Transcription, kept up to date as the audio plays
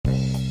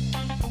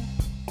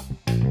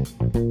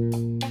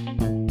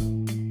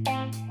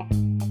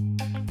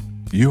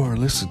You are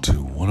listening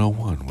to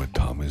 101 with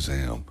Tommie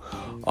Zam.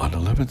 On the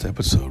 11th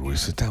episode, we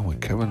sit down with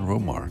Kevin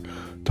Romar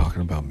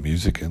talking about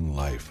music and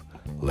life.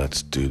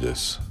 Let's do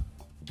this.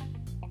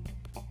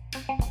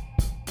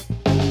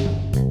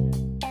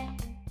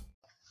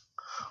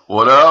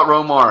 What up,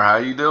 Romar? How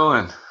you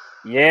doing?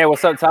 Yeah,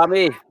 what's up,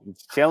 Tommy?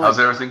 Chilling.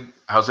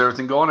 How's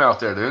everything going out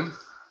there, dude?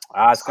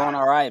 It's going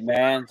all right,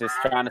 man. Just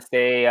trying to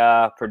stay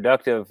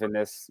productive in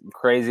this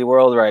crazy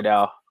world right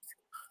now.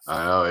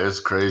 I know, it's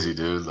crazy,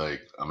 dude.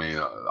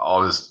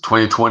 All this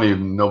 2020,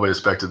 nobody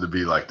expected to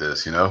be like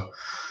this, you know?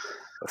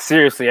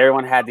 Seriously,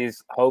 everyone had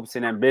these hopes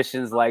and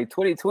ambitions like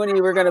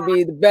 2020, we're going to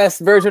be the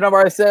best version of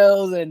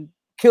ourselves and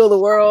kill the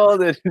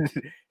world and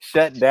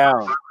shut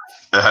down.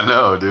 I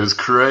know, dude. It's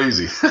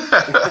crazy.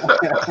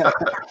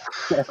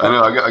 I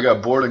know. I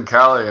got bored in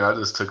Cali and I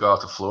just took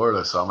off to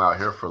Florida, so I'm out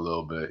here for a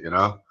little bit, you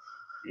know?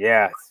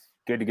 Yeah, it's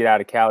good to get out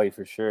of Cali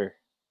for sure.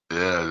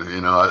 Yeah,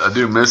 I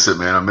do miss it,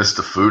 man. I miss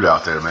the food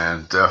out there,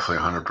 man.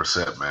 Definitely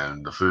 100%,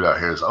 man. The food out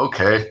here is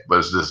okay, but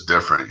it's just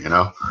different, you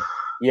know?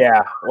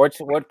 Yeah.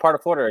 What part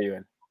of Florida are you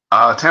in?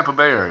 Tampa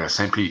Bay area,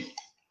 St. Pete.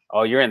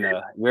 Oh, you're in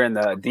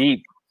the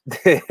deep.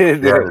 Yeah,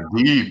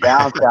 deep.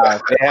 Down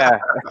south, yeah.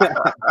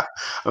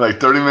 Like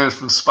 30 minutes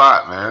from the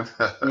spot, man.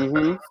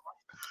 Mm-hmm.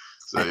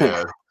 So,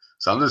 yeah.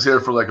 So I'm just here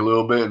for like a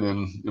little bit, and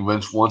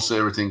then once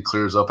everything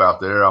clears up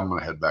out there, I'm going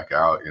to head back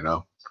out, you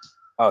know?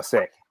 Oh,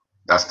 sick.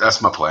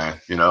 That's my plan,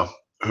 you know?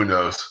 Who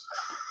knows?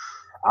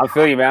 I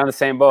feel you, man. I'm the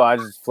same boat. I'm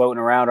just floating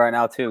around right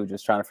now too,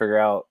 just trying to figure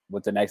out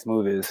what the next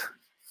move is.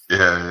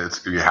 Yeah,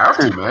 you have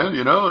to, man.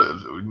 You know,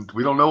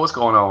 we don't know what's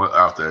going on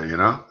out there, you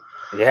know?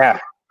 Yeah.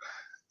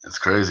 It's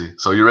crazy.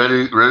 So you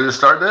ready to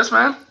start this,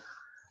 man?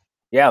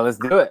 Yeah, let's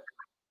do it.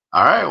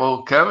 All right.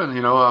 Well, Kevin, I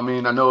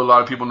know a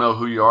lot of people know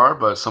who you are,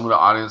 but some of the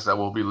audience that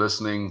will be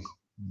listening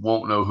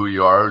won't know who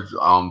you are.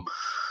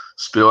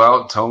 Spill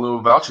out, tell them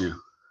about you.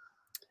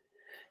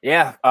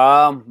 Yeah.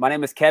 My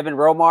name is Kevin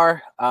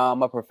Romar.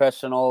 I'm a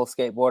professional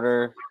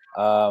skateboarder,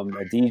 a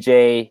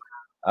DJ,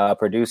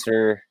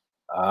 producer,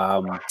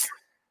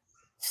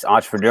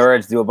 entrepreneur. I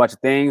just do a bunch of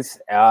things.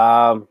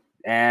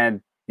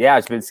 And yeah,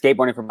 I've been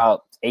skateboarding for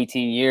about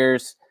 18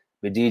 years,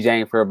 been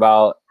DJing for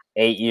about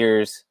 8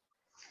 years.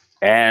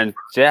 And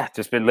yeah,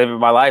 just been living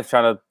my life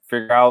trying to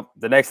figure out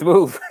the next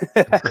move.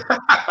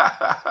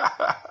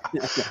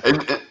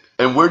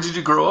 and where did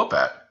you grow up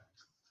at?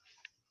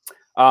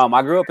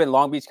 I grew up in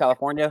Long Beach,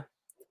 California.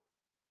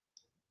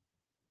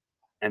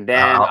 And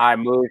then I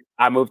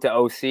moved to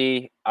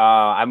OC.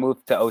 I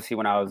moved to OC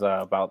when I was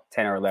about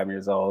 10 or 11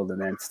 years old, and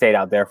then stayed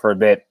out there for a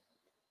bit.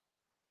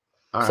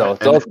 All so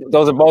right.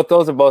 those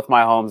are both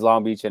my homes,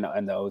 Long Beach and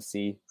the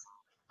OC.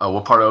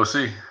 What part of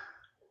OC?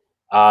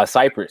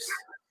 Cypress.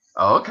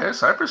 Oh, okay.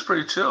 Cypress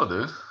pretty chill,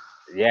 dude.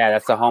 Yeah,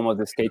 that's the home of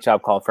the skate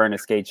shop called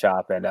Furnace Skate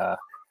Shop, and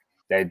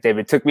they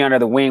took me under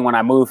the wing when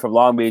I moved from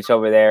Long Beach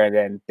over there, and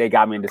then they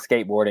got me into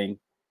skateboarding,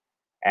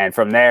 and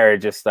from there,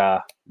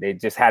 they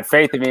just had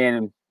faith in me,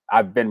 and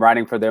I've been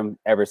riding for them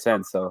ever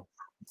since. So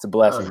it's a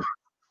blessing.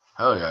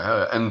 Hell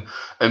yeah.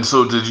 And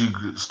so did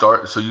you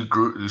start? So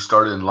you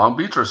started in Long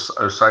Beach or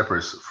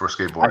Cypress for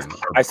skateboarding?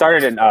 I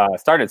started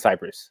in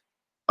Cypress.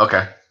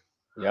 Okay.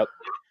 Yep.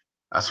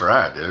 That's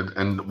right, dude.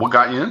 And what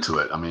got you into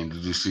it? I mean, did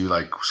you see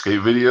like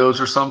skate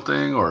videos or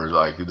something, or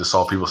like you just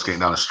saw people skating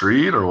down the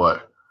street, or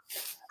what?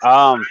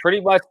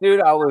 Pretty much,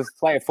 dude. I was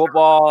playing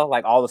football,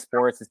 like all the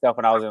sports and stuff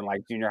when I was in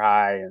like junior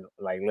high and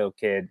like little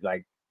kid,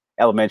 like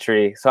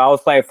elementary. So I was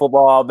playing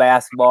football,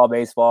 basketball,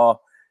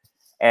 baseball,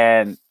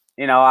 and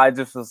I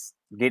just was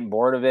getting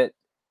bored of it.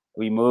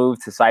 We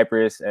moved to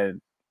Cypress,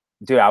 and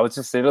dude, I was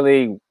just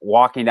literally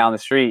walking down the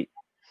street,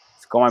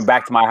 going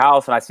back to my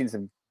house, and I seen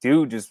some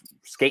dude just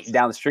skating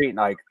down the street, and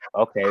like,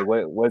 okay,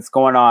 what's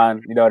going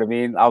on? You know what I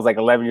mean? I was like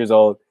 11 years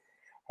old,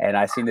 and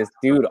I seen this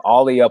dude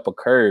ollie up a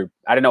curb.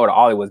 I didn't know what an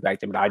ollie was back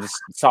then, but I just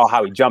saw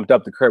how he jumped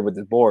up the curb with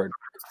his board.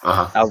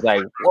 Uh-huh. I was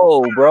like,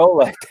 whoa, bro,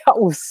 like that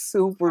was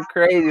super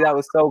crazy. That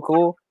was so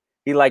cool.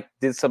 He like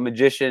did some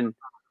magician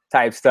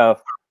type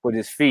stuff with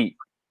his feet.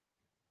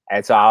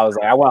 And so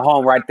I went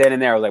home right then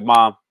and there. I was like,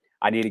 Mom,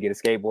 I need to get a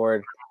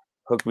skateboard.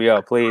 Hook me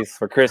up, please,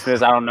 for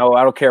Christmas. I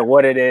don't care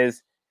what it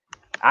is.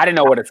 I didn't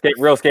know what a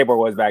real skateboard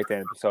was back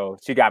then. So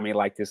she got me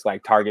like this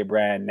like Target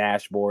brand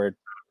Nash board.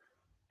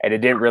 And it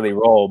didn't really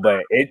roll,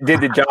 but it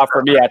did the job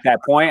for me at that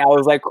point. I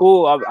was like,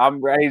 cool,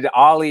 I'm ready to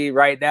ollie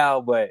right now,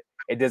 but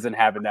it doesn't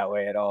happen that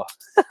way at all.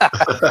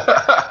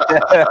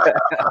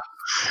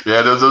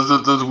 Yeah,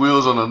 those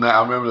wheels on the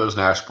I remember those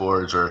Nash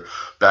boards, or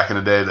back in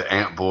the day the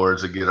Ant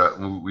boards that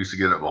we used to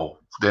get it. Well,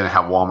 they didn't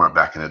have Walmart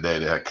back in the day.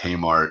 They had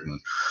Kmart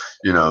and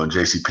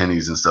JC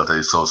Penney's and stuff.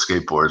 They sold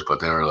skateboards, but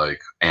they were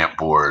like Ant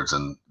boards,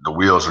 and the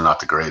wheels are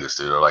not the greatest,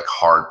 dude. They're like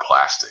hard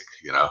plastic,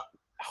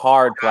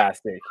 Hard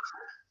plastic.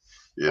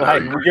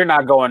 You're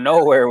not going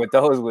nowhere with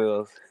those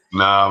wheels.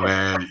 No,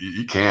 man,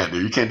 you can't,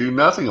 dude. You can't do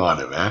nothing on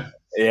it, man.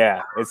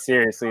 Yeah, it's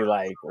seriously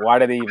like, why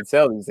do they even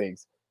sell these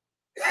things?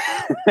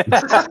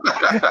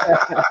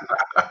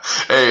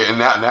 Hey, and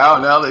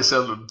now they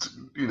sell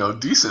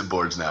decent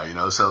boards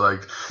now. So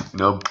like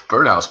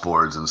birdhouse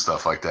boards and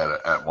stuff like that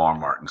at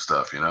Walmart and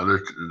stuff. They're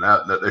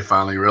now that they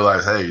finally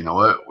realize, hey, you know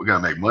what, we're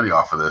gonna make money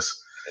off of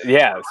this.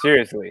 Yeah,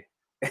 seriously.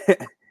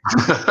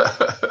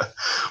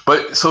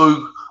 But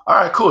so, all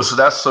right, cool.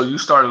 So you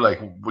started like,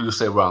 what you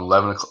say, around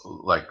 11,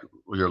 like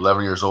when you're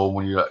 11 years old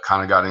when you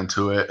kind of got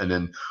into it, and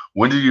then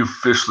when did you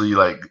officially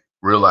like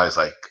realize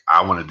like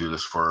I want to do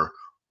this for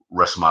the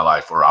rest of my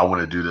life, or I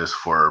want to do this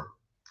for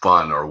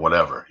fun or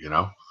whatever,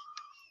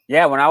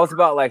 Yeah, when I was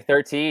about like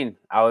 13,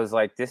 I was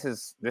like, this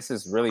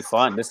is really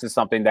fun. This is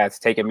something that's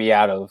taken me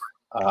out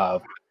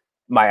of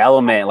my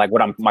element, like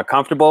what I'm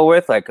comfortable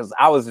with, like because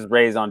I was just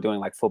raised on doing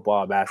like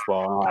football,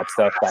 basketball, and all that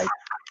stuff, like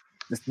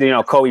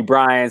Kobe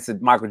Bryant's and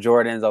Michael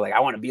Jordans. I was like, I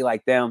want to be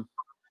like them.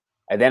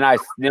 And then I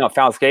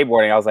found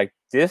skateboarding. I was like,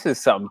 this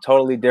is something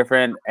totally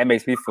different. It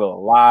makes me feel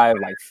alive,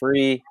 like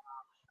free.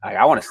 Like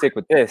I want to stick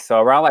with this. So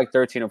around like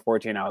 13 or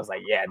 14, I was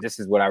like, yeah, this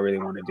is what I really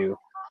want to do.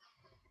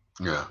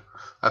 Yeah,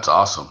 that's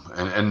awesome.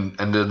 And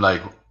then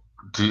like,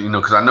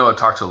 because I know I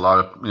talked to a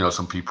lot of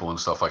some people and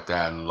stuff like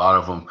that, and a lot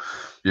of them,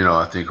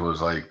 I think it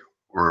was like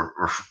were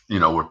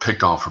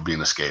picked on for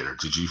being a skater.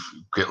 Did you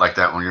get like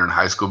that when you're in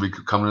high school,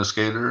 becoming a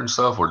skater and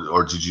stuff,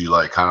 or did you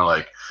like kind of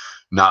like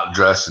not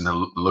dress and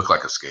look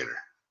like a skater?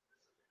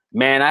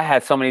 Man, I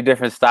had so many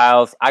different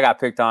styles. I got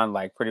picked on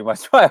like pretty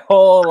much my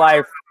whole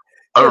life.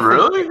 Oh,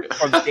 really?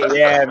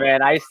 Yeah,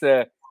 man. I used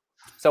to.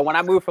 So when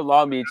I moved from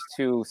Long Beach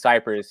to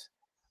Cypress,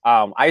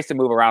 I used to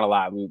move around a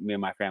lot, me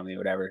and my family or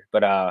whatever.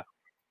 But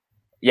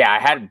yeah, I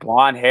had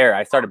blonde hair.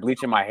 I started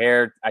bleaching my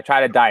hair. I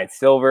tried to dye it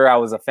silver. I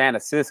was a fan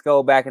of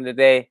Cisco back in the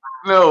day.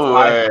 No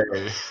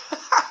way.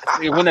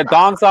 When the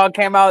Dong song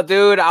came out,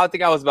 dude, I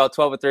think I was about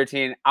 12 or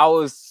 13. I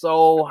was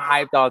so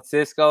hyped on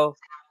Cisco.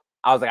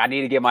 I was like, I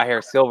need to get my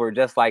hair silver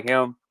just like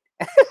him.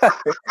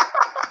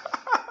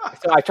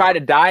 So I tried to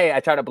dye it. I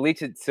tried to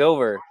bleach it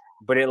silver,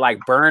 but it like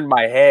burned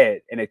my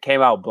head and it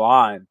came out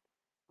blonde.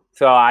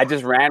 So I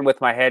just ran with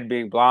my head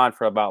being blonde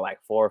for about like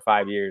 4 or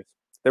 5 years.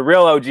 The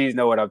real OGs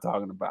know what I'm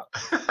talking about.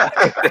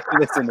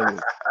 Listen to me.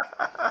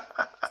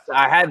 So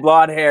I had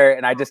blonde hair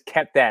and I just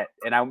kept that.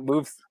 And I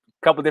moved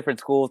a couple different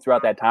schools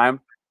throughout that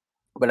time.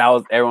 But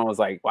everyone was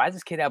like, why does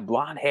this kid have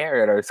blonde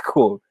hair at our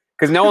school?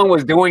 Because no one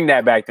was doing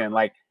that back then.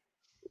 Like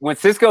when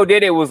Cisco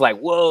did it, it was like,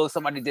 whoa,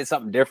 somebody did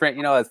something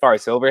different, as far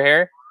as silver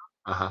hair.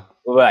 Uh-huh.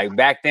 But like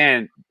back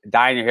then,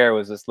 dyeing your hair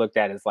was just looked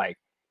at as like,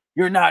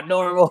 you're not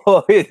normal.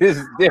 It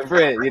is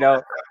different,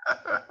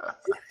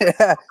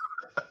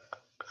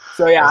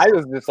 So yeah, I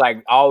was just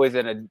like always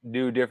in a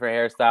new different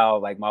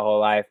hairstyle like my whole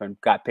life and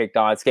got picked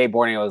on.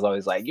 Skateboarding, I was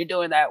always like, you're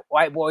doing that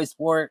white boy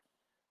sport,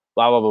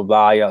 blah, blah, blah,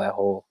 blah. That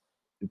whole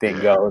thing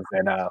goes.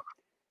 And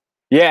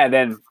yeah,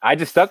 then I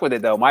just stuck with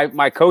it though.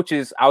 My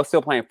coaches, I was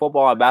still playing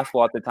football and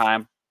basketball at the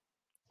time.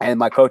 And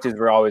my coaches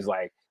were always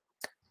like,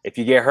 if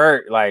you get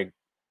hurt, like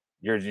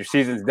your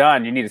season's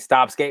done. You need to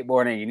stop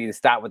skateboarding. You need to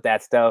stop with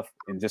that stuff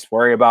and just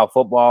worry about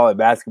football and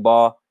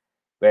basketball.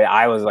 But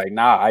I was like,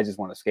 nah, I just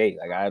want to skate.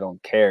 Like, I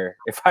don't care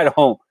if I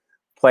don't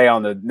play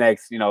on the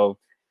next,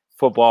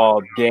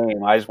 football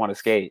game. I just want to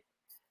skate.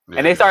 Yeah.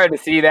 And they started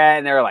to see that,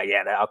 and they were like,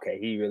 yeah, okay,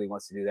 he really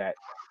wants to do that.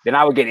 Then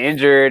I would get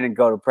injured and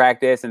go to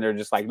practice, and they're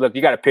just like, look,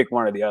 you got to pick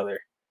one or the other.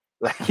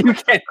 Like, you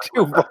can't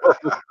do both.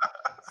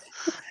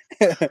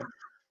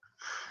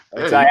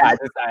 So yeah,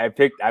 I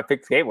picked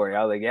skateboarding.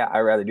 I was like, yeah,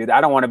 I'd rather do that.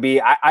 I don't want to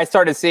be. I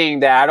started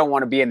seeing that I don't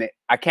want to be in the.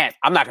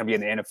 I'm not gonna be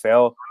in the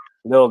NFL.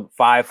 Little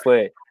 5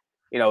 foot,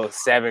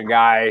 7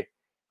 guy,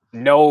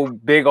 no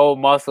big old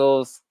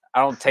muscles.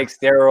 I don't take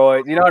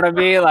steroids. You know what I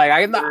mean? Like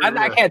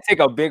I can't take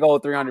a big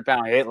old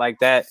 300-pound hit like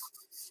that.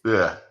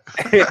 Yeah.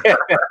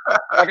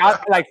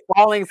 like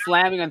falling,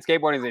 slamming on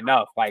skateboarding is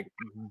enough. Like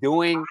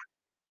getting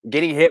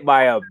hit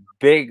by a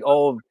big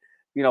old,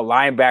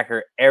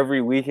 linebacker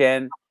every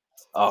weekend.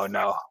 Oh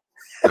no.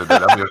 Dude,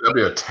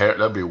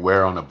 that'd be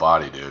wear on the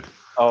body, dude.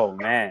 Oh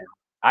man,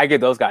 I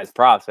give those guys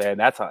props, man.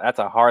 That's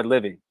a hard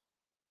living.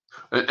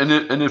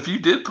 And if you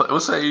did play,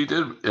 let's say you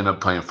did end up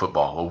playing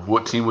football,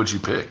 what team would you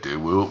pick, dude?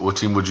 What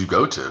team would you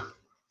go to?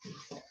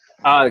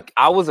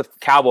 I was a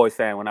Cowboys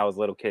fan when I was a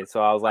little kid,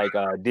 so I was like,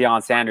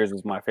 Deion Sanders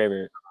was my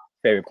favorite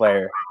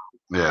player.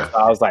 Yeah, so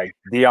I was like,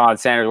 Deion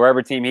Sanders,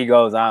 wherever team he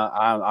goes,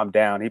 I'm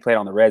down. He played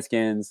on the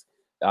Redskins.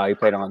 He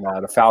played on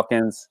the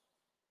Falcons.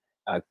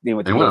 He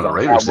went on the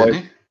Raiders, didn't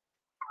he?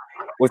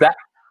 Was that?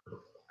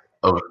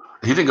 Oh,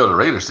 he didn't go to the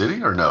Raiders, did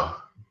he, or no?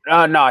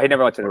 No, he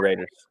never went to the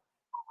Raiders.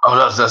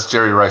 Oh, that's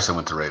Jerry Rice that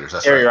went to Raiders.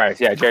 That's Jerry right. Rice,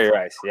 yeah, Jerry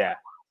Rice, yeah.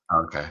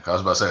 Okay, I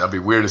was about to say, that'd be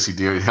weird to see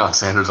Deion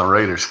Sanders on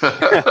Raiders. But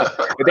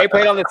they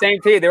played on the same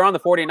team. They were on the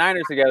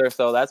 49ers together,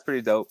 so that's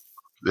pretty dope.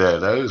 Yeah,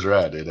 that is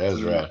rad, dude. That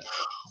is rad.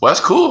 Well, that's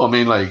cool. I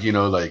mean, like,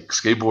 like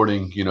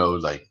skateboarding,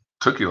 like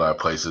took you a lot of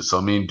places. So,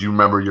 I mean, do you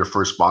remember your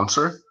first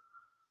sponsor?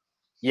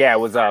 Yeah, it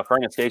was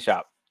Furnace Skate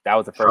Shop. That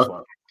was the first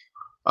one.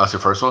 That's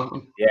your first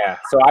one? Yeah.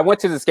 So I went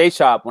to the skate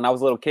shop when I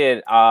was a little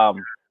kid.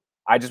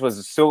 I just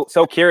was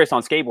so curious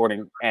on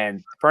skateboarding,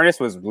 and Furnace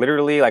was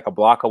literally like a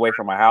block away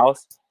from my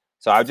house.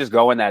 So I would just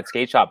go in that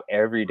skate shop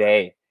every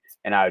day.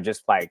 and I would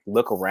just like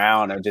look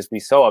around and just be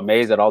so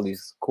amazed at all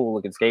these cool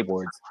looking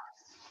skateboards.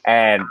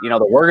 And you know,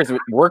 the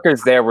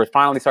workers there were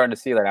finally starting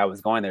to see that I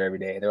was going there every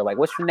day. They were like,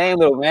 "What's your name,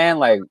 little man?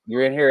 Like,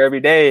 you're in here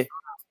every day."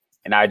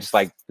 And I just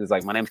like was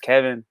like, "My name's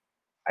Kevin.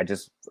 I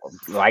just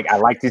I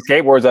like these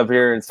skateboards up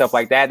here and stuff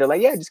like that." They're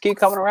like, "Yeah, just keep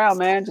coming around,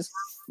 man. Just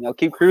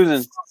keep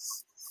cruising."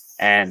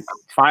 And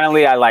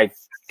finally, I like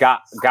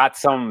got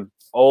some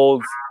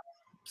old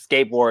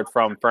skateboard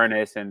from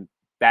Furnace, and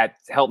that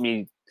helped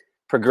me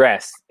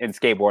progress in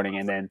skateboarding.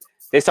 And then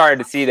they started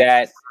to see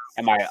that,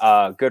 and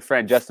my good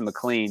friend Justin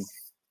McLean,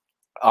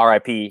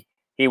 RIP,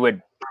 he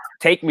would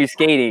take me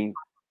skating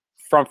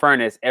from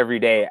Furnace every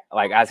day,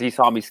 like as he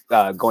saw me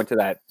going to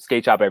that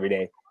skate shop every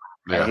day.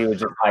 And he was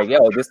just like,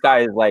 "Yo, this guy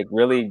is like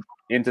really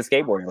into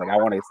skateboarding. Like, I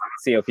want to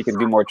see if he can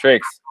do more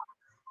tricks."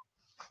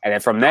 And then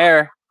from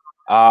there,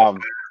 I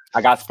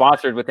got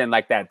sponsored within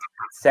like that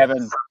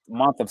 7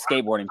 month of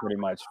skateboarding, pretty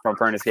much, from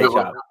Furnace Skate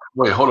Shop.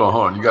 Wait, hold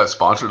on. You got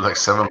sponsored like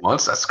 7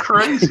 months? That's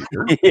crazy,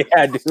 dude.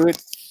 Yeah, dude.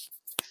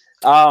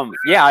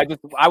 Yeah,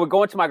 I would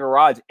go into my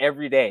garage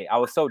every day. I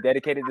was so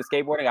dedicated to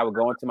skateboarding. I would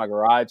go into my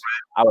garage.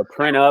 I would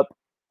print up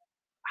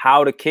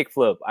how to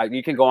kickflip.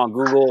 You can go on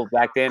Google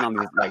back then on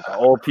these like the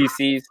old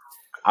PCs.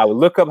 I would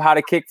look up how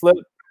to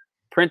kickflip,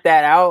 print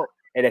that out,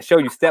 and it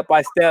showed you step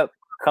by step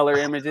color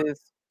images.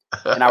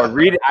 And I would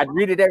read it. I'd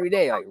read it every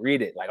day.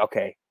 Like,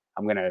 okay,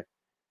 I'm gonna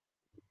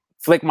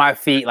flick my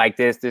feet like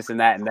this, and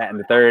that, and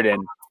the third.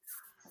 And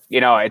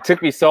it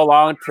took me so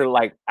long to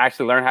like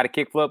actually learn how to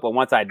kickflip. But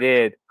once I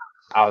did,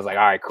 I was like,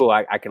 all right, cool.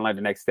 I can learn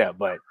the next step.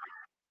 But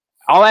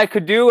all I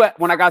could do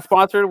when I got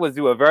sponsored was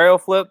do a varial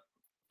flip,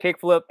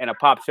 kickflip, and a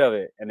pop shove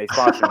it, and they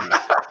sponsored me.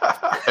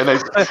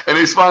 and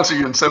they sponsor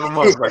you in 7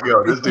 months. Like,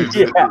 yo, this dude's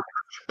yeah.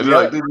 And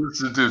they're like,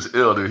 this dude's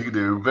ill, dude. He can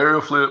do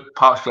varial flip,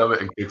 pop shove it,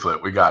 and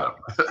kickflip. We got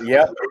him.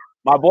 Yep.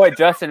 My boy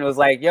Justin was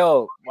like,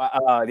 "Yo,"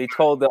 they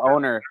told the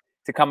owner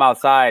to come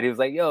outside. He was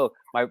like, "Yo,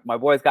 my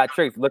boy's got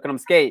tricks. Look at him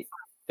skate."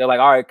 They're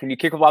like, "All right, can you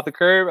kickflip off the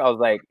curb?" I was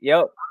like,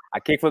 "Yep." I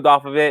kickflipped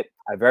off of it.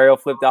 I varial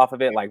flipped off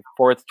of it, like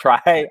 4th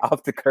try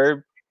off the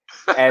curb.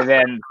 And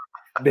then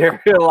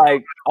they're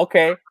like,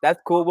 "Okay,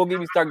 that's cool. We'll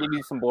start giving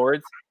you some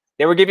boards."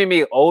 They were giving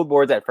me old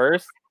boards at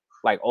first,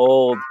 like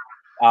old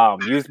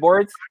used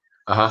boards.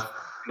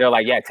 They're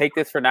like, "Yeah, take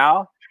this for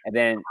now, and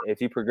then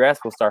if you progress,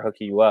 we'll start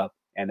hooking you up."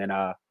 And then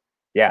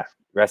yeah,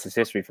 rest is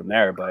history from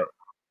there. But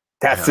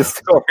that's the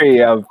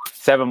story of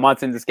 7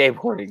 months into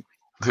skateboarding.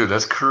 Dude,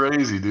 that's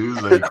crazy,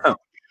 dude. Like,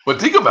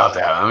 but think about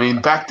that. I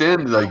mean, back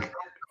then, like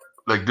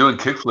doing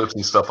kickflips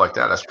and stuff like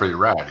that, that's pretty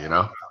rad,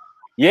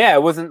 Yeah,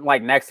 it wasn't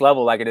like next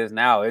level like it is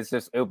now. It's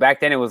just back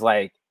then it was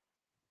like,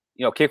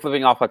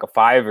 kickflipping off like a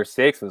 5 or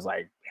 6 was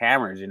like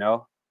hammers,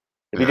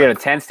 If you did a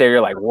 10 stair,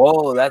 you're like,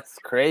 whoa, that's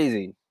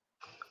crazy.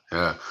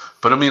 Yeah,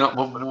 but I mean,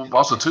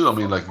 also too, I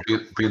mean, like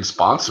being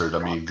sponsored. I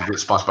mean, to get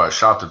sponsored by a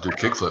shop to do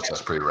kickflips,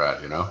 that's pretty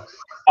rad,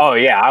 Oh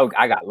yeah,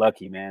 I got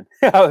lucky, man.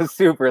 I was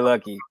super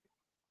lucky.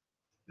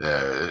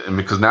 Yeah, and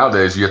because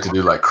nowadays you have to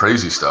do like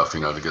crazy stuff, to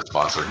get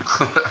sponsored.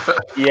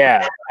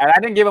 Yeah, and I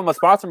didn't give him a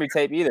sponsor me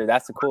tape either.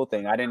 That's the cool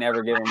thing. I didn't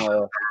ever give him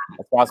a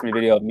sponsor me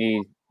video of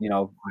me,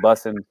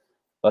 busting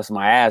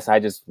my ass. I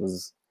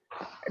was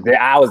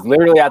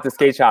literally at the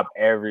skate shop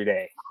every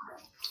day.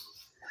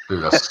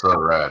 Dude, that's so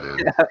rad,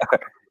 dude.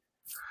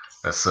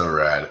 That's so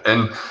rad.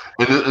 And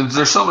is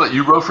there something that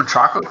you wrote for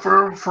Chocolate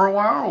for a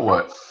while or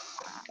what?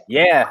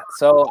 Yeah.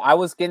 So I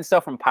was getting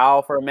stuff from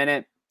Powell for a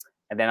minute,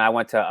 and then I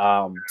went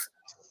to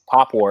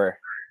Pop War,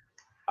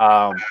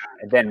 and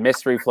then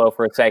Mystery Flow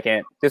for a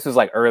second. This was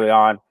like early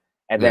on.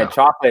 And then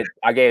Chocolate,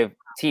 I gave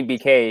Team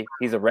BK,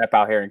 he's a rep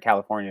out here in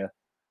California.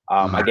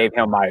 I gave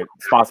him my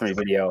sponsor me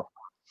video,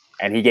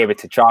 and he gave it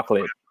to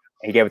Chocolate.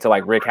 He gave it to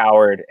like Rick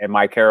Howard and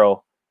Mike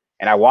Carroll.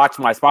 And I watched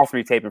my sponsor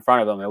me tape in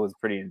front of them. It was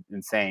pretty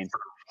insane.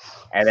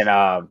 And then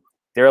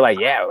they were like,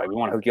 "Yeah, like we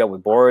want to hook you up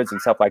with boards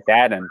and stuff like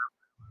that." And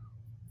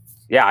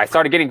yeah, I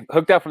started getting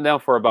hooked up from them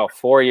for about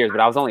 4 years, but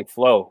I was only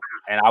flow.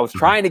 And I was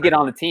trying to get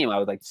on the team. I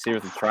was like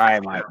seriously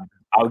trying. I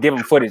would give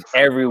them footage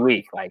every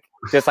week. Like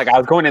just like I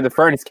was going in the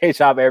Furnace skate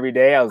shop every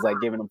day. I was like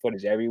giving them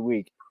footage every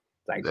week,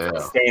 like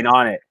staying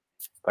on it.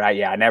 But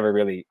I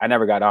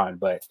never got on.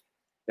 But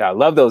yeah, I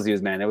love those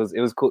views, man. It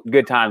was cool,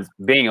 good times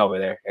being over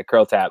there at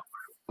Curl Tap.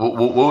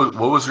 What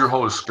was your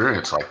whole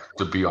experience like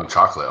to be on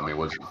Chocolate? I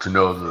mean, to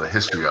know the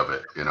history of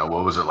it,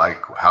 what was it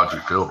like? How did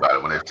you feel about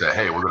it when they said,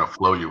 "Hey, we're going to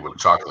flow you with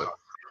Chocolate"?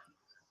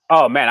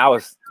 Oh man, I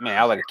was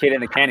like a kid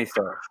in a candy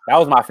store. That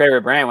was my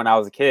favorite brand when I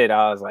was a kid.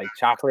 I was like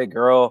Chocolate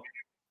Girl,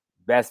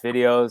 best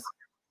videos.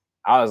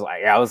 I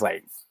was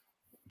like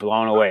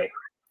blown away.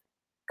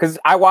 Cause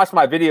I watched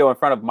my video in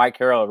front of Mike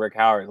Carroll and Rick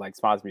Howard, like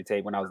sponsor me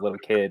tape when I was a little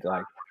kid.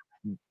 Like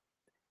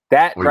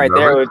that right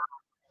there.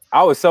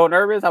 I was so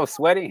nervous. I was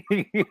sweating.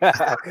 Hopefully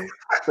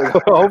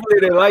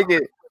they like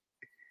it.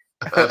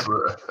 That's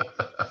right.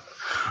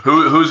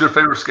 Who's your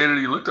favorite skater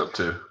you looked up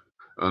to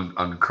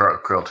on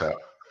Curl Tap?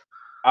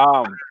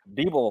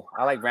 Beeble.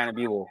 I like Brandon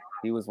Beeble.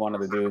 He was one of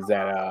the dudes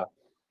that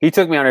he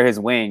took me under his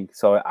wing,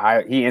 so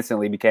he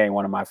instantly became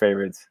one of my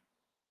favorites.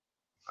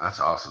 That's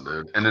awesome,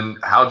 dude. And then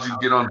how'd you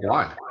get on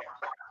Blind?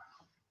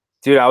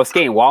 Dude, I was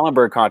skating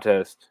Wallenberg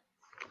contest.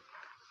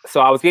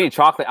 So I was getting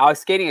chocolate. I was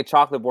skating a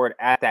chocolate board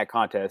at that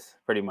contest,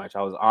 pretty much.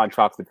 I was on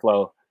chocolate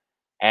flow,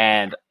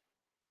 and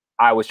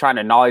I was trying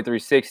to nollie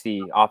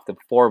 360 off the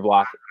 4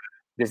 block.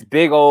 This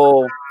big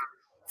old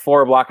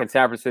 4 block in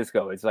San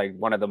Francisco. It's like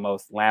one of the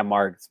most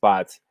landmark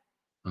spots.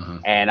 Mm-hmm.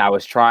 And I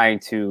was trying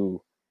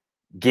to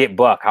get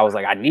buck. I was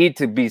like, I need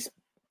to be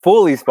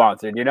fully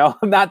sponsored, you know,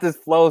 not this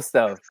flow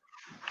stuff.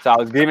 So I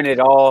was giving it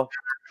all.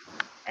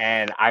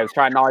 And I was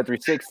trying nollie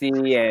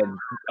 360, and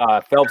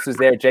Phelps was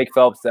there. Jake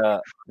Phelps,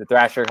 the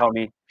Thrasher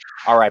homie,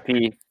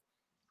 RIP.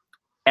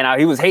 And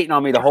he was hating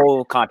on me the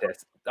whole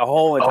contest, the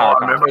whole entire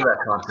contest. I remember that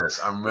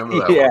contest. I remember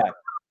that. Yeah. One.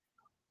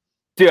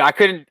 Dude,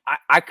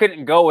 I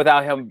couldn't go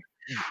without him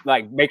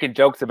like making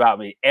jokes about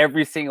me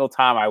every single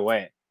time I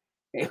went.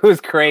 It was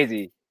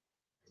crazy.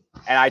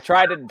 And I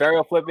tried to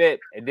burial flip it.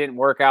 It didn't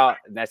work out.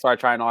 And I started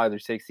trying all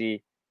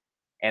 360.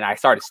 And I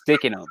started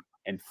sticking them.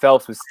 And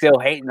Phelps was still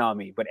hating on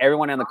me. But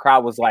everyone in the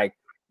crowd was like,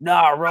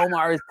 nah,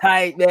 Romar is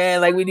tight, man.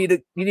 Like, you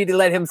need to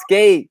let him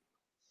skate.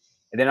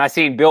 And then I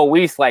seen Bill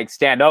Weiss like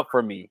stand up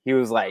for me. He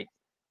was like,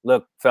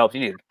 look, Phelps,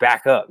 you need to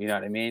back up. You know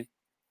what I mean?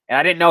 And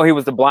I didn't know he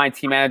was the blind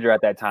team manager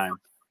at that time.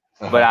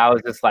 But I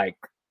was just like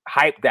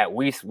hyped that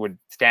Weiss would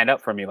stand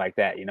up for me like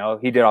that. You know,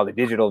 he did all the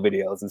digital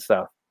videos and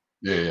stuff.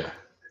 Yeah.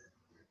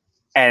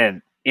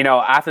 And, you know,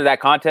 after that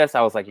contest,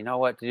 I was like, you know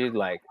what, dude,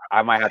 like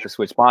I might have to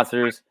switch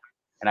sponsors.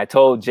 And I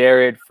told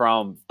Jared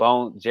from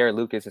Bones, Jared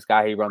Lucas, this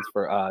guy, he runs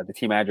for the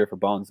team manager for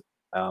Bones.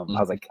 I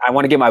was like, I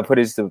want to get my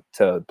footage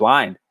to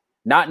Blind.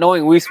 Not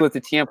knowing Weiss was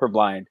the TM for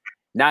Blind.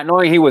 Not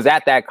knowing he was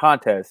at that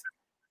contest.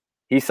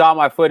 He saw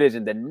my footage,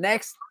 and the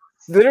next,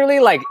 literally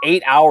like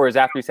 8 hours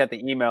after he sent the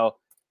email,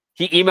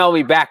 he emailed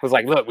me back, was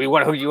like, look, we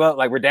want to hook you up.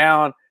 Like, we're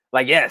down.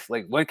 Like, yes.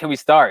 Like, when can we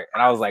start?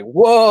 And I was like,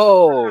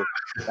 whoa.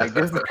 Like,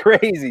 this is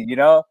crazy, you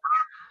know?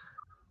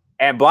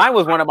 And Blind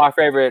was one of my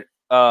favorite,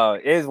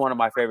 is one of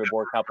my favorite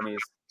board companies,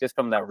 just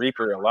from the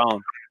Reaper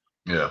alone.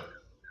 Yeah.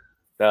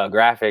 The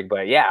graphic.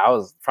 But yeah, I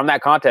was, from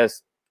that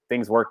contest,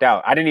 things worked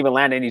out. I didn't even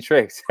land any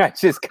tricks. I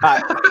just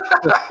got.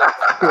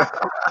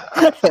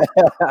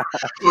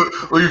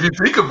 Well, if you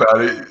think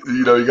about it,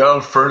 you know, you got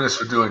on Furnace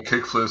for doing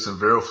kick flips and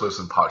barrel flips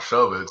and pot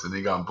shove-its, and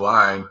you got on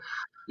Blind,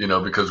 you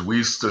know, because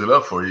we stood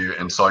up for you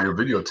and saw your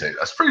videotape.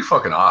 That's pretty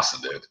fucking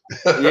awesome, dude.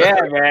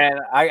 Yeah, man.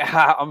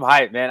 I'm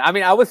hyped, man. I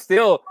mean, I was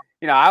still,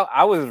 you know,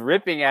 I was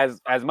ripping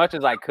as much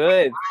as I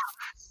could,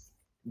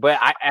 but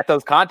at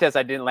those contests,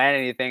 I didn't land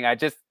anything. I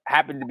just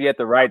happened to be at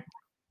the right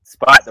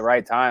spot at the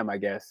right time, I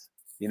guess.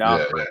 You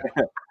know?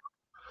 Yeah.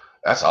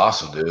 That's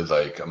awesome, dude.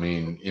 Like, I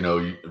mean, you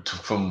know,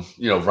 from,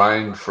 you know,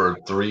 Ryan for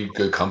 3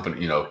 good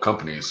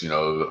companies, you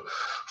know,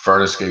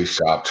 Furnace Skate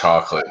Shop,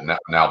 Chocolate,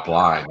 now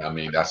Blind. I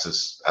mean,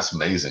 that's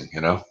amazing,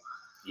 you know?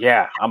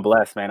 Yeah, I'm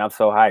blessed, man. I'm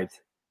so hyped.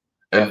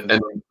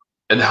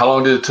 And how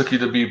long did it took you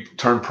to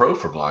turn pro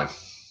for Blind?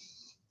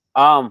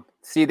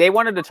 See, they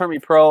wanted to turn me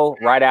pro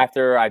right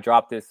after I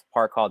dropped this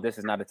part called "This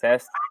Is Not a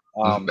Test."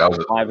 That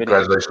was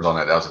congratulations on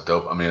that. That was a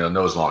dope. I mean, I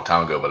know it was a long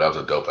time ago, but that was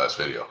a dope ass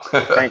video.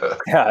 Thank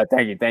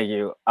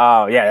you.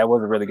 Oh yeah, that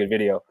was a really good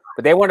video.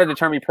 But they wanted to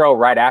turn me pro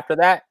right after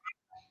that.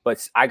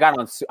 But I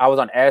was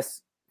on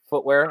S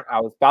Footwear.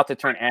 I was about to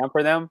turn M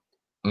for them,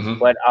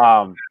 but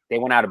they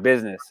went out of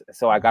business.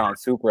 So I got on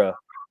Supra,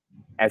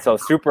 and so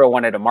Supra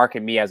wanted to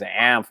market me as an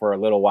AM for a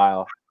little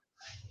while.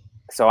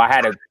 So I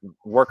had to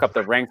work up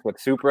the ranks with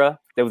Supra.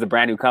 There was a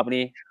brand new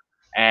company,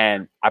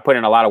 and I put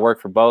in a lot of work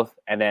for both.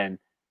 And then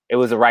it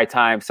was the right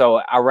time.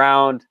 So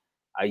around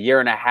a year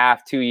and a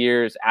half, 2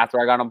 years after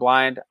I got on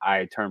Blind,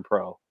 I turned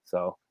pro.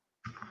 So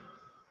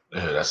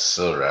yeah, that's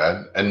so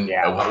rad. And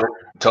yeah.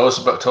 Tell us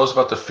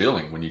about the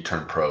feeling when you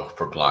turned pro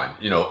for Blind.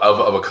 You know,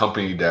 of a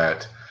company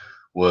that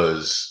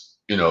was,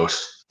 you know,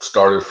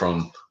 started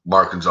from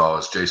Mark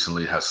Gonzalez, Jason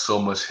Lee, has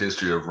so much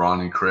history of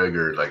Ronnie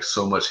Krager, like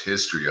so much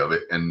history of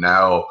it, and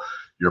now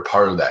you're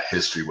part of that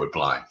history with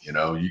Blind. You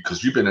know,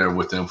 because you've been there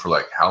with them for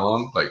like how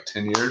long? Like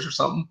 10 years or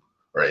something,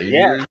 or 8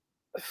 years?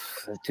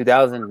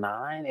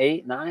 2009,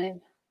 8,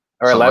 9,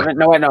 or 11.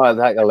 No, it was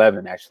like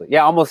 11 actually.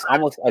 Yeah, almost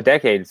a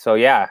decade. So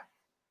yeah,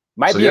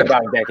 might be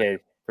about a decade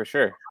for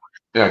sure.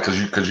 Yeah,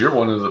 because you're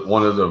one of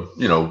the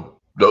you know,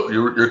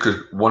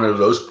 you're one of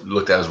those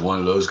looked at as one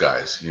of those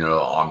guys, you know,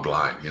 on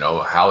Blind. You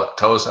know,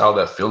 tell us how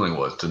that feeling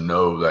was to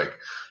know like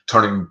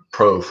turning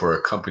pro for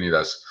a company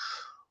that's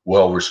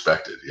well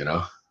respected. You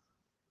know,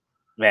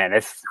 man,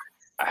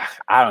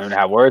 I don't even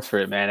have words for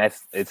it, man.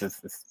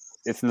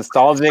 It's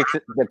nostalgic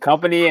to the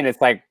company, and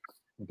it's like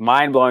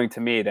mind blowing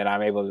to me that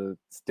I'm able to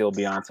still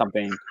be on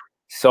something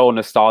so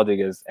nostalgic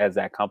as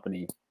that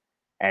company.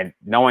 And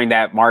knowing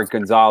that Mark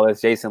Gonzalez,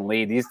 Jason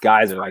Lee, these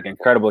guys are like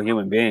incredible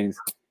human beings.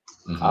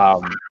 You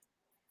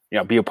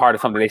know, be a part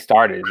of something they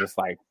started is just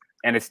like,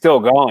 and it's still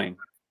going.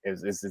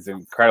 It's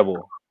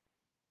incredible.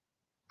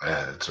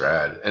 Yeah, it's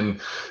rad. And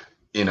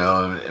you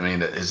know, I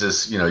mean, it's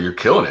just, you know, you're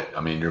killing it.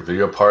 I mean, your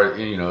video part,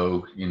 you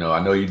know,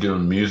 I know you're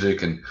doing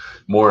music and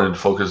a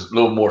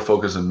little more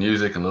focus on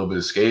music and a little bit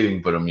of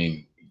skating, but I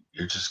mean,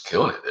 you're just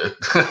killing it, dude.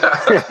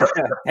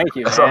 Thank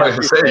you, That's man. all I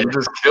can say. You're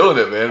just killing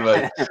it, man.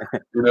 Like,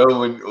 you know,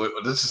 when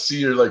just to see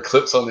your like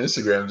clips on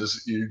Instagram,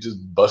 you're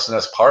just busting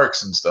ass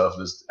parks and stuff.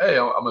 Just hey,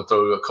 I'm gonna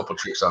throw a couple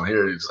tricks on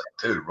here. He's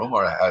like, dude,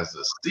 Romar has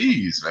the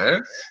steez,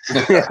 man.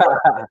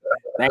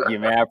 Thank you,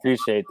 man. I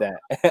appreciate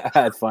that.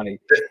 That's funny.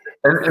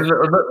 And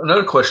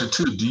another question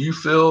too: do you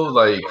feel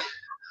like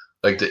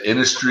the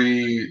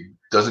industry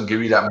doesn't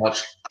give you that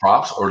much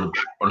props, or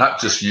not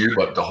just you,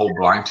 but the whole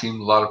blind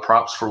team, a lot of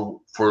props for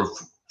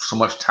so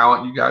much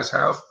talent you guys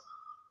have?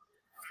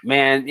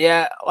 Man,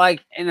 yeah,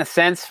 like in a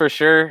sense, for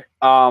sure.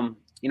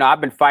 You know,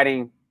 I've been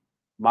fighting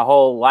my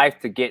whole life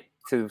to get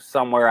to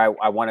somewhere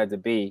I wanted to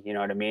be. You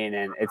know what I mean?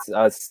 And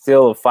it's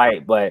still a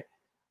fight, but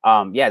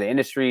yeah, the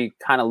industry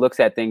kind of looks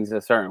at things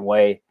a certain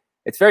way.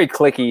 It's very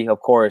cliquey, of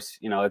course.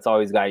 You know, it's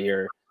always got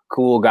your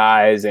cool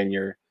guys and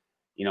your,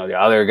 you know, the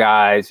other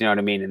guys. You know what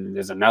I mean? And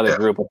there's another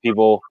group of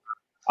people.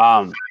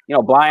 You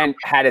know, blind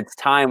had its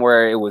time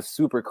where it was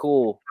super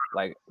cool,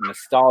 like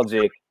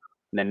nostalgic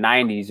in the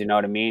 90s, you know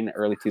what I mean?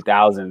 Early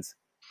 2000s.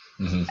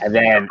 Mm-hmm. And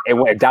then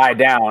it died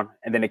down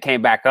and then it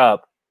came back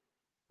up.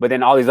 But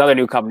then all these other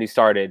new companies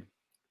started.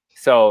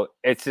 So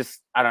it's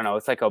just, I don't know,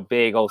 it's like a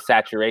big old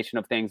saturation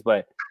of things.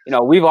 But, you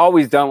know, we've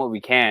always done what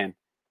we can.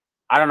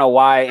 I don't know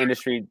why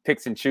industry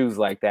picks and chooses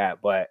like that.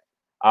 But,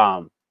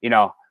 you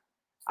know,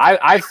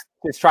 I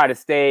just try to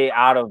stay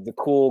out of the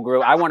cool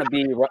group. I want to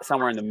be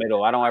somewhere in the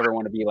middle. I don't ever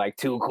want to be like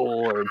too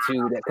cool or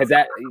too, because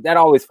that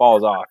always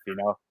falls off, you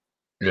know?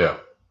 Yeah.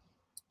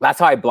 That's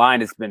why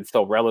blind has been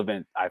so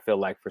relevant, I feel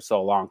like, for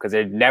so long, because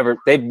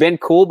they've been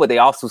cool, but they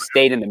also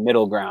stayed in the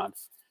middle ground,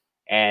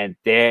 and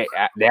they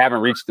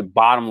haven't reached the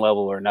bottom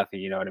level or nothing.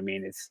 You know what I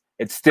mean?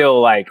 It's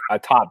still like a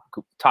top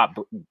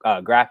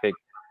graphic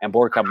and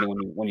board company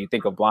when you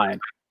think of blind.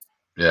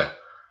 Yeah.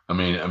 I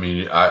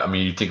mean,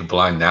 you think of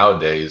blind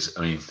nowadays.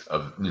 I mean,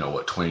 of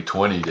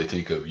 2020, they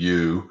think of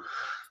you,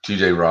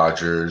 TJ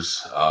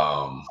Rogers,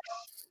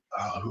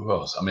 who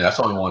else? I mean, that's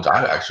the only ones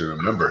I actually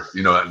remember.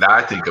 You know, now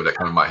I think of that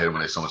coming in my head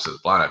when someone says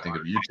blind. I think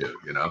of you two.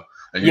 You know,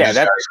 and you just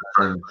actually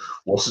turned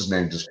what's his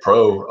name, just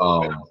pro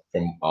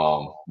from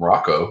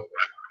Morocco.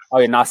 Oh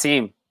yeah,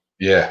 Nassim.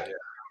 Yeah,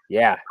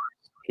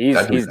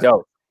 he's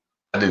dope.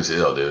 That dude's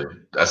ill,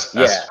 dude. That's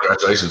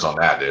congratulations on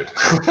that, dude.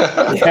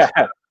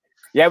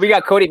 Yeah. We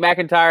got Cody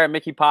McIntyre,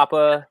 Mickey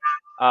Papa,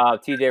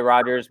 TJ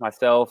Rogers,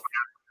 myself,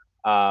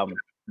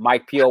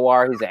 Mike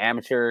Por. He's an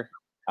amateur.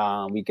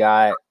 We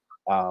got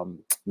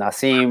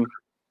Nassim,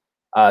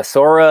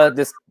 Sora,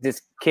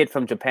 this kid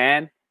from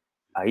Japan.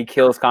 He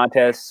kills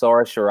contests.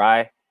 Sora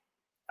Shirai,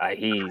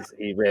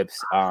 he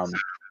rips.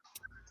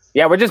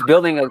 Yeah, we're just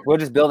building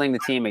the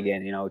team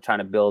again. You know, trying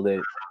to build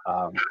it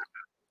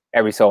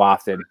every so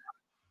often.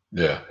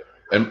 Yeah,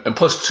 and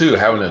plus too,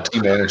 having a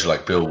team manager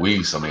like Bill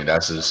Weiss, I mean,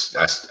 that's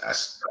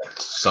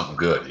something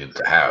good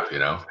to have. You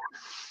know.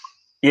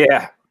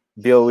 Yeah,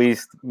 Bill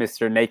Weiss,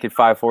 Mr. Naked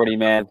 540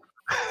 man.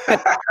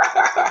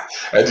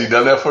 Has he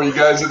done that for you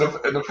guys in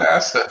the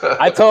past?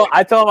 I told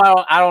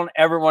him I don't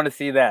ever want to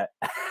see that.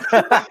 He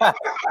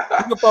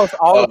can post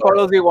all the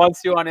photos he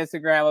wants to on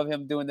Instagram of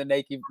him doing the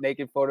naked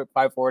photo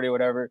 540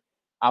 whatever.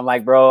 I'm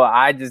like, bro,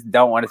 I just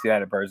don't want to see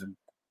that in person.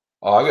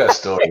 Oh, I got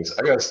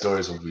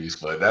stories. With Weiss,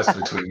 but that's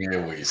between me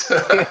and Weiss.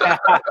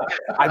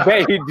 I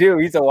bet you do.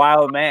 He's a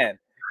wild man.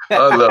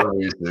 I love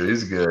Weiss, dude.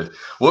 He's good.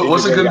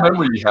 What's a good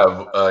memory you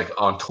have like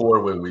on tour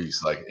with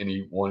Weiss? Like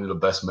one of the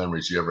best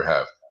memories you ever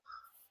have?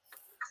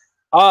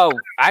 Oh,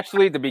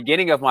 actually, the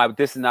beginning of my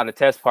 "This Is Not a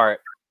Test" part,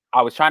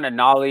 I was trying to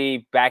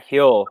nollie back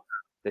hill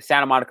the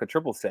Santa Monica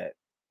triple set,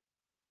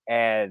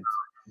 and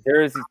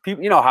there's these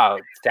people. You know how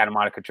Santa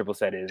Monica triple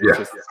set is; it's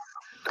just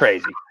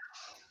crazy.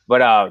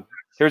 But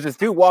there's this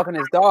dude walking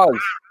his dogs,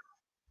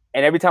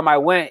 and every time I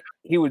went,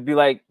 he would be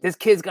like, "This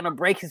kid's gonna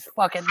break his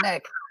fucking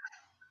neck.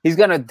 He's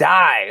gonna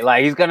die.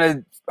 Like he's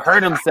gonna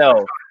hurt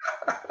himself."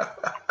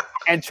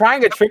 And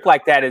trying a trick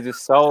like that is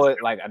just so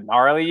like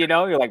gnarly, you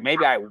know. You're like,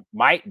 maybe I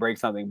might break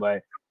something,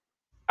 but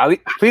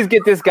please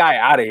get this guy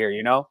out of here,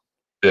 you know.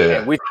 Yeah.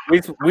 And we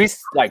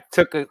like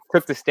took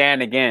the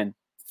stand again,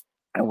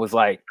 and was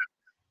like,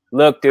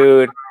 "Look,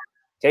 dude,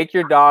 take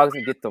your dogs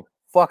and get the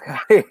fuck out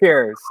of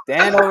here.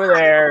 Stand over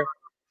there,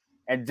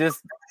 and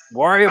just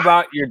worry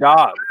about your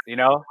dogs, you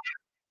know."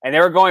 And they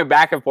were going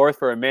back and forth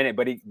for a minute,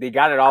 but they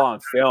got it all on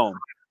film.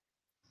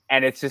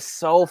 And it's just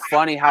so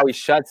funny how he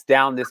shuts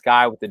down this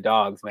guy with the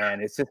dogs,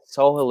 man. It's just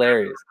so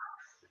hilarious.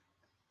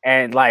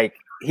 And like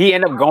he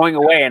ended up going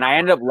away, and I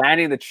ended up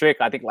landing the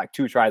trick, I think like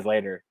 2 tries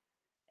later.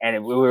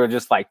 And we were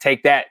just like,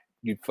 take that,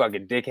 you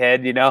fucking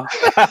dickhead, you know?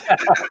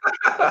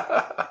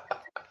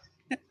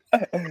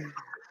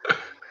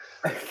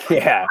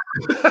 Yeah.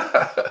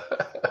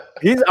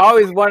 He's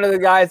always one of the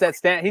guys that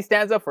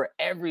stands up for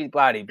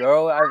everybody,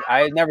 bro.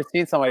 I've never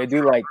seen somebody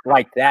do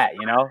like that,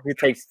 you know? He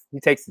takes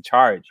the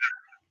charge.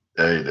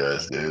 Yeah, he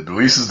does, dude.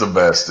 Luis is the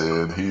best,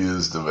 dude. He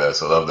is the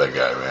best. I love that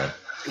guy, man.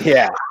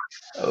 Yeah.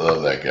 I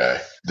love that guy.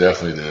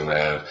 Definitely do,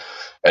 man.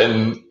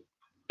 And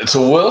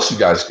so what else you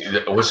guys,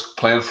 what's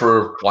planned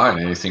for blind?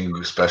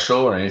 Anything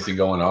special or anything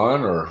going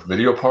on or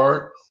video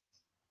part?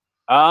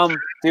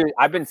 Dude,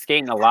 I've been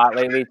skating a lot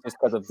lately just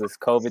because of this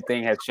COVID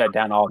thing has shut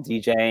down all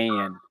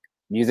DJing and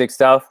music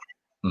stuff.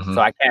 Mm-hmm.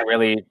 So I can't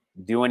really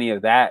do any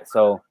of that.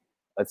 So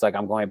it's like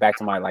I'm going back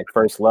to my like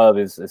first love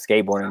is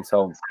skateboarding.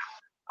 So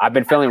I've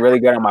been feeling really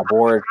good on my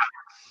board,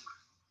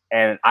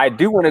 and I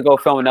do want to go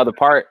film another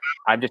part.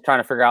 I'm just trying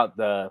to figure out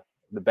the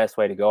best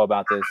way to go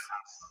about this.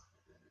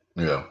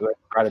 Yeah. Would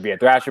rather be a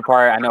Thrasher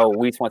part. I know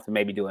Weiss wants to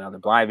maybe do another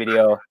blind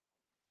video,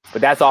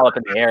 but that's all up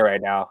in the air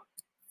right now.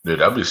 Dude,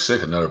 that'd be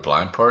sick. Another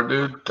blind part,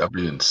 dude. That'd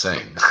be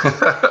insane.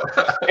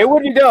 It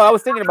would be dope. I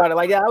was thinking about it.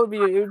 Like, yeah,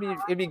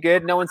 it'd be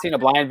good. No one's seen a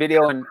blind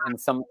video in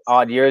some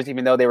odd years,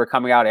 even though they were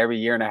coming out every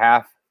year and a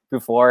half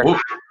before.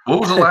 What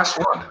was the last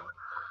one?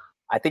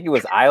 I think it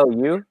was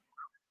IOU.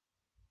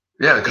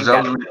 Yeah, because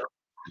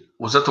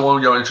was that the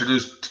one y'all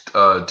introduced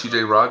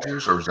TJ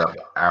Rogers, or was that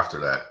after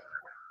that?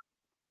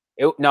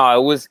 No,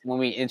 it was when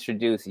we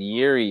introduced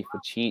Yuri for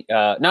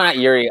no, not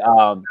Yuri.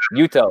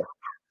 Yuto.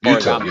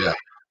 Yuto,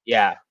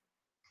 Yeah.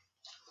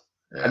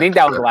 I think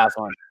that was the last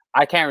one.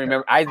 I can't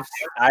remember.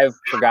 I've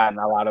forgotten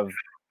a lot of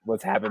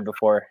what's happened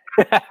before.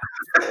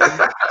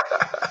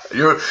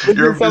 There's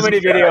been so many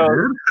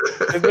videos.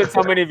 There's been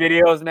so many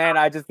videos, man.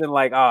 I just been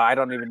like, oh, I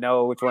don't even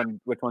know which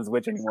one's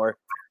which anymore.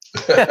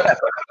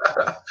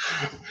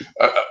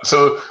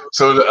 So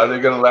are they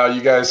going to allow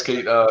you guys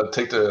take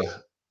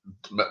the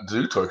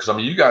Dew Tour? Because I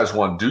mean, you guys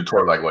won Dew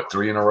Tour like what,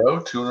 2 in a row,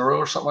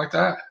 or something like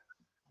that?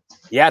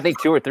 Yeah, I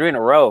think 2 or 3 in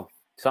a row,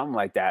 something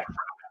like that.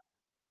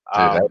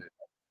 Dude,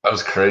 that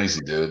was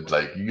crazy, dude.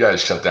 Like, you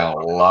guys shut down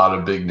a lot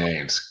of big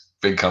names,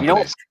 big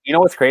companies. You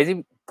know what's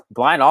crazy?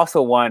 Blind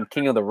also won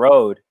King of the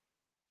Road,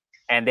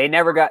 and they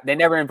never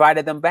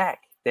invited them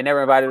back. They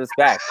never invited us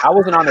back. I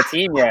wasn't on the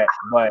team yet,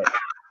 but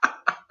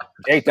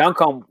Jake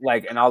Duncombe,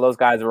 and all those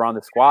guys were on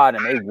the squad,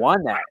 and they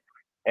won that.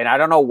 And I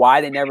don't know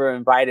why they never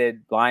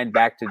invited Blind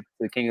back to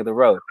the King of the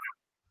Road.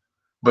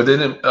 But they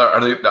didn't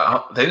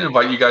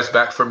invite you guys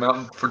back for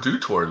Dew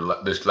Tour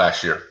this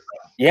last year.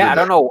 Yeah, I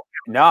don't know.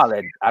 No,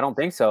 I don't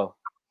think so.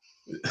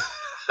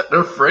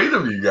 They're afraid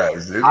of you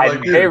guys, dude.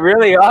 They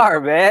really are,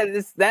 man.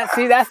 That's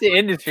the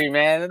industry,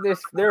 man.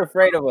 They're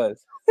afraid of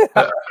us.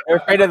 They're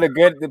afraid of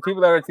the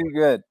people that are too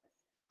good.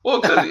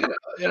 Well, because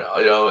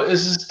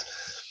it's just,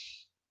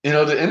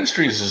 the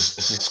industry is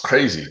just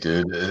crazy,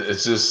 dude.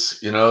 It's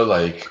just,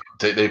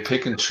 they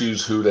pick and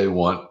choose who they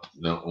want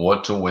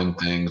to win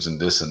things and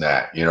this and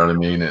that. You know what I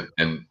mean?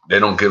 And they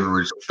don't give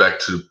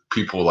respect to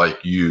people like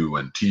you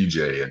and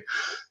TJ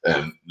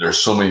and there's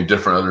so many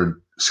different other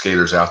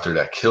skaters out there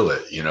that kill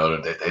it.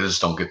 They just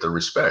don't get the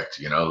respect.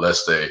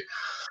 Unless they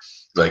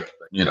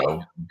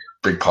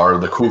big part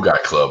of the cool guy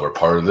club or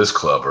part of this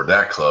club or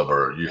that club,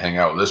 or you hang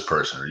out with this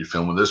person or you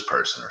film with this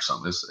person or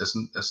something.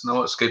 It's not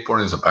what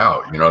skateboarding is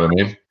about. You know what I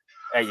mean?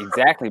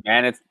 Exactly,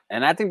 man.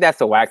 And I think that's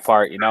the whack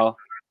part.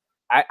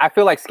 I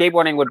feel like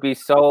skateboarding would be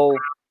so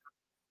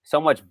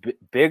much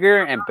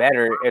bigger and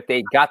better if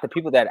they got the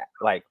people that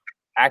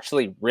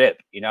actually rip.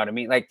 You know what I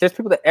mean? Like, there's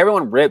people that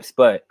everyone rips,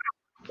 but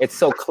it's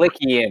so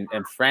cliquey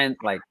and friend.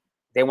 Like,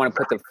 they want to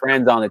put the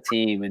friends on the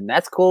team, and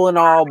that's cool and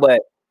all,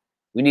 but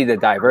we need the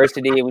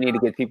diversity. We need to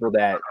get people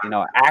that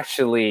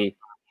actually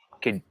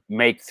could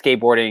make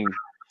skateboarding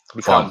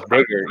become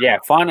bigger. Yeah,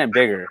 fun and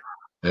bigger.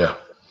 Yeah.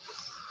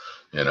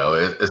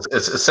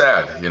 It's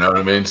sad. You know what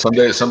I mean? Some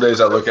days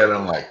I look at it and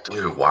I'm like,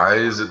 dude, why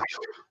is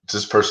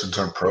this person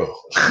turned pro?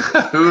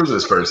 Who is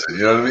this person?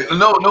 You know what I mean?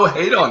 No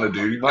hate on the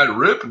dude. He might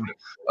rip in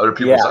other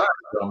people's eyes.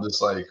 But I'm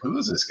just like, who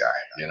is this guy?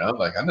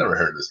 I never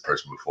heard of this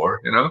person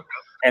before.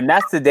 And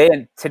that's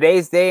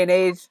today's day and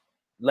age.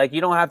 Like,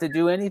 you don't have to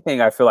do anything,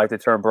 I feel like, to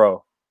turn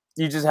pro.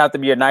 You just have to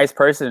be a nice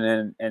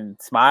person and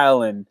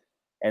smile and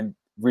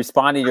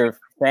respond to your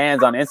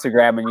fans on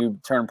Instagram, and you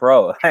turn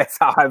pro. That's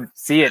how I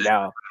see it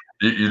now.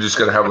 You just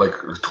got to have like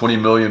 20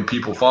 million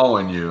people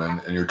following you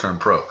and you're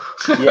turned pro.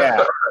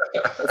 Yeah.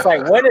 It's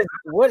like,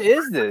 what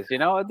is this?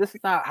 This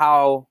is not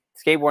how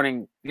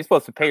skateboarding, you're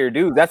supposed to pay your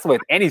dues. That's with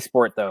any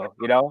sport though,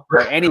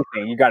 or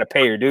anything, you got to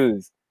pay your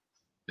dues.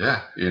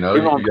 Yeah. You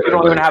don't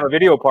even have a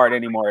video part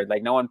anymore.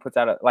 Like, no one puts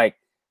out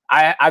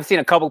I've seen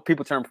a couple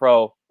people turn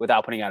pro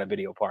without putting out a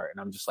video part.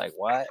 And I'm just like,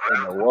 what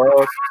in the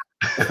world?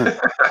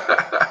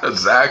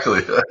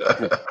 Exactly.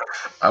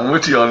 I'm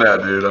with you on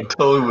that, dude. I'm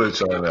totally with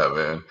you on that,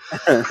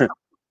 man.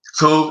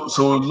 So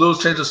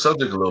let's change the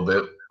subject a little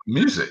bit.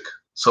 Music.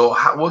 So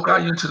what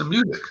got you into the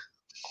music?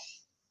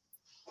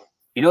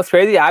 It's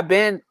crazy. I've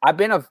been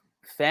a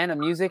fan of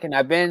music, and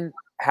I've been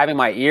having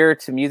my ear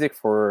to music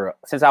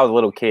since I was a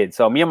little kid.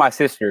 So me and my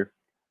sister,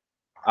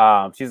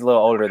 she's a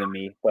little older than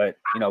me, but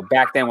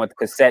back then with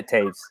cassette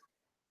tapes,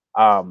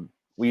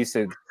 we used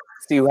to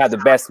see who had the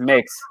best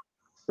mix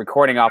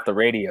recording off the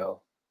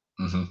radio.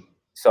 Mm-hmm.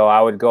 So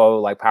I would go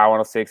like Power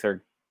 106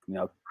 or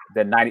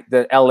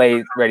the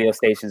LA radio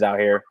stations out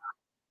here,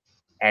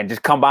 and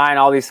just combine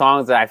all these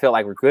songs that I felt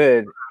like were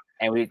good,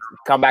 and we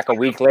come back a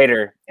week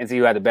later and see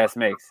who had the best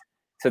mix.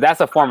 So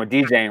that's a form of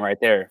DJing right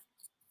there.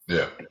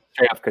 Yeah,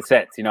 straight off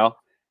cassettes,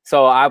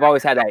 So I've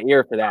always had that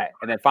ear for that,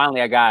 and then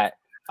finally I got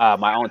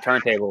my own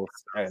turntables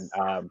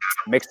and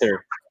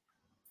mixer,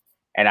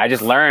 And I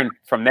just learned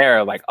from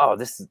there, like, oh,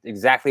 this is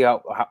exactly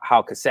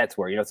how cassettes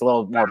work. You know, it's a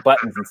little more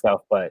buttons and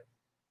stuff, but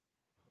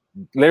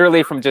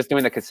literally from just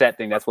doing the cassette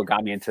thing, that's what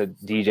got me into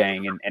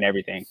DJing and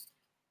everything.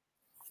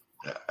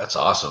 Yeah, that's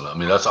awesome. I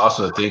mean, that's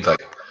awesome to think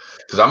like,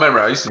 because I remember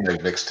I used to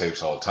make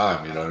mixtapes all the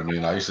time. You know what I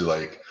mean? I used to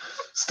like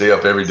stay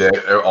up every day,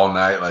 all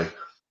night, like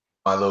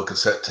my little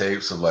cassette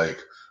tapes of like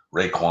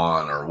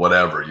Raekwon or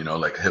whatever, you know,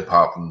 like hip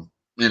hop, and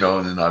you know,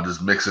 and then I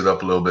just mix it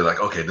up a little bit. Like,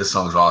 okay, this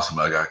song's awesome,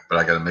 but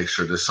I got to make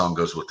sure this song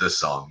goes with this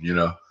song, you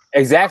know?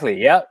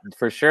 Exactly. Yep,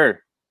 for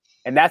sure.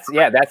 And that's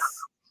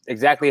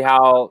exactly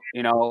how,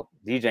 you know,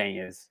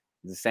 DJing is.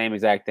 It's the same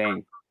exact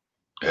thing.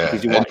 Yeah,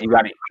 Because you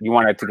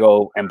want it to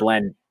go and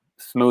blend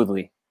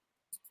smoothly.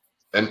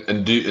 So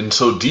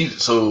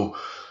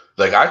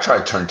like I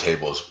tried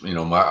turntables, you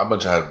know, I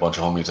had a bunch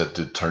of homies that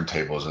did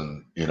turntables,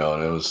 and you know,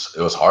 and it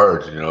was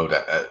hard, you know,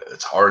 that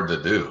it's hard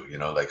to do, you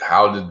know, like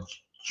how did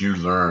you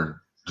learn?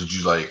 Did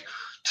you like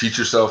teach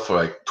yourself for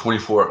like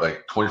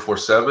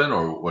 24/7,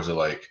 or was it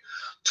like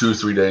 2 or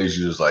 3 days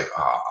you was like,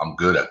 I'm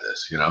good at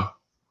this, you know?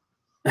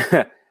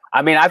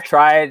 I mean, I've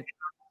tried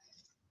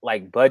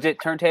like budget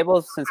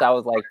turntables since I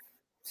was like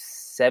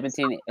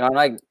 17,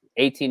 like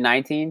 18,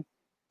 19.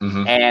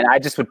 Mm-hmm. And I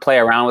just would play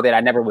around with it. I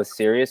never was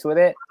serious with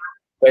it.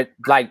 But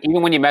like,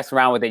 even when you mess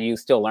around with it, you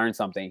still learn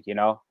something, you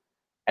know?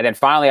 And then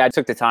finally I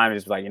took the time and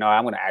just like, you know,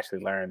 I'm going to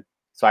actually learn.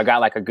 So I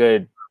got like a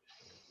good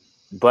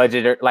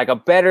budget, or like a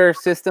better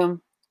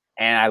system.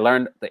 And I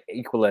learned the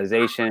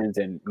equalizations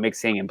and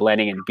mixing and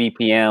blending and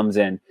BPMs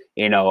and,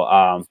 you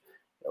know,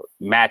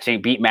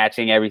 beat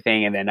matching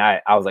everything. And then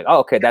I was like, oh,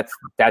 okay, that's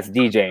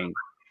DJing.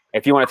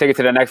 If you want to take it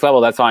to the next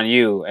level, that's on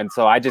you. And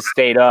so I just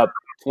stayed up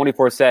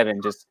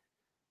 24/7, just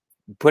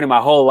putting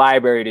my whole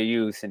library to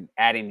use and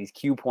adding these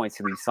cue points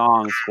to these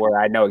songs where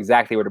I know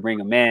exactly where to bring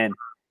them in,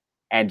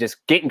 and just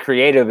getting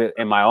creative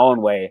in my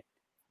own way.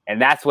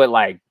 And that's what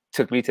like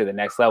took me to the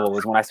next level,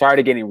 was when I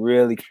started getting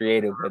really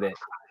creative with it.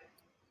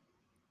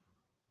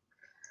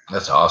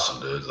 That's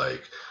awesome, dude.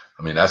 Like,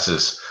 I mean, that's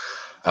just,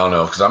 I don't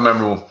know, because I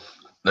remember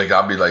like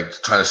I'll be like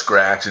trying to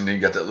scratch, and then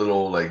you got that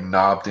little like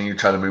knob thing, you're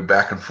trying to move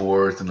back and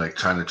forth and like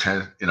trying to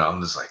change, you know, I'm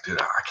just like,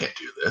 dude, I can't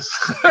do this.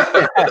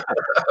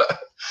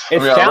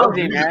 It's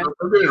challenging, man.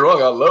 Don't get me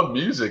wrong, I love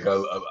music.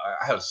 I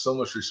have so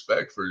much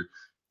respect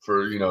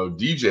for you know,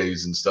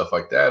 DJs and stuff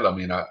like that. I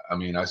mean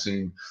I've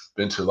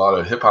been to a lot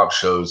of hip hop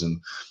shows and,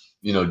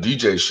 you know,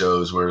 DJ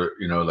shows where,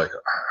 you know, like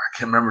I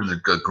can't remember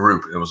the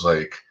group. It was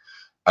like,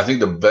 I think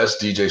the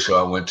best DJ show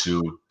I went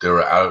to,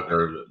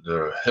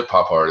 they're hip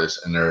hop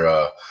artists, and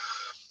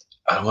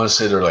I want to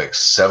say they're like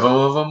 7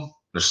 of them.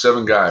 There's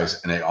 7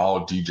 guys, and they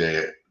all DJ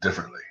it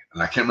differently.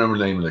 And I can't remember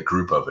the name of the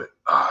group of it.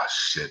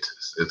 Shit,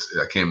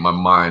 my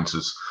mind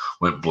just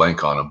went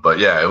blank on them. But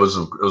yeah, it was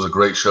a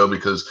great show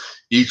because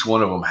each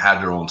one of them had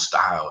their own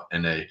style,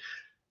 and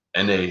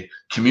they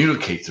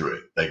communicate through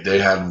it. Like they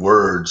had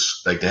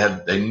words, like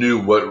they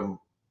knew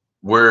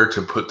where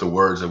to put the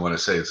words they want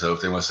to say. So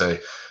if they want to say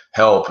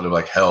help, and they're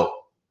like help,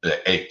 the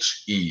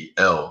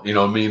HEL. You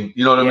know what I mean?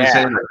 You know what I mean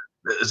saying?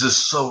 It's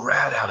just so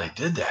rad how they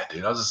did that,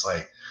 dude. I was just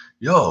like,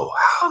 yo,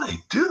 how they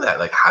do that?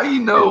 Like, how you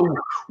know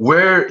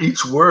where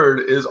each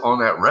word is on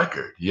that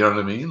record? You know what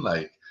I mean?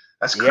 Like,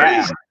 that's crazy.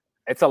 Yeah.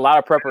 It's a lot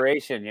of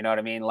preparation, you know what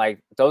I mean? Like,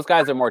 those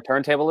guys are more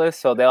turntablists,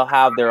 so they'll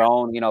have their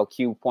own, you know,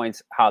 cue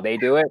points, how they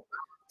do it.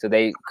 So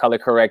they color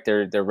correct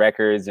their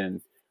records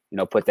and, you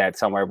know, put that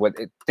somewhere. But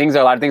a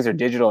lot of things are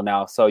digital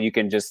now, so you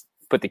can just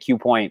put the cue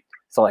point.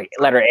 So like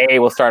letter A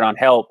will start on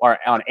help or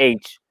on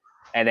H,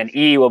 and then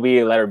E will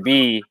be letter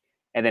B,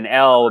 and then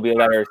L will be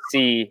letter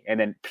C, and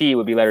then P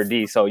would be letter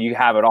D. So you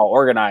have it all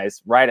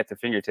organized right at the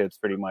fingertips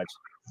pretty much.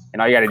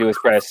 And all you got to do is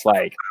press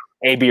like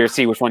A, B, or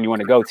C, which one you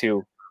want to go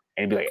to,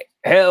 and be like,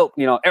 help,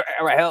 you know,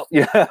 help,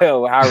 you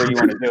know, however you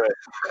want to do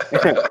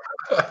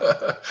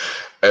it.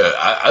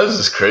 I was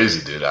just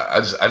crazy, dude.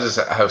 I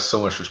have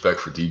so much respect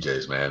for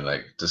DJs, man.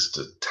 Like just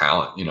the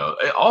talent, you know,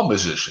 all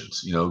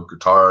musicians, you know,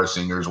 guitar,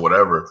 singers,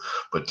 whatever.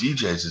 But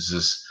DJs is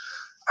just,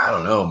 I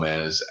don't know, man.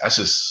 That's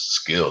just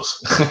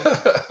skills.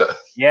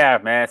 Yeah,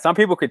 man. Some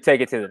people could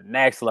take it to the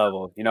next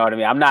level. You know what I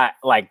mean? I'm not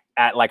like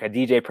at like a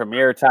DJ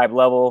Premier type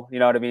level. You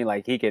know what I mean?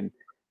 Like he can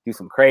do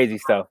some crazy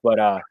stuff, but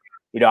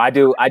you know, I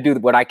do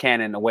what I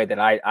can in the way that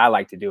I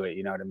like to do it.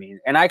 You know what I mean?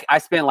 And I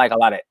spend like a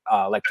lot of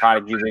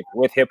electronic music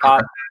with hip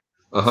hop.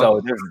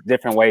 So there's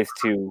different ways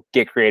to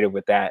get creative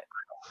with that.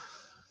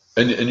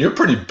 And you're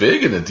pretty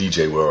big in the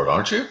DJ world,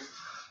 aren't you?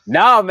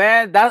 No,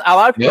 man. That a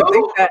lot of people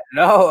think that.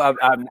 No,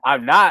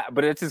 I'm not.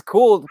 But it's just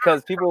cool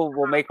because people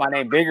will make my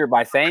name bigger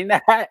by saying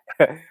that.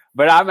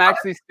 But I'm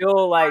actually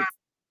still like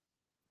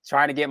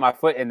trying to get my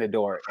foot in the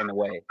door in a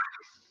way.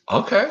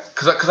 Okay,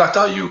 because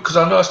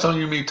I know last time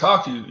you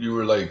talk, you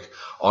were like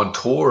on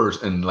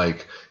tours in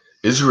like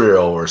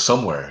Israel or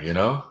somewhere, you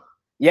know?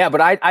 Yeah, but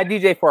I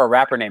DJ for a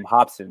rapper named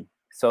Hobson.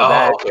 So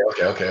okay.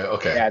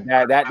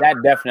 Yeah, that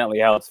definitely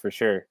helps for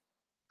sure.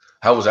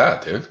 How was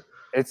that, dude?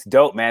 It's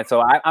dope, man.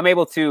 So I'm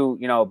able to,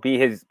 you know, be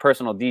his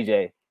personal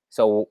DJ.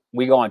 So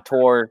we go on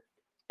tour,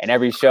 and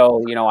every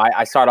show, you know,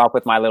 I start off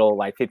with my little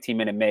like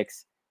 15-minute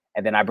mix,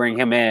 and then I bring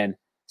him in,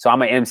 So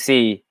I'm an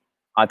MC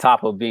on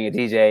top of being a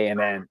DJ, and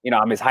then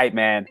I'm his hype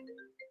man.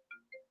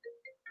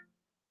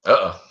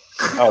 Uh-oh.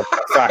 Oh,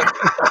 sorry.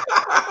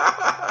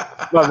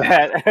 My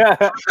bad.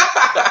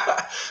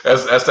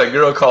 That's that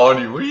girl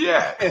calling you. Where you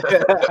at?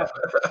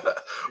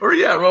 Where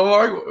you at,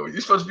 Romar? You're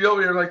supposed to be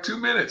over here in like 2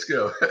 minutes.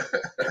 Go.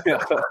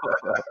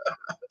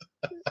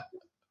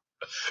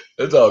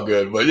 It's all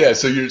good, but yeah.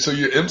 So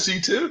you're MC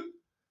too?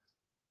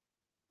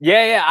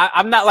 Yeah.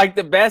 I'm not like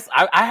the best.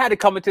 I had to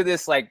come into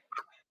this like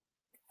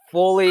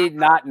fully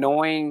not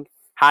knowing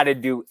how to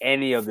do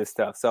any of this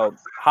stuff. So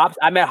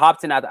I met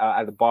Hobson at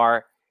the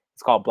bar.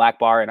 It's called Black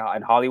Bar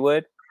in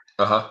Hollywood.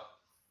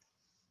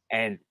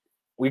 And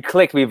we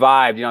clicked, we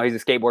vibed. He's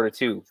a skateboarder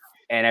too,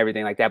 and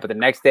everything like that. But the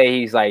next day,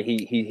 he's like,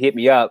 he hit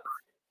me up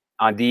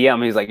on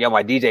DM. He's like, "Yo,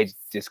 my DJ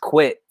just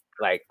quit.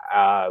 Like,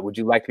 would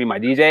you like to be my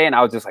DJ?" And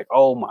I was just like,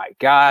 "Oh my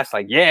gosh!"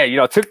 Like, yeah,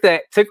 took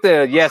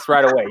the yes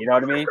right away. You know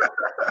what I mean?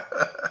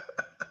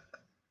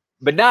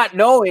 But not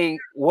knowing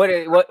what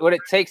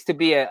it takes to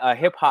be a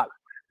hip hop,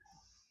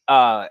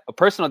 a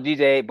personal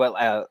DJ, but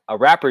a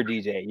rapper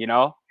DJ.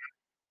 Yeah.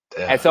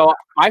 And so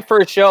my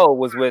first show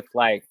was with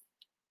like,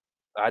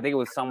 I think it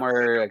was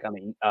somewhere like on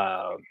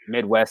the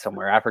Midwest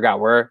somewhere. I forgot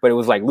where, but it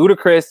was like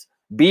Ludacris,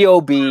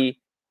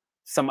 B.O.B.,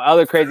 some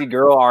other crazy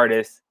girl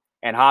artists,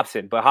 and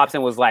Hobson. But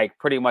Hobson was like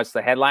pretty much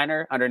the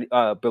headliner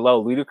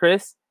below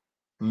Ludacris.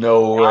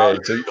 No way.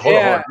 So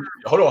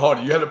hold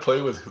on. You had to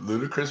play with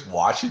Ludacris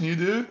watching you,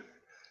 dude?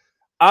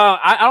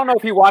 I don't know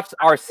if he watched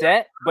our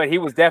set, but he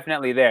was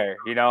definitely there.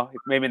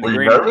 Maybe in the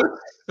green room.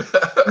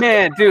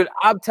 Man, dude,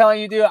 I'm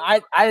telling you, dude,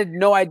 I had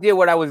no idea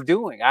what I was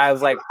doing. I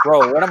was like,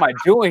 bro, what am I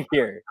doing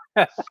here?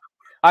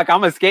 Like,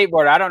 I'm a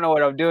skateboarder. I don't know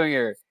what I'm doing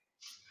here.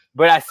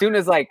 But as soon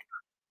as like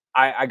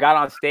I got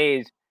on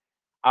stage,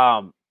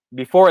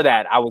 before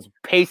that, I was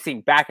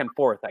pacing back and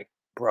forth, like,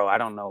 bro, I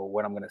don't know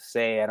what I'm gonna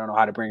say. I don't know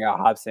how to bring out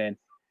Hobson.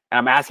 And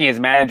I'm asking his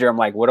manager, I'm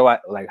like,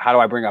 how do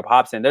I bring up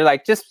Hobson? They're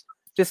like, just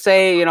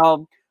say,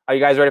 are you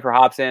guys ready for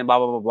Hobson? Blah,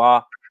 blah, blah,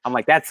 blah. I'm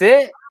like, that's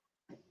it?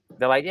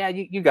 They're like, yeah,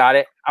 you got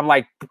it. I'm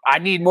like, I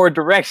need more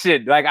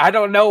direction. Like, I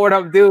don't know what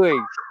I'm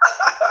doing.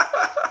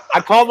 I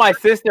called my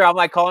sister. I'm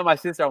like,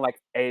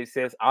 hey,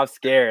 sis, I'm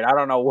scared. I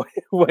don't know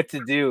what to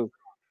do.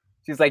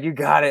 She's like, you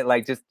got it.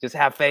 Like, just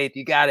have faith.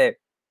 You got it.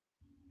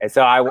 And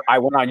so I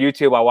went on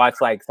YouTube. I watched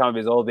like some of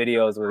his old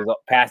videos with his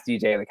past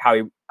DJ, like how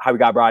he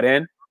got brought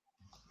in,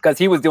 because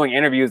he was doing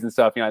interviews and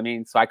stuff. You know what I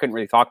mean? So I couldn't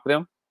really talk with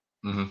him.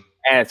 Mm-hmm.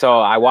 And so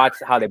I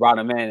watched how they brought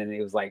him in, and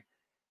it was like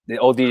the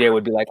old DJ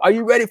would be like, "Are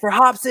you ready for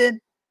Hobson?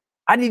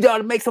 I need y'all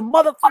to make some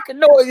motherfucking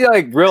noise."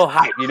 Like real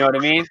hype, you know what I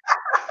mean?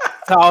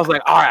 So I was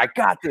like, "All right, I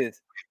got this."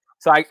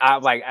 So I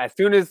like, as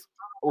soon as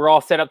we're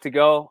all set up to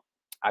go,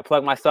 I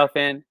plug my stuff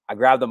in, I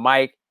grab the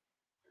mic,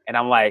 and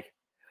I'm like,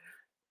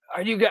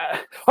 Are you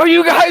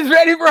guys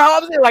ready for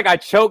Hobson? Like, I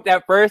choked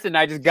at first, and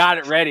I just got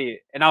it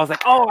ready, and I was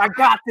like, "Oh, I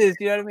got this."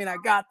 You know what I mean? I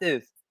got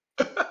this.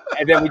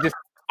 And then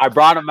I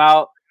brought him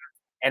out.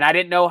 And I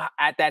didn't know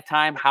at that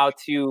time how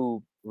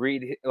to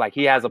read. Like,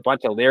 he has a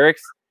bunch of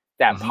lyrics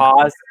that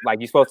pause. Like,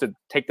 you're supposed to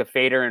take the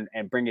fader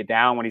and bring it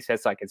down when he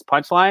says like his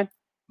punchline.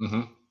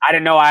 Mm-hmm. I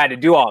didn't know I had to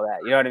do all that.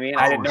 You know what I mean?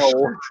 I didn't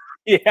know.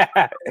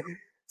 Yeah.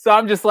 So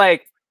I'm just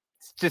like,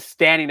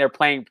 standing there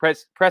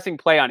pressing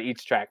play on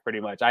each track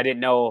pretty much. I didn't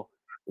know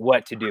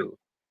what to do.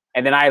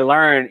 And then I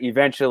learned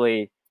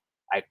eventually,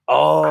 like,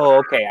 oh,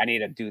 okay, I need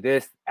to do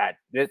this at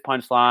this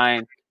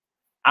punchline.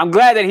 I'm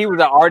glad that he was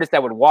an artist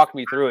that would walk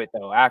me through it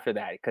though after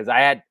that, because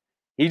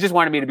he just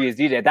wanted me to be his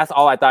DJ. That's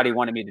all I thought he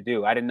wanted me to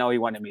do. I didn't know he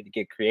wanted me to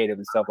get creative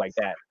and stuff like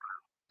that.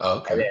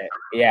 Okay.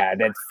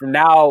 Then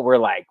now we're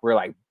like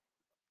A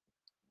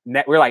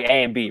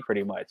and B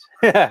pretty much.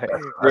 We're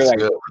like,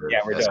 good.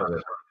 Yeah, we're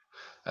done.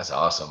 That's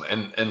awesome.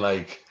 And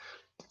like,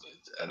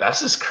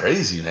 that's just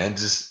crazy, man.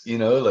 Just,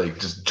 like,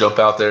 just jump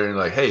out there and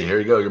like, hey, here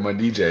you go, you're my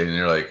DJ, and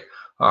you're like,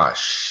 oh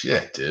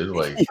shit, dude.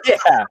 Like,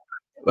 yeah.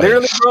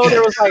 Literally, bro,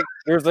 there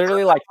was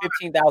literally like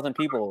 15,000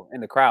 people in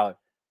the crowd,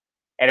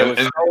 and it was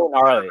so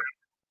gnarly.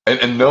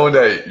 And knowing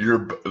that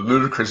your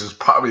Ludacris is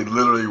probably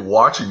literally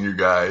watching you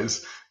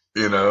guys,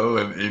 and he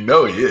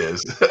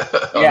is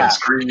on the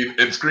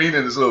screen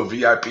in this little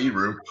VIP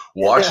room,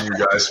 watching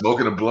you guys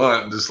smoking a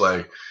blunt, and just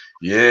like,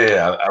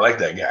 yeah, I like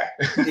that guy.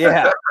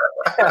 Yeah.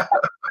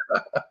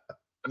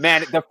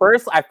 Man,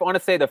 I want to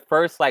say the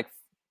first like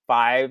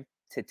 5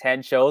 to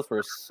 10 shows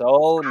were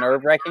so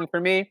nerve-wracking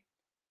for me,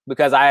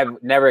 because I have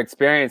never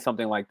experienced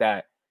something like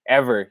that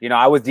ever.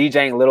 I was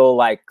DJing little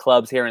like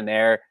clubs here and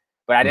there,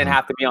 but I didn't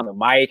have to be on the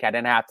mic. I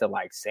didn't have to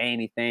like say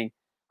anything.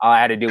 All I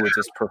had to do was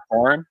just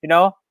perform,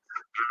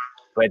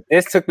 But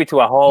this took me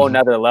to a whole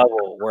nother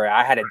level where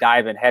I had to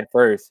dive in head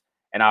first,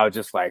 and I was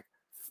just like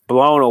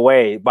blown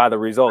away by the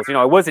results.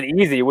 It wasn't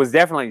easy. It was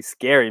definitely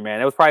scary,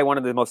 man. It was probably one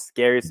of the most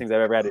scariest things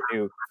I've ever had to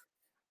do.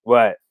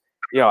 But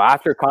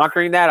after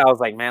conquering that, I was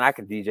like, man, I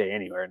can DJ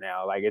anywhere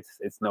now. Like,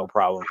 it's no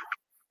problem.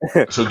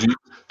 So do you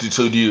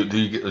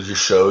get your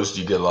shows?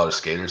 Do you get a lot of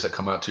skaters that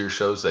come out to your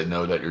shows? They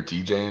know that you're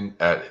DJing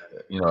at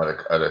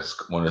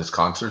one of his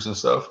concerts and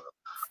stuff.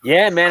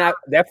 Yeah, man, I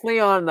definitely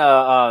on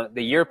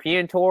the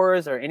European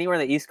tours or anywhere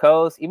on the East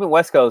Coast, even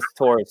West Coast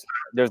tours.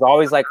 There's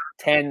always like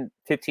 10,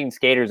 15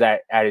 skaters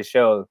at his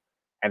show,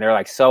 and they're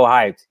like so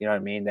hyped. You know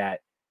what I mean? That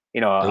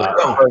They're like, a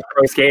oh,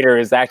 pro skater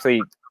is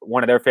actually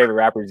one of their favorite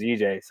rappers,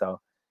 DJ. So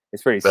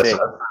it's pretty that's sick,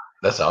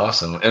 that's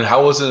awesome. And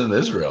how was it in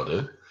Israel,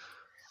 dude?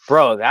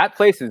 bro. That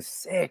place is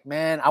sick,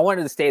 man. I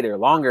wanted to stay there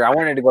longer. I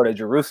wanted to go to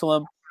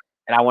Jerusalem,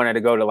 and I wanted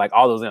to go to like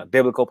all those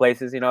biblical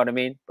places. You know what I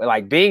mean? But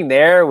like being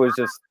there was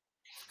just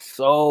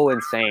so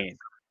insane.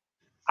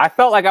 I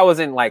felt like I was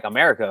in like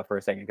America for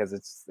a second because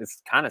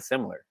it's kind of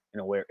similar in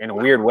a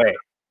weird way.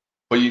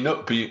 But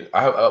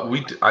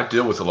I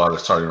deal with a lot of,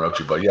 sorry to interrupt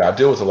you, but yeah, I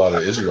deal with a lot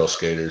of Israel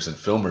skaters and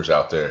filmers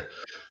out there,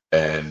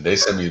 and they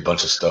send me a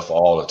bunch of stuff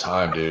all the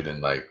time, dude.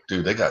 And like,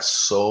 dude, they got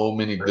so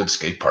many good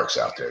skate parks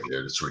out there,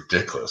 dude. It's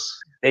ridiculous.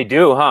 They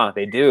do, huh?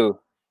 They do.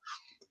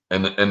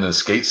 And the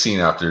skate scene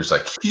out there is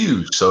like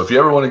huge. So if you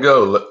ever want to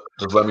go,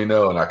 just let me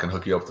know, and I can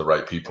hook you up with the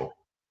right people.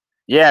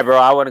 Yeah, bro.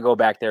 I want to go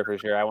back there for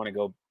sure. I want to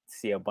go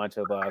see a bunch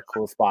of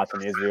cool spots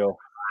in Israel.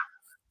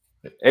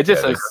 It's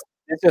just like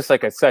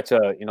such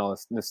a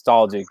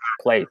nostalgic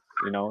place.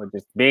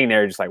 Just being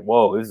there, just like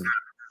whoa, this is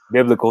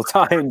biblical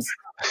times.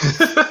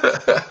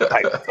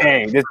 Like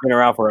dang, this has been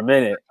around for a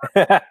minute.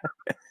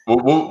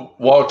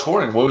 While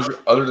touring,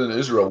 other than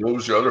Israel, what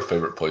was your other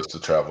favorite place to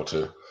travel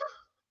to?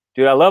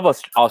 Dude, I love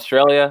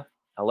Australia.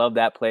 I love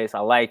that place. I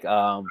like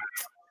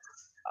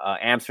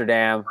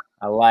Amsterdam.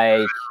 I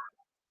like,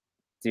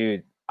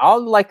 dude,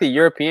 all like the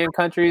European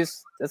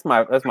countries. That's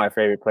my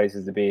favorite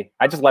places to be.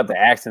 I just love the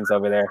accents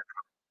over there.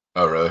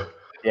 Oh, really?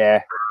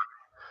 Yeah.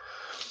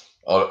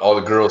 All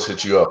the girls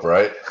hit you up,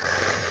 right?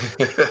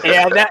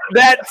 Yeah,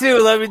 that too.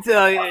 Let me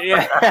tell you.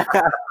 Yeah.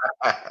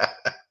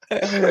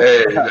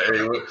 hey,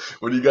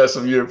 when you got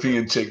some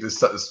European chick that's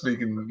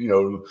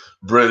speaking,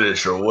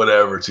 British or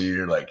whatever to you,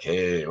 you're like,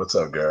 hey, what's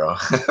up, girl?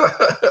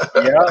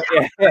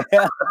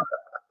 Yeah.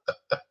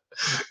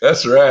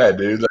 That's rad,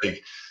 dude.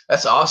 Like,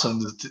 that's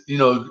awesome.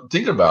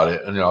 Thinking about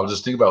it, and I was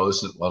just thinking about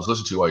listening. I was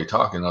listening to you while you're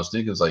talking. And I was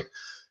thinking,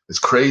 it's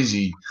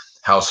crazy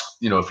how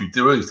if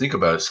you really think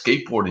about it,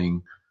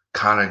 skateboarding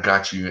kind of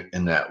got you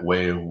in that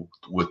way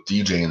with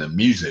DJing and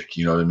music.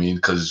 You know what I mean?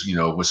 Because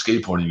with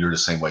skateboarding, you're the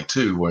same way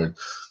too. Where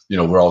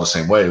we're all the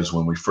same way. It was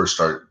when we first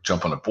start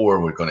jumping on the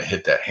board, we're going to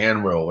hit that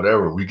handrail,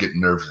 whatever. We get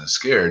nervous and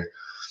scared,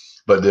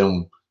 but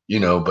then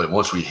but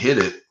once we hit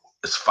it,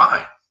 it's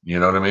fine. You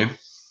know what I mean?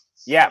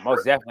 Yeah,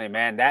 most definitely,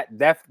 man. That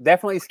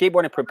definitely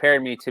skateboarding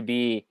prepared me to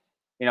be,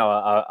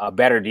 a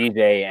better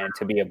DJ and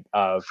to be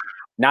a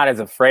not as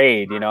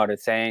afraid. You know what I'm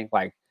saying?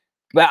 Like,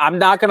 but I'm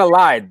not gonna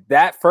lie.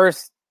 That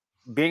first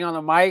being on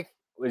the mic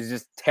was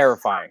just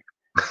terrifying,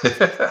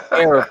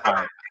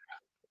 terrifying,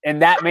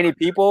 and that many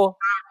people.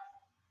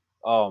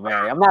 Oh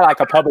man, I'm not like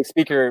a public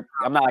speaker.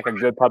 I'm not like a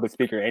good public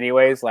speaker,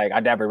 anyways. Like,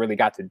 I never really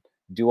got to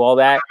do all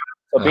that.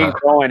 So being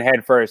thrown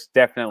head first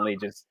definitely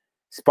just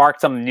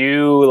sparked some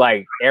new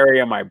like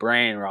area in my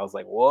brain where I was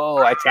like, whoa,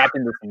 I tapped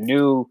into some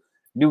new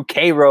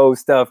K-Row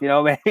stuff, you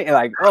know what I mean?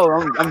 Like, oh,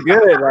 I'm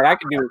good. Like I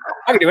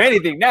can do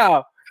anything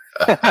now.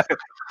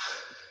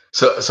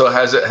 So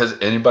has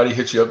anybody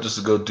hit you up just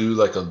to go do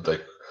like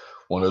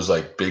one of those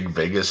like big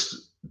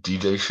Vegas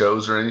DJ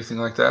shows or anything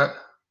like that?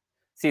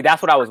 See,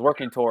 that's what I was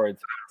working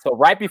towards. So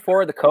right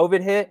before the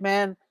COVID hit,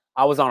 man,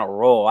 I was on a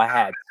roll. I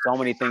had so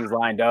many things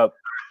lined up.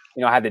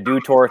 I had the Dew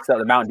Tour,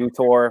 the Mountain Dew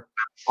Tour.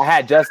 I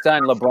had just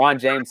done LeBron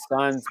James'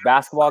 son's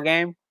basketball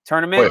game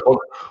tournament.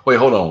 Wait,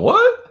 hold on.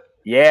 What?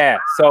 Yeah.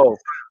 So,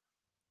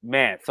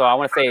 man, I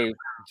want to say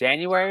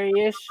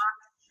January-ish.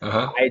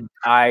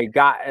 I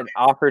got an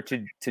offer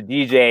to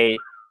DJ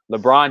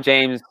LeBron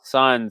James'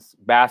 son's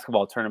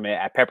basketball tournament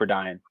at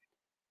Pepperdine.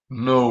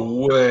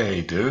 No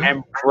way, dude.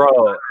 And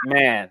bro,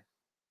 man,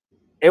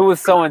 it was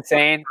so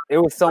insane. It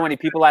was so many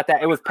people at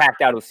that. It was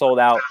packed out. It was sold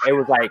out. It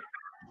was like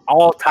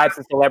all types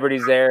of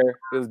celebrities there.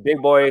 It was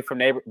Big Boy's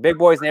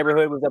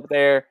Neighborhood was up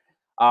there.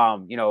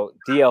 DL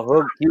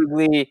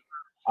Hughley,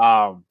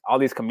 all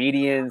these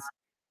comedians.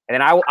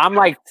 And then I'm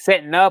like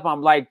setting up.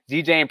 I'm like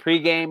DJing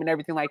pregame and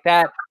everything like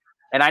that.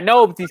 And I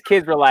know these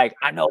kids were like,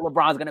 I know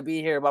LeBron's gonna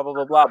be here, blah blah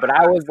blah blah. But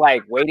I was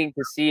like waiting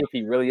to see if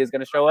he really is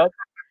gonna show up.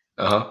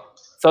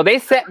 So they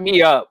set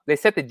me up. They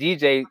set the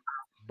DJ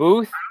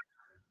booth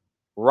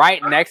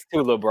right next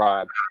to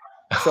LeBron.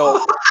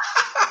 So,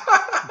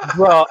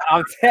 bro,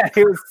 I'm telling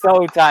you, it was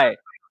so tight.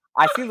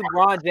 I see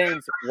LeBron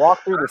James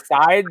walk through the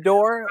side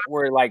door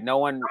where like no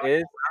one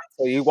is.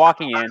 So he's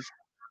walking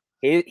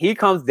in. He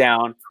comes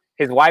down.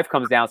 His wife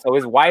comes down. So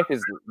his wife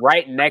is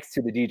right next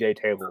to the DJ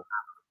table.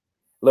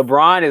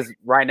 LeBron is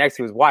right next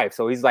to his wife.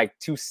 So he's like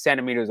 2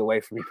 centimeters away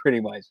from me,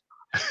 pretty much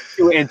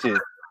 2 inches.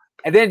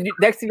 And then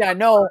next thing I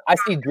know, I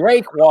see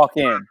Drake walk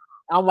in.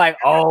 I'm like,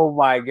 oh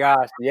my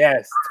gosh,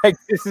 yes. Like,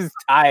 this is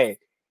tight.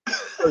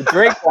 So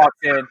Drake walks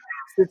in,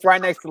 sits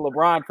right next to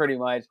LeBron pretty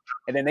much.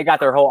 And then they got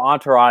their whole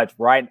entourage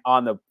right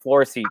on the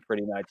floor seat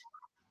pretty much.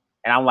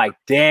 And I'm like,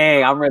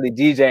 dang, I'm really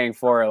DJing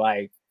for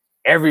like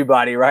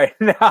everybody right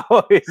now.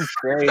 It's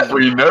crazy. Were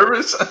you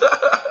nervous?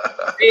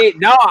 See,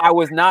 no, I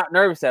was not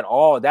nervous at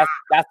all. That's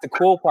the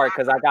cool part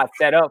because I got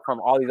set up from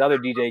all these other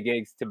DJ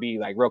gigs to be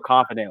like real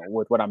confident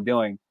with what I'm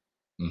doing.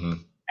 Mm-hmm.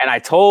 And I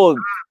told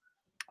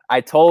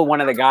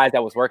one of the guys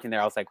that was working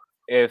there, I was like,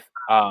 if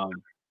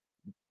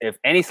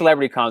any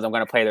celebrity comes, I'm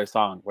gonna play their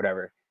song,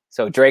 whatever.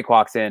 So Drake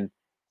walks in,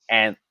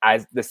 and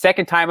the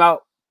second timeout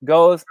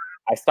goes,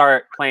 I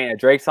start playing a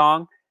Drake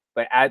song.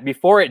 But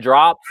before it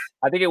drops,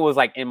 I think it was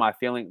like "In My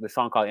Feelings," the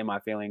song called "In My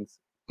Feelings."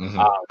 Mm-hmm.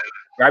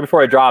 Right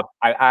before it dropped,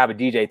 I have a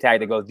DJ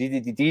tag that goes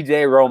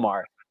DJ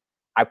Romar.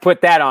 I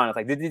put that on. It's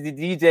like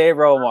DJ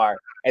Romar,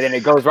 and then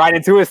it goes right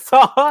into his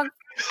song,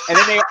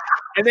 and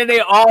then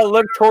they all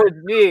look towards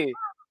me,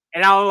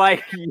 and I'm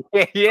like,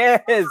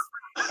 yes.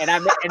 And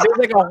there's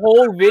like a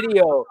whole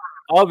video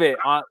of it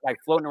on like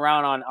floating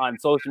around on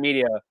social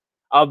media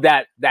of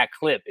that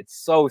clip.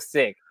 It's so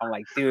sick. I'm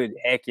like, dude,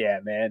 heck yeah,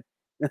 man.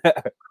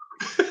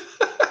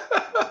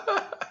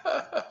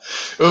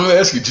 Let me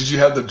ask you, did you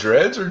have the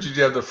dreads or did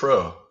you have the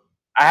fro?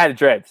 I had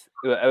dreads.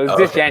 It was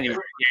this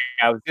January.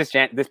 Yeah, it was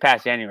this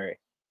past January.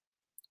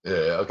 Yeah,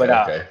 okay, but,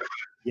 okay.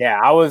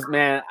 Yeah, I was,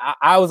 man.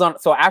 I was on.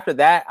 So after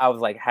that, I was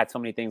like, had so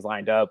many things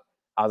lined up.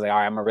 I was like, all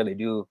right, I'm gonna really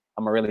do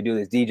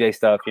this DJ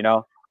stuff. You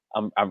know,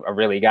 I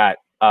really got.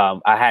 I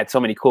had so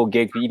many cool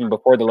gigs even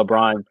before the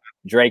LeBron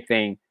Drake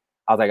thing.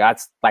 I was like,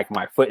 that's like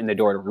my foot in the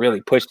door to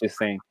really push this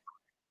thing.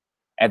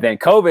 And then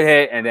COVID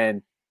hit, and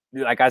then,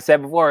 like I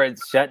said before,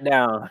 it's shut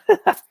down.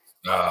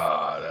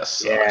 That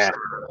sucks. Yeah.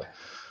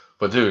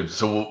 But dude,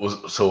 so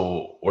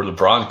were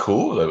LeBron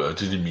cool? Like,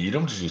 did you meet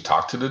him? Did you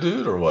talk to the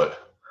dude or what?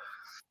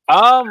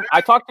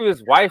 I talked to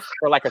his wife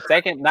for like a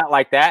second, not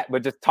like that,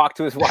 but just talked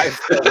to his wife.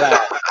 Hold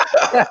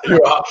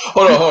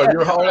on.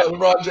 You're hollering at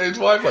LeBron James'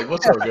 wife? Like,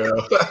 what's up,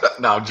 girl?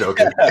 No, I'm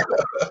joking.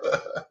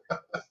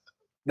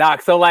 Nah,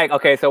 so like,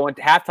 okay, so when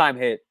halftime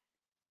hit,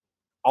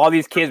 all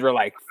these kids were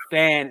like,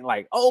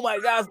 oh my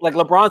gosh, like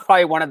LeBron's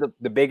probably one of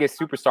the biggest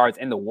superstars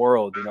in the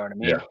world, you know what I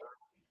mean? Yeah.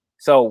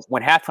 So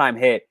when halftime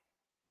hit,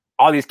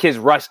 all these kids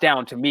rushed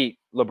down to meet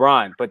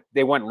LeBron, but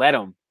they wouldn't let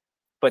him.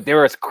 But they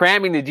were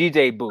cramming the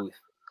DJ booth.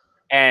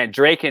 And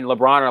Drake and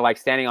LeBron are like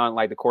standing on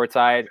like the court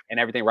side and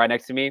everything right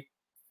next to me.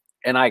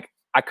 And like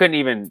I couldn't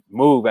even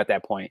move at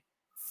that point.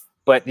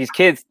 But these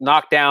kids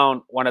knocked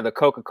down one of the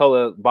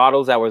Coca-Cola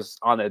bottles that was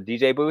on the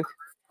DJ booth.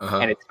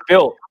 And it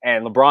spilled.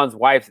 And LeBron's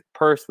wife's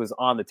purse was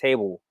on the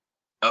table.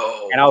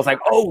 Oh. And I was like,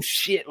 oh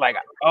shit, like,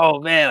 oh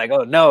man, like,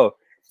 oh no.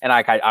 And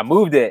I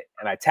moved it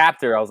and I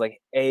tapped her. I was like,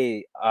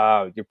 hey,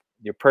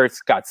 your purse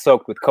got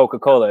soaked with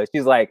Coca-Cola.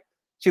 She's like,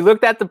 she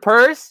looked at the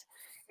purse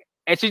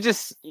and she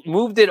just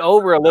moved it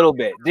over a little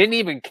bit. Didn't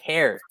even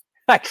care.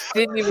 Like,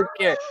 didn't even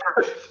care.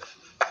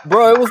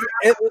 Bro,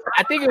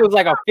 I think it was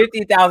like a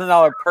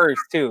 $50,000 purse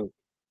too.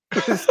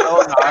 It was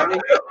so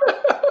gnarly.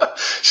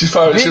 She was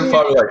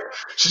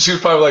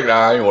probably like,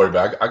 nah, I ain't worried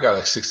about it. I got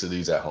like 6 of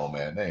these at home,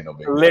 man. They ain't no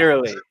big deal.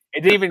 Literally.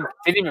 It didn't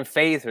even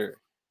faze her.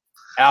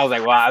 And I was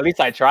like, well, at least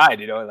I tried,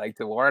 you know, like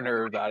to warn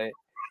her about it.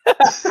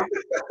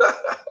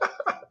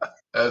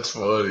 That's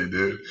funny,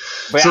 dude.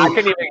 But I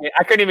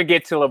couldn't even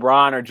get to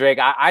LeBron or Drake.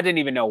 I didn't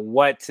even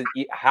know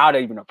how to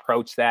even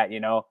approach that, you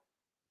know.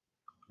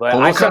 But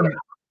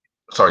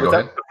sorry, go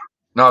ahead.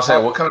 No, I was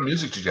saying, what kind of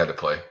music did you have to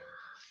play?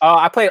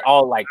 I played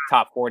all like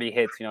top 40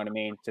 hits, you know what I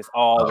mean? Just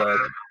all the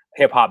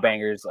hip hop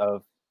bangers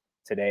of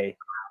today.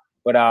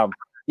 But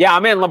yeah,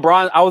 I'm in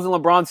LeBron. I was in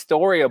LeBron's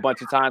story a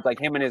bunch of times. Like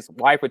him and his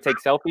wife would take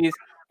selfies,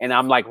 and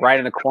I'm like right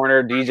in the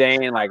corner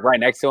DJing, like right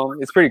next to him.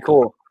 It's pretty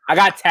cool. I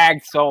got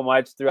tagged so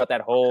much throughout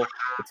that whole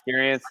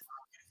experience.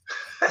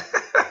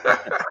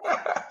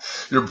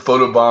 You're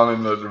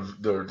photobombing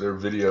their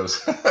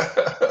videos.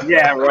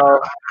 Yeah, bro.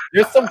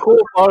 There's some cool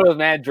photos,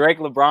 man. Drake,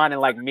 LeBron, and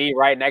like me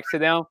right next to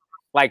them,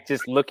 like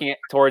just looking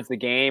towards the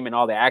game and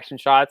all the action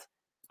shots.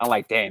 I'm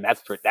like, dang,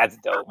 that's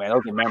dope, man.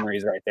 Those are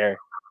memories right there.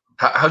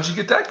 How'd you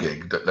get that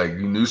gig? Like,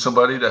 you knew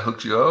somebody that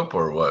hooked you up,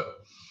 or what?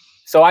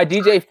 So I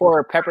DJ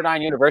for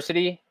Pepperdine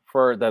University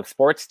for the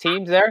sports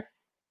teams there.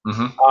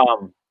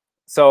 Mm-hmm.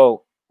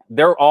 So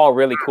they're all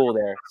really cool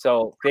there.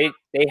 So they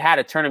had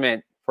a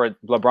tournament for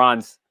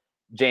LeBron's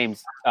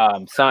James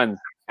son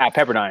at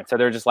Pepperdine. So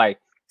they're just like,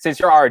 since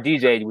you're our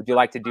DJ, would you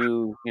like to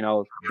do, you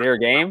know, their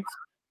games?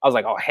 I was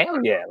like, oh hell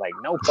yeah, like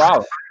no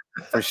problem,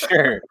 for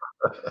sure.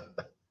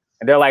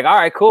 And they're like, all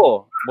right,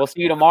 cool. We'll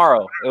see you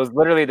tomorrow. It was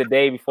literally the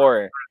day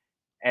before.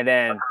 And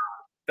then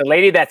the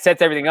lady that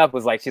sets everything up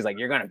was like, she's like,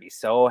 you're gonna be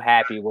so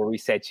happy where we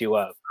set you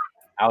up.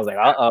 I was like,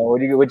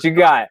 what you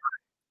got?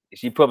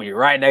 She put me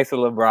right next to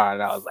LeBron.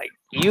 And I was like,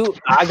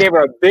 I gave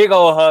her a big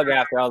old hug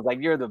after. I was like,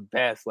 you're the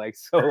best. Like,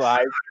 so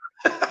hype.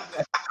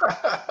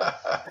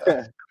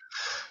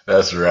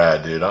 That's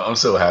rad, dude. I'm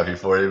so happy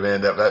for you,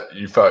 man. That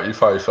you probably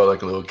felt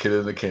like a little kid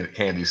in the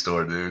candy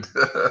store, dude.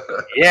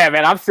 Yeah,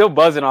 man. I'm still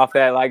buzzing off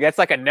that. Like, that's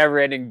like a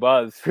never-ending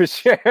buzz for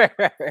sure. Hey,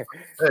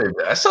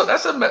 that's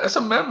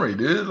a memory,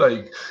 dude.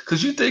 Like,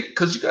 cause you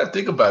gotta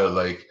think about it.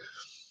 Like,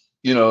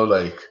 you know,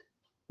 like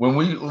when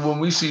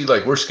we see,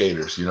 like, we're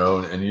skaters, you know,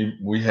 and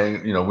we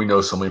hang, you know, we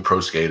know so many pro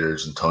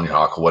skaters and Tony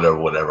Hawk or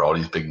whatever, all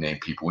these big name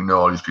people. We know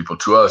all these people.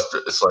 To us,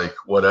 it's like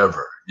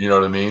whatever. You know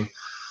what I mean?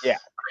 Yeah.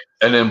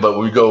 And then, but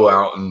we go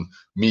out and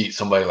meet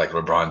somebody like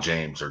LeBron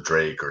James or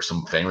Drake or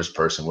some famous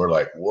person. We're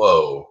like,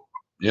 whoa,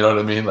 you know what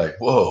I mean? Like,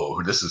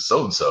 whoa, this is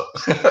so and so.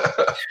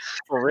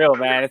 For real,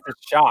 man. It's a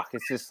shock.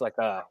 It's just like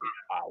wow.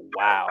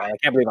 I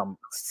can't believe I'm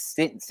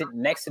sitting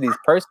next to this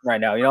person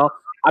right now. You know,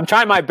 I'm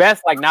trying my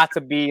best, like, not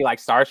to be like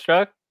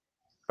starstruck,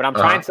 but I'm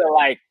trying to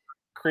like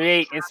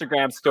create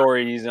Instagram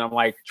stories, and I'm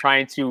like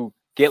trying to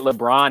get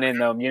LeBron in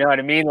them. You know what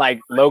I mean?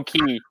 Like low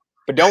key,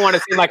 but don't want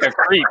to seem like a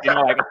creep. You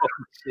know, like oh,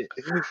 shit.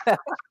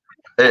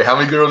 Hey, how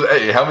many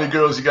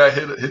girls you got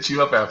hit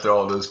you up after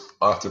all this,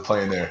 after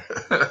playing there?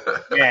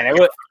 Man,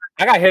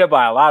 I got hit up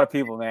by a lot of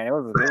people, man. It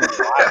was wild.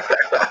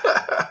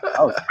 That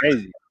was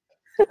crazy.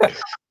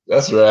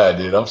 That's rad,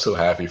 dude. I'm so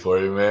happy for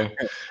you, man.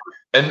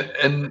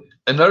 And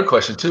another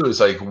question too is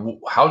like,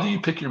 how do you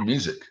pick your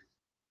music?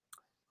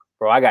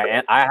 Bro,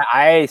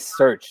 I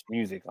search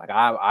music. Like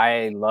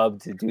I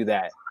love to do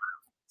that.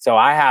 So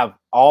I have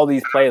all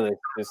these playlists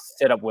just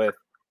set up with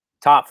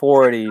top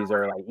 40s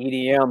or like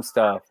EDM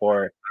stuff,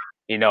 or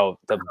you know,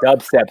 the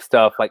dubstep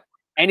stuff, like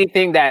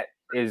anything that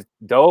is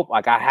dope.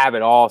 Like I have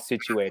it all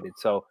situated.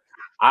 So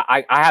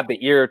I have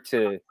the ear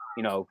to,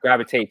 you know,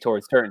 gravitate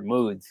towards certain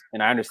moods,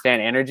 and I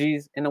understand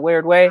energies in a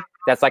weird way.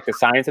 That's like the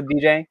science of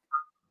DJing.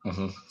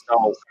 Mm-hmm.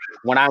 So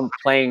when I'm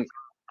playing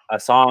a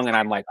song and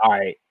I'm like, all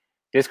right,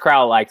 this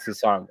crowd likes this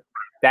song,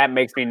 that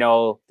makes me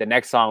know the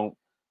next song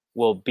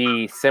will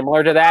be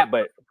similar to that,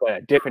 but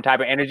a different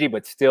type of energy,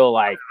 but still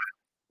like,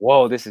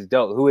 whoa, this is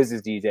dope. Who is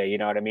this DJ? You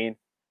know what I mean?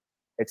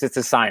 It's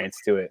a science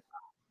to it.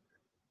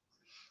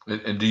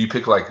 And do you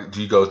pick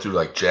do you go through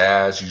like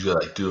jazz? You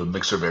like do a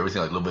mixture of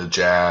everything, like a little bit of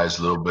jazz,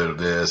 a little bit of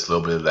this, a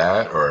little bit of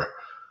that, or?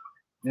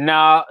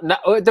 No,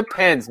 it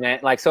depends, man.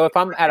 Like, so if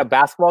I'm at a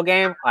basketball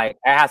game, like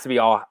it has to be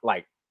all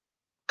like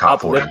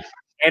Top 40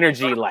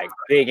 energy, like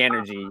big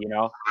energy, you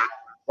know.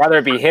 Rather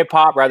it be hip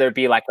hop, rather it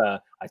be like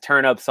a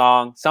turn up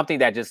song, something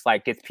that just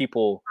like gets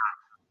people,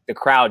 the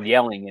crowd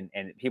yelling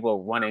and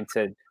people wanting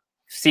to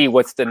see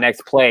what's the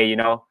next play, you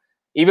know.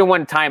 Even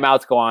when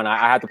timeouts go on, I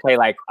have to play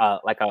like a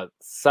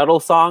subtle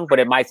song, but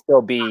it might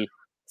still be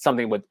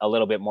something with a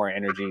little bit more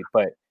energy.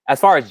 But as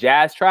far as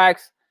jazz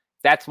tracks,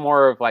 that's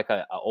more of like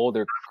a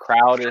older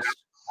crowdish,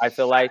 I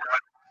feel like,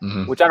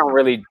 which I don't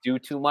really do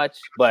too much.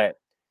 But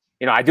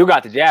you know, I do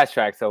got the jazz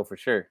tracks, though, for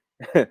sure.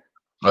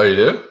 Oh, you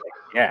do?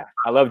 Yeah,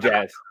 I love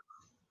jazz.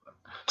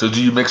 So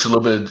do you mix a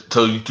little bit?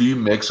 Do you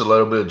mix a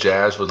little bit of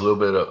jazz with a little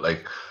bit of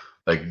like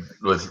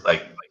with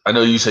like? I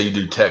know you say you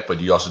do tech, but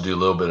do you also do a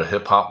little bit of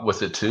hip hop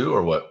with it too,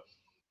 or what?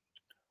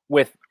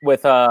 With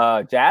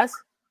jazz?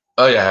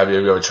 Oh yeah, have you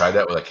ever tried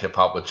that with like hip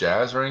hop with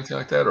jazz or anything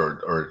like that,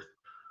 or?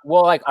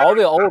 Well, like all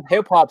the old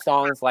hip hop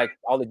songs, like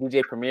all the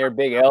DJ Premier,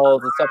 Big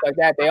L's, and stuff like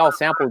that, they all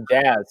sample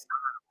jazz.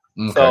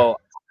 Okay. So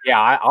yeah,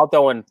 I'll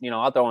throw in, you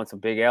know, I'll throw in some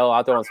Big L,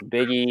 I'll throw in some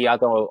Biggie, I'll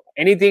throw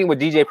anything with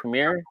DJ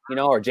Premier, you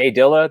know, or Jay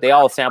Dilla. They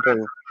all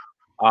sample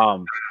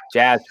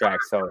jazz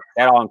tracks, so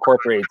that all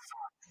incorporates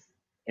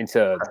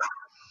into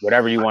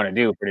whatever you want to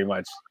do, pretty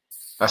much.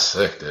 That's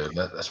sick, dude.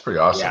 That's pretty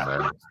awesome,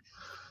 man.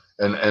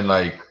 And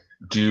like,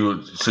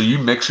 so you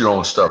mix your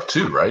own stuff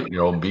too, right?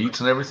 Your own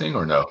beats and everything,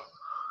 or no?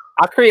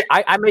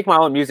 I make my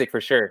own music for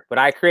sure, but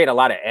I create a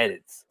lot of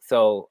edits.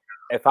 So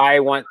if I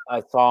want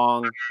a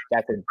song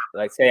that could,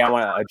 like, say I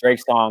want a Drake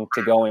song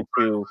to go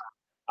into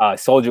a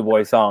Soulja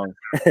Boy song,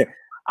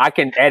 I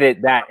can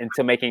edit that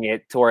into making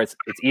it towards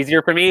it's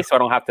easier for me, so I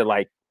don't have to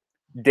like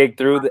dig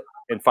through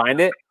and find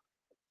it.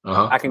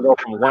 I can go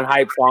from one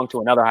hype song to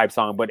another hype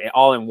song, but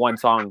all in one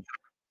song,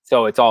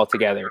 so it's all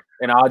together.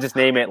 And I'll just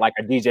name it like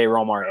a DJ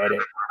Romar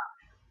edit.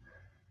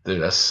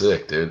 Dude, that's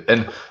sick, dude.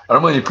 And I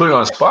don't know when you put it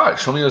on a spot.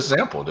 Show me a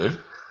sample, dude.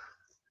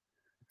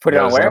 Put it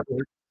on where?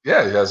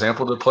 Yeah, you got a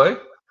sample to play?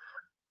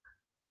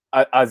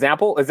 A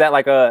sample? Is that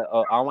like a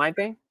online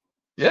thing?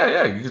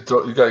 Yeah. You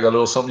got a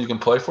little something you can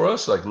play for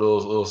us, like a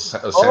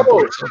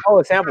sample. Oh,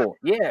 a sample.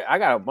 Yeah, I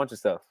got a bunch of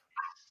stuff.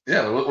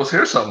 Yeah, let's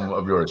hear something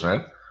of yours,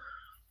 man.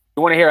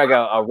 You want to hear like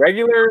a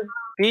regular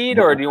beat,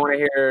 or do you want to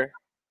hear?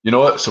 You know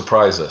what?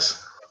 Surprise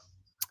us.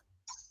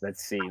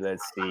 Let's see.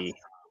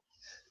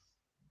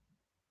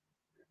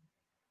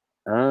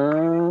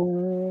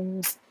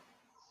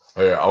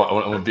 Hey,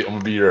 I'm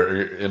gonna be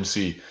your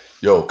MC.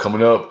 Yo,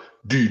 coming up,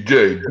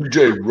 DJ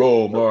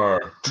Romar.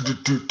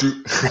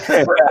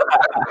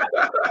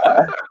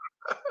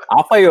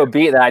 I'll play you a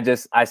beat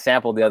that I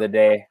sampled the other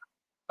day.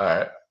 All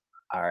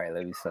right.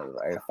 Let me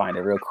find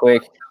it real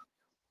quick.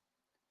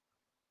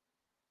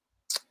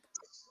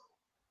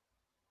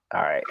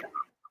 All right.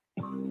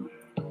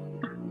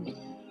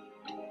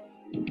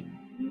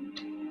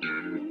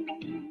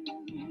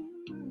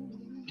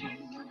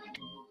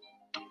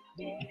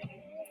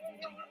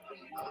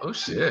 Oh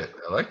shit!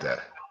 I like that.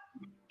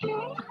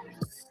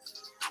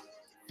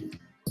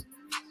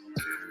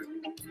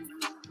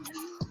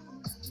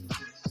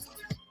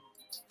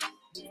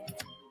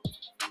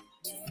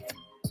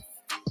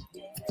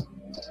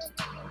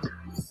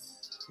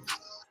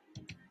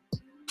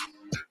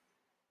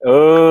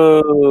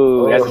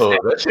 Oh,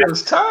 that shit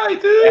was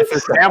tight, dude. That's a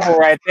sample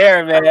right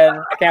there, man.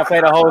 I can't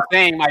play the whole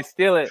thing. Might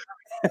steal it.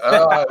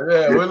 Yeah,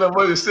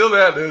 well, it's still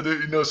that, dude.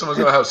 You know, someone's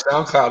gonna have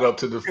SoundCloud up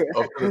to the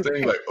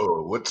thing, like,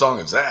 oh, what song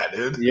is that,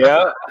 dude?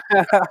 Yeah.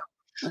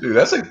 Dude,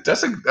 that's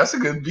a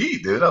good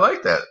beat, dude. I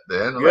like that,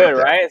 man. I Good, like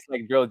that. right? It's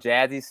like real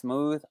jazzy,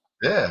 smooth.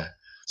 Yeah.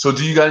 So,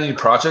 do you got any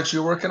projects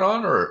you're working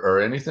on, or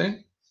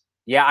anything?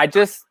 Yeah,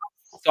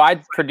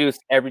 I produced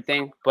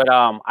everything, but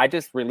I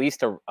just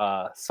released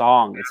a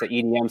song. It's an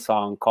EDM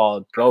song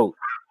called "Goat"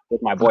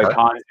 with my boy Okay.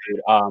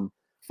 Ponzu.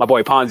 My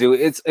boy Ponzu.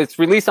 It's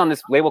released on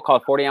this label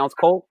called 40 Ounce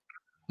Colt.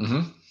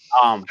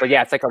 Mm-hmm. But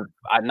yeah, it's like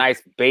a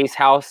nice bass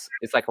house.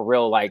 It's like a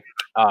real like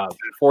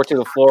four to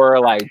the floor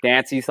like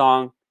dancey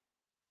song.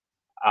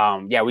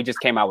 Yeah, we just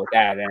came out with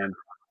that, and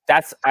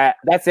that's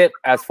it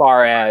as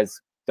far as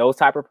those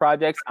type of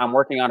projects. I'm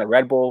working on a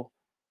Red Bull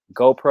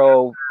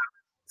GoPro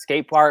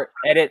skate park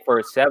edit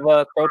for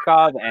Seva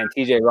Krotkov and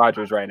TJ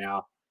Rogers right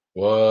now.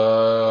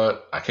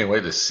 What? I can't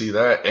wait to see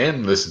that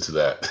and listen to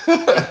that.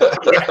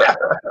 Yeah,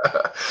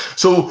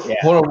 So yeah.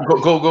 hold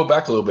on, go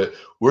back a little bit.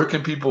 Where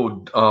can people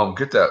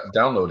get that?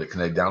 Download it? Can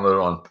they download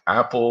it on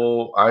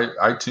Apple,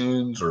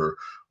 iTunes, or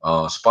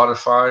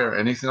Spotify, or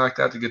anything like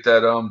that to get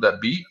that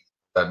beat,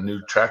 that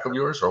new track of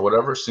yours, or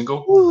whatever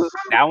single?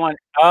 That one,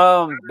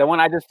 the one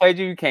I just played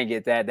you can't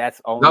get that.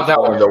 That's only Not that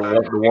one. for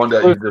The one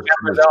that you exclusive just.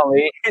 members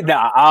only.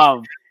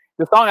 Nah,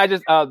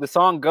 the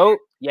song "Goat."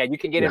 Yeah, you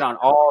can get it Yeah. on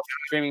all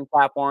streaming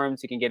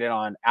platforms. You can get it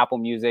on Apple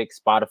Music,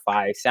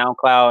 Spotify,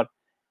 SoundCloud,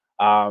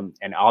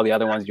 and all the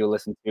other ones you'll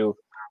listen to.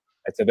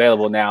 It's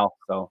available now,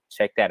 so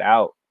check that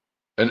out.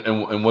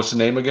 And what's the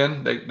name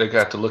again? They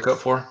got to look up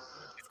for.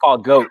 It's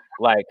called "Goat."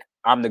 Like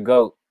I'm the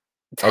goat.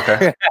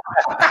 Okay.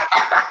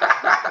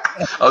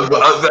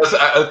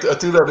 I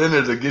threw that in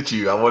there to get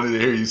you. I wanted to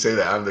hear you say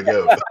that I'm the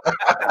goat.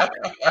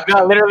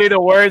 No, literally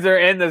the words are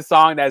in the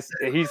song.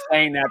 He's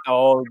saying that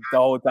the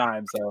whole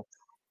time. So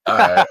All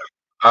right.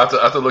 I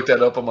have to look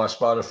that up on my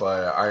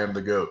Spotify. I am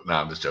the goat. No,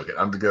 I'm just joking.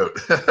 I'm the goat.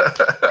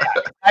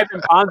 type in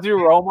Ponzu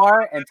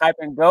Romar and type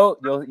in "Goat,"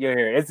 you'll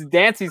hear it. It's a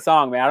dancey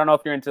song, man. I don't know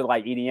if you're into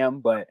like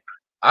EDM, but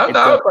I'm it's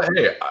not, dope but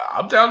hey,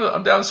 I'm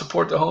down to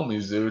support the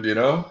homies, dude. You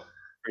know.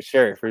 for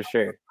sure, for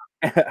sure.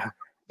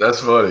 That's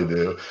funny,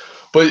 dude.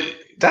 But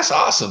that's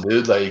awesome,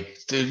 dude. Like,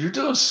 dude, you're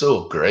doing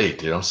so great,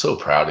 dude. I'm so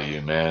proud of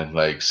you, man.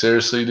 Like,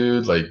 seriously,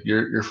 dude. Like,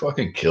 you're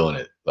fucking killing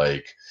it.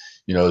 Like,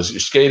 your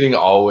skating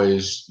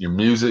always, your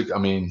music. I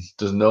mean,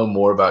 to know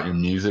more about your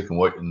music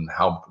and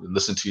how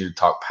listen to you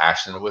talk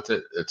passionate with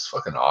it. It's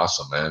fucking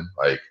awesome, man.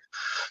 Like,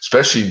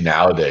 especially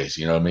nowadays.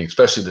 You know what I mean?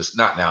 Especially this,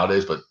 not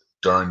nowadays, but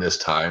during this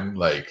time,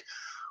 like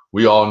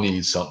we all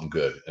need something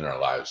good in our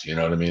lives. You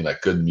know what I mean?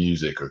 Like good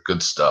music or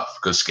good stuff,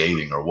 good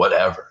skating or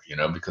whatever,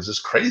 because it's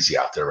crazy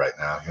out there right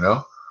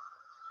now.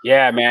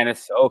 Yeah, man,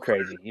 it's so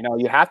crazy.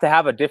 You have to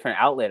have a different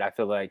outlet. I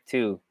feel like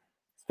too,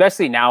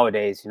 especially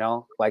nowadays.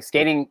 Like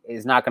skating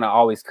is not going to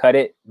always cut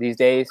it these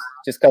days,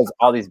 just because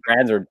all these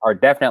brands are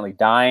definitely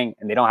dying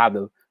and they don't have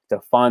the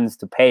funds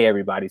to pay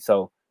everybody.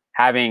 So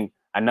having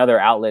another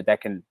outlet that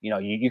can,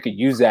 you could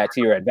use that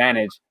to your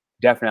advantage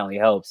definitely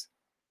helps.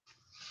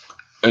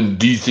 And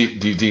do you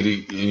think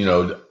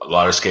a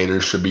lot of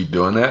skaters should be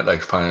doing that,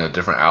 like finding a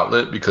different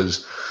outlet?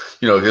 Because,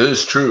 it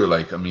is true.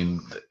 Like, I mean,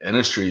 the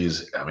industry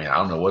is, I mean, I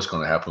don't know what's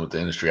going to happen with the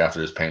industry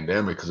after this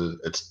pandemic because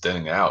it's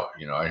thinning out.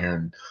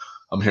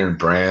 I'm hearing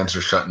brands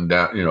are shutting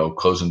down,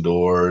 closing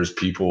doors.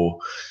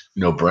 People,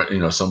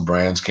 some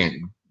brands can't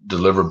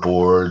deliver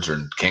boards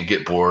or can't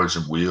get boards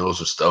and wheels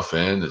or stuff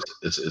in.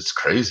 It's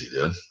crazy,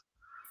 dude.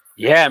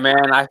 Yeah,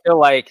 man. I feel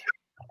like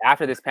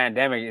after this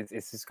pandemic,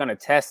 it's just going to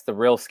test the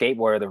real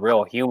skateboarder, the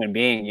real human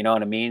being. You know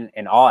what I mean?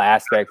 In all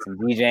aspects, in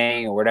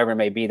DJing or whatever it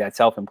may be, that's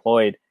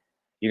self-employed.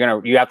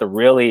 You have to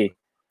really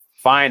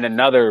find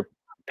another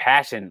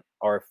passion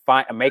or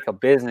make a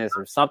business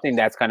or something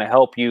that's going to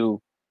help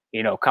you,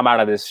 come out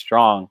of this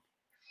strong.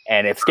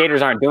 And if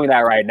skaters aren't doing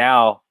that right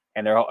now,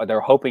 and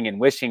they're hoping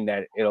and wishing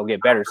that it'll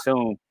get better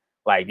soon,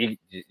 like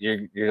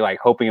you're like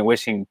hoping and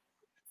wishing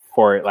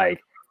for it, like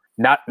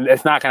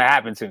it's not gonna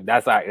happen soon.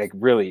 That's like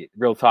really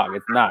real talk.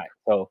 It's not.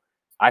 So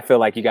I feel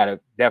like you got to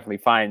definitely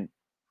find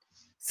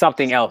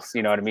something else.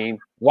 You know what I mean?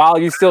 While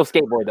you still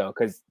skateboard though,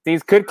 because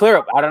things could clear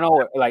up. I don't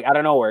know. I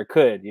don't know where it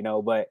could.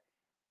 But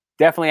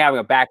definitely having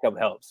a backup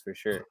helps for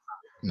sure.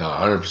 No,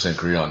 100%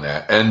 agree on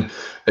that. And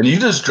you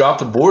just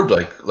dropped a board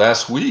like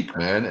last week,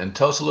 man. And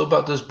tell us a little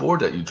about this board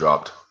that you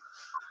dropped.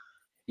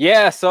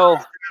 Yeah. So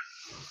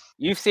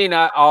you've seen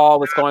all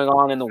what's going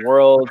on in the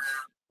world,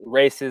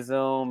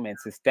 racism and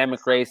systemic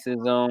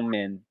racism,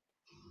 and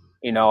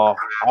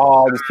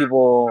all these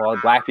people, all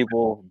black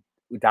people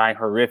dying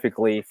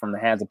horrifically from the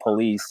hands of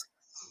police.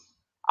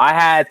 I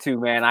had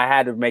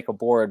to make a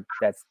board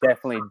that's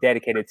definitely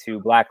dedicated to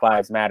Black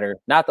Lives Matter,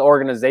 not the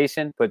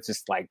organization, but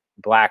just like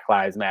Black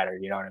Lives Matter.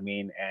 You know what I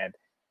mean? And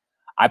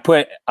I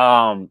put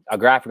a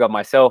graphic of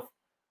myself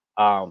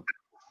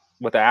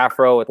with the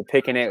afro, with the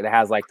pick in it that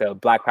has like the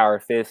Black Power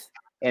fist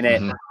in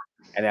it, Mm-hmm.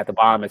 and at the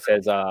bottom it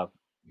says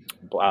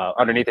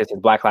underneath it says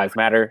Black Lives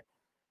Matter,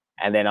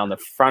 and then on the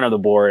front of the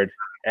board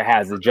it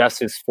has the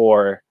justice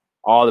for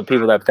all the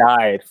people that have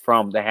died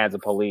from the hands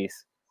of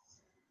police.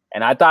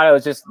 And I thought it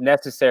was just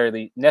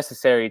necessary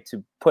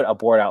to put a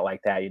board out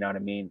like that. You know what I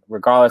mean?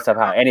 Regardless of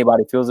how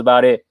anybody feels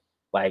about it,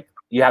 like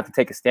you have to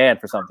take a stand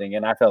for something.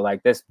 And I felt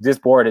like this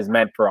board is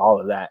meant for all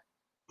of that.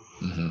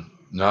 Mm-hmm.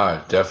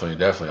 No,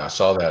 definitely. I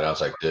saw that. I was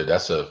like, dude,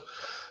 that's a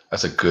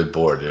good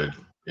board, dude.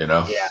 You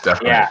know, Yeah,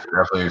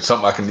 definitely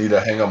something I can need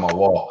to hang on my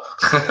wall.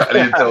 I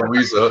need to tell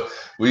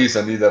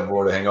Weez, I need that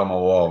board to hang on my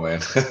wall, man.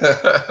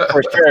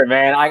 For sure,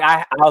 man.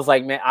 I was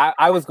like, man,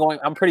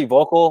 I'm pretty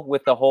vocal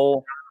with the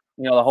whole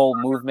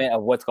movement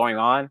of what's going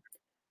on.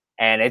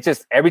 And it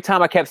just, every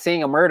time I kept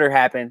seeing a murder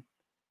happen,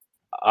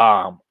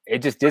 it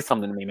just did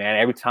something to me, man.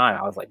 Every time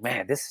I was like,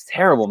 man, this is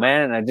terrible,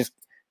 man. And I just,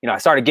 I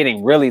started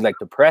getting really like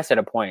depressed at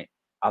a point.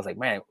 I was like,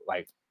 man,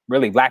 like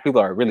really black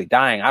people are really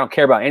dying. I don't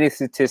care about any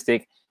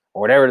statistic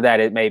or whatever that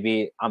it may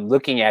be. I'm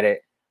looking at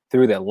it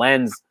through the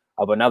lens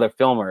of another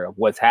filmer of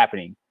what's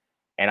happening.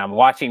 And I'm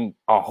watching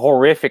a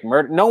horrific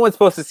murder. No one's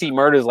supposed to see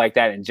murders like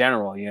that in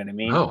general. You know what I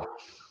mean? No.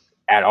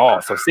 At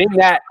all. So seeing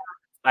that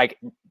like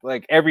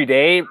every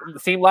day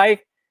seemed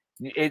like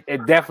it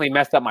definitely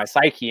messed up my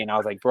psyche. And I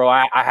was like, bro,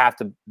 I have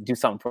to do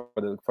something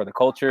for the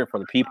culture, for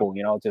the people,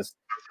 just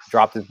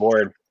drop this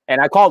board. And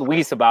I called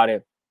Weiss about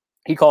it.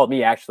 He called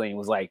me actually and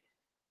was like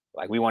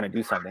we want to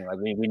do something. Like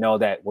we know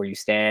that where you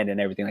stand and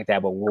everything like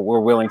that, but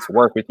we're willing to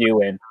work with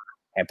you and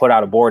put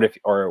out a board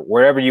or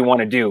wherever you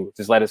want to do,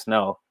 just let us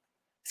know.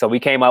 So we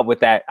came up with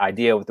that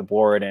idea with the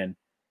board and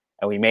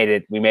we made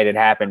it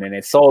happen, and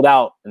it sold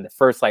out in the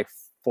first like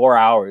 4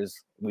 hours.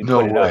 We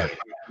put it up.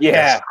 Yeah.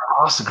 That's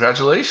awesome.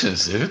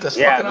 Congratulations, dude. That's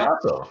fucking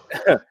awesome.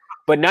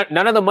 But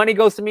none of the money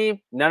goes to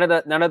me. None of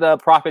the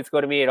profits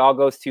go to me. It all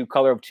goes to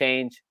Color of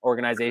Change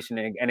organization,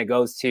 and it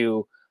goes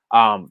to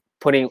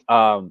putting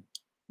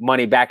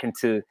money back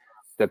into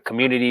the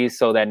communities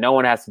so that no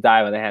one has to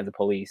die by the hands of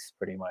police,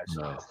 pretty much.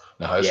 No,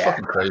 it's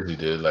fucking crazy,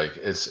 dude. Like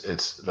it's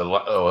I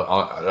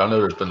know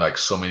there's been like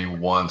so many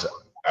ones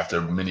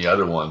after many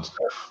other ones,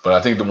 but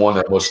I think the one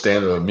that most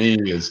stand out to me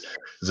is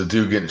a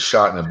dude getting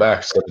shot in the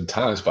back 7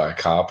 times by a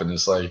cop, and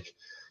it's like,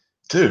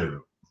 dude,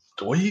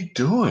 what are you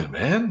doing,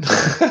 man?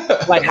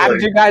 Like,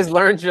 haven't you guys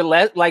learned your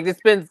lesson? Like,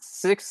 it's been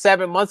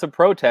 6-7 months of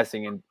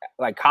protesting, and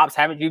like cops,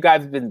 haven't you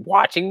guys been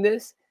watching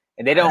this?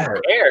 And they don't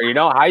care,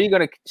 How are you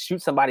gonna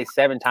shoot somebody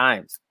 7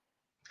 times?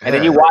 And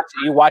then you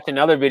watch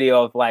another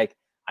video of like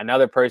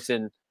another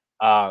person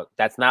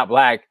that's not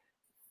black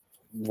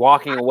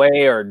walking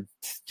away or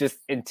just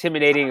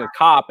intimidating a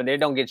cop, and they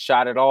don't get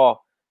shot at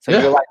all. So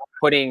you're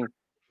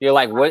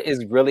like, what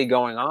is really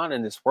going on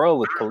in this world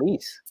with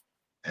police?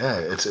 Yeah,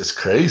 it's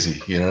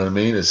crazy. You know what I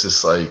mean? It's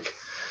just like,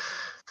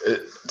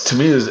 to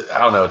me, I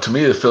don't know. To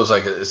me, it feels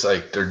like it's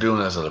like they're doing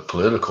this in a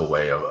political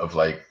way of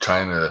like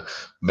trying to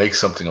make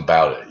something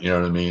about it. You know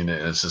what I mean?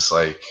 And it's just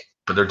like,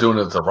 but they're doing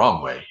it the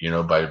wrong way.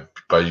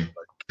 By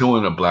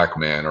killing a black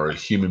man or a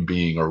human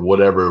being or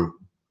whatever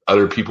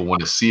other people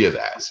want to see it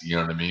as. You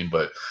know what I mean?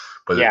 But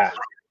yeah,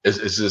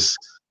 it's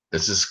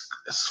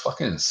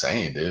fucking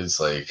insane, dude. It's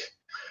like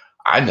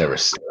I'd never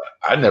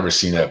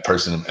seen that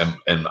person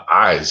in my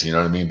eyes. You know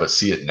what I mean? But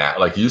see it now,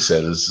 like you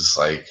said, it's just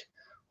like,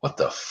 what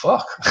the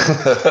fuck?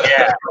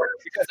 Yeah,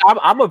 because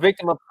I'm a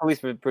victim of police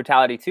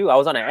brutality too. I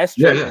was on an S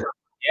trip.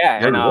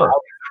 Yeah, and I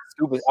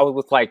was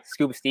with like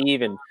Scuba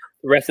Steve and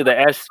the rest of the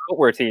S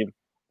footwear team,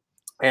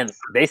 and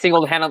they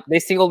singled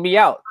me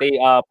out. They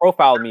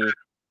profiled me,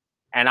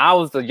 and I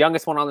was the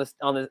youngest one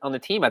on the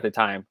team at the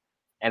time,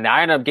 and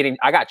I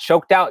got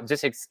choked out.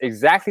 Just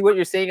exactly what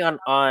you're seeing on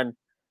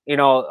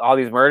all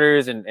these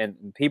murders and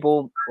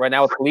people right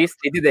now with police.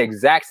 They did the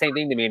exact same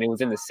thing to me, and it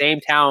was in the same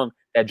town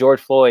that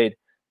George Floyd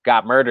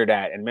got murdered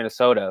at in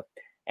Minnesota.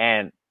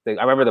 And I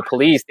remember the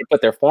police, they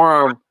put their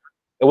forearm,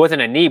 it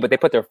wasn't a knee, but they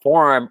put their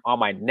forearm on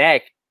my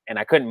neck, and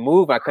I couldn't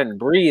move, I couldn't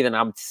breathe, and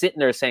I'm sitting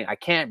there saying, I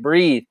can't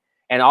breathe.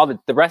 And all the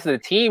rest of the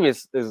team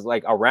is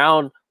like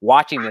around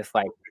watching this,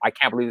 like, I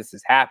can't believe this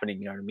is happening,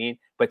 you know what I mean?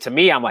 But to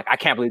me, I'm like, I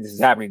can't believe this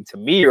is happening to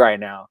me right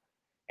now.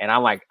 And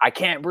I'm like, I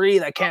can't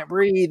breathe.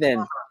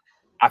 And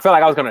I felt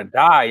like I was gonna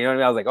die, you know what I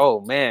mean? I was like,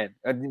 oh man.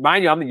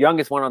 Mind you, I'm the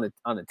youngest one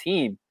on the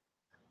team.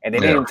 And they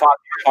didn't talk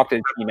to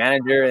the team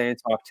manager. They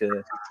didn't talk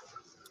to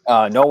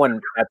no one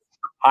that's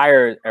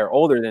higher or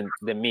older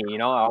than me.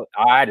 I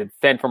had to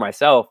fend for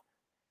myself.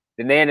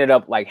 Then they ended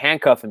up like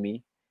handcuffing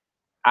me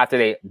after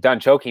they done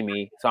choking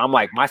me. So I'm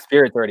like, my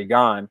spirit's already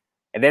gone.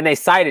 And then they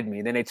cited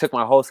me. Then they took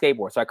my whole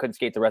skateboard, so I couldn't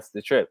skate the rest of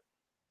the trip.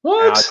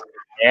 What?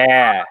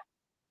 And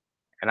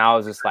I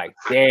was just like,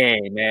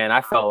 dang, man.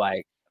 I felt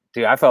like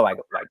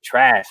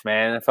trash,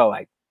 man. I felt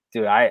like,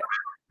 dude, I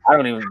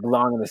don't even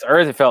belong on this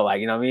earth. It felt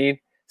like, you know what I mean?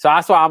 So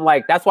that's why I'm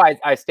like, that's why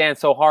I stand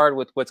so hard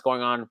with what's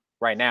going on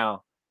right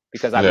now,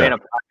 because I've been a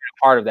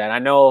part of that. I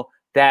know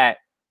that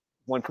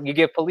when you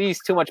give police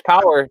too much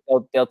power,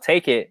 they'll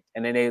take it,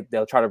 and then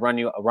they'll try to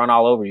run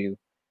all over you.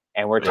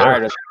 And we're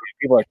tired of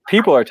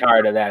people are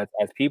tired of that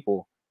as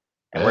people,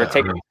 and we're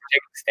taking a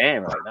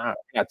stand. We're like, nah,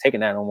 we're not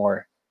taking that no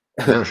more.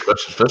 Yeah,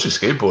 especially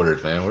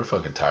skateboarders, man. We're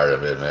fucking tired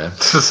of it, man.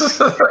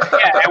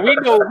 Yeah, and we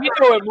know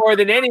it more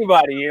than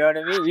anybody. You know what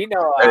I mean? We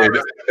know Hey,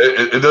 how.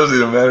 it doesn't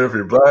even matter if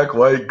you're black,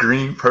 white,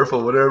 green,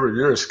 purple, whatever.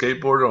 You're a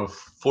skateboarder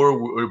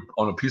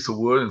on a piece of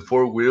wood and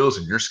four wheels,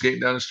 and you're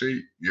skating down the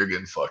street. You're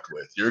getting fucked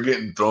with. You're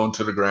getting thrown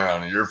to the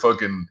ground, and you're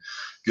fucking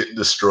getting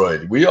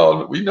destroyed. We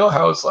know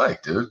how it's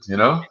like, dude. You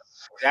know.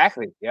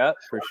 Exactly. Yep,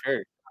 for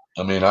sure.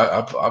 I mean,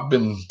 I've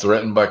been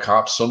threatened by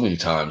cops so many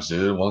times,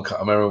 dude. I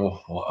remember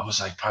I was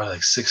like probably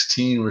like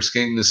 16. We're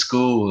skating to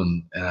school,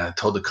 and I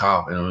told the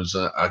cop, and it was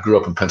I grew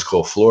up in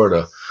Pensacola,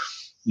 Florida,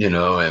 you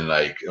know, and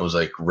like it was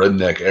like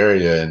redneck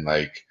area, and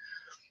like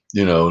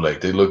you know,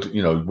 like they looked,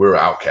 you know, we're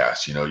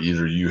outcasts, you know,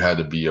 either you had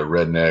to be a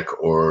redneck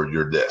or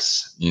you're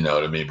this, you know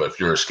what I mean? But if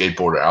you're a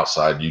skateboarder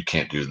outside, you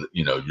can't do that,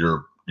 you know,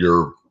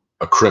 you're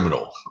a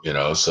criminal, you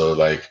know. So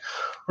like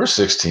we're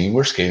 16,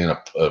 we're skating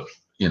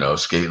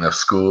skating up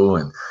school,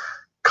 and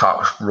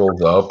cop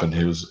rolled up, and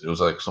it was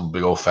like some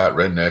big old fat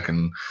redneck,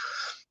 and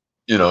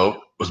you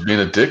know, was being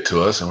a dick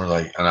to us. And we're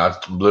like, and I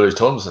literally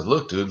told him, I said,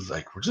 look, dude,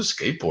 like, we're just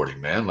skateboarding,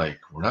 man. Like,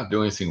 we're not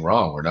doing anything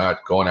wrong. We're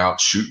not going out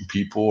shooting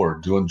people or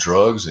doing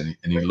drugs. And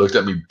he looked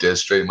at me dead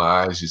straight in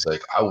my eyes. He's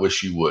like, I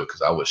wish you would,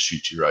 because I would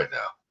shoot you right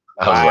now.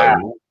 I was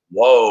like, Wow.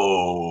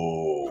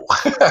 whoa.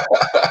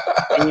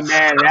 See,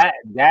 man,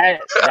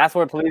 that's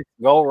where police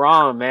go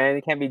wrong, man.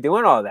 They can't be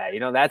doing all that.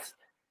 You know, that's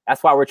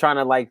why we're trying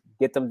to like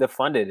get them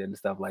defunded and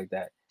stuff like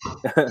that.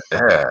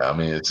 Yeah, I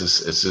mean, it's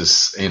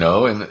just, you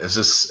know, and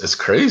it's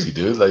crazy,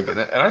 dude. Like, and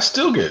I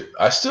still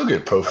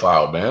get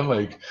profiled, man.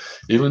 Like,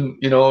 even,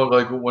 you know,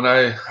 like when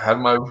I had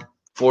my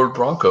Ford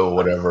Bronco, or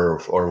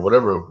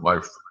whatever,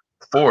 my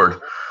Ford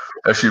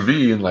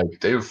SUV, and like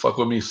they would fuck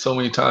with me so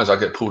many times. I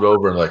get pulled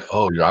over and like,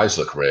 oh, your eyes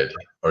look red,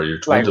 or your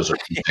Like, windows are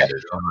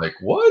tinted. I'm like,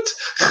 what?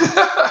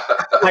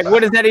 like,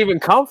 where does that even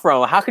come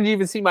from? How could you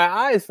even see my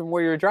eyes from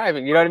where you're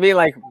driving? You know what I mean?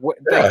 Like, like,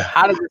 Yeah,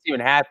 how does this even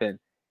happen?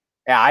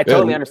 Yeah, I yeah.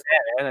 totally understand,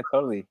 man. I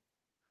totally.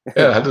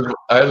 Yeah,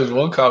 I had this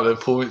one cop that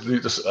pulled me,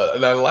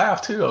 and I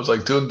laughed too. I was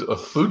like doing a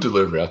food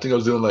delivery. I think I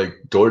was doing like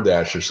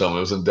DoorDash or something.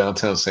 It was in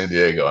downtown San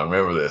Diego. I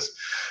remember this,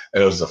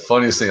 and it was the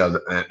funniest thing.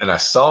 And I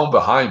saw him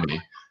behind me,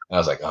 and I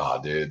was like, "Oh,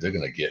 dude, they're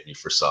gonna get me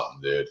for something,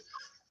 dude."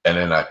 And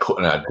then I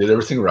did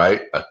everything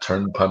right. I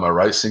put my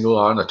right signal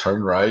on. I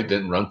turned right,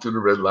 didn't run through the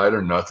red light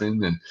or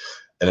nothing, and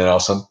then all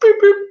of a sudden, beep,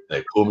 beep,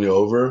 they pulled me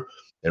over.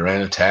 They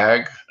ran a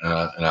tag,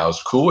 and I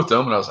was cool with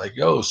them. And I was like,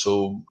 "Yo,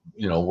 so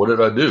you know, what did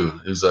I do?"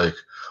 He was like,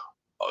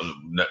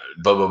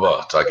 blah blah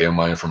blah. So I gave him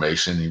my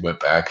information. He went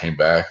back, came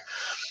back,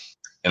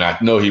 and I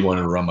know he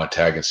wanted to run my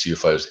tag and see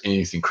if I was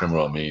anything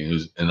criminal on me.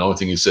 And the only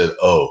thing he said,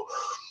 "Oh,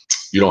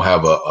 you don't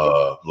have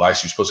a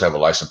license. You're supposed to have a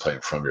license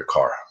plate from your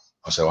car."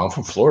 I said, "Well, I'm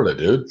from Florida,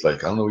 dude.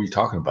 Like, I don't know what you're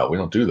talking about. We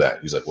don't do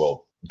that." He's like,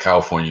 "Well, in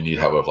California, you need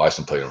to have a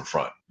license plate in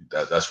front.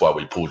 That's why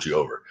we pulled you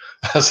over."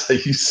 I was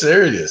like, "You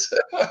serious?"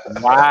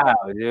 Wow,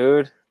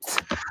 dude.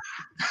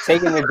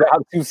 Taking the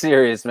job too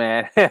serious,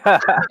 man. I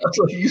was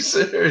like, "You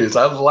serious?"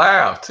 I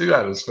laughed too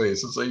out of his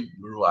face. It's like,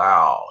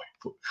 "Wow."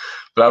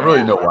 But I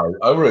really know why.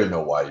 I really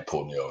know why he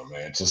pulled me over,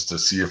 man. Just to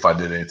see if I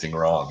did anything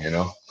wrong, you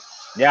know.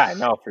 Yeah, I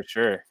know for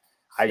sure.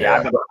 I've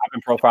Yeah. been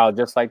profiled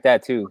just like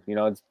that too. You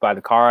know, it's by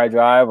the car I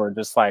drive, or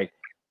just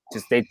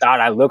they thought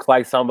I looked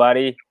like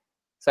somebody.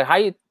 It's like how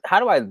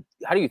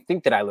do you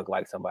think that I look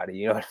like somebody?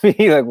 You know what I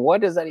mean? Like,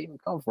 what does that even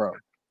come from?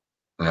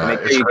 And they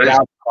It's say you get crazy. out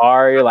the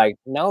car, you're like,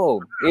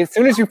 no. As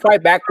soon as you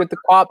fight back with the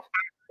cop,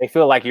 they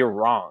feel like you're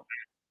wrong.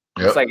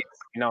 It's Yep. like,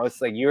 you know,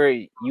 it's like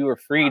you were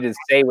free to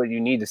say what you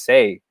need to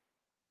say.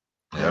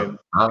 Yep.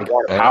 And they go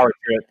on a power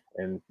trip,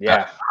 and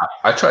yeah.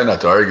 I try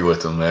not to argue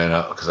with them, man,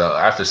 because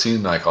after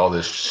seeing like all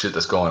this shit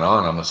that's going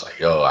on, I'm just like,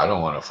 yo, I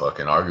don't want to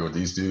fucking argue with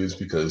these dudes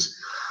because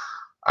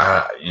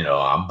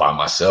I'm by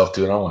myself,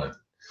 dude. I don't want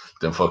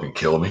them fucking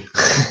kill me.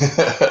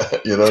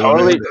 You know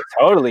what I mean?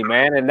 Totally,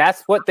 man. And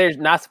that's what they're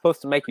not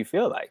supposed to make you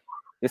feel like.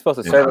 They're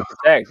supposed to serve and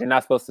protect. They're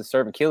not supposed to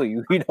serve and kill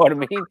you. You know what I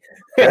mean?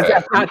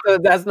 Yeah.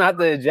 That's not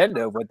the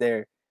agenda of what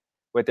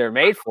they're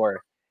made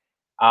for.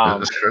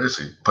 It's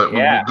crazy. But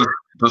Yeah.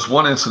 there's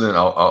one incident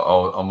I'm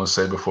gonna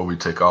say before we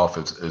take off.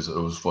 It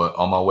was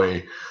on my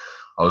way.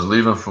 I was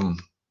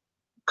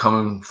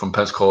coming from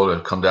Pensacola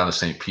to come down to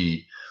St.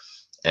 Pete,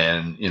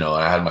 and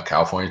I had my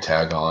California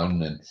tag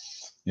on, and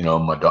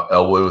my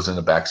Elwood was in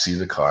the back seat of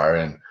the car,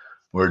 and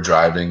we're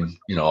driving,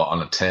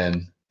 on a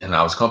 10, and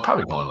I was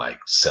probably going like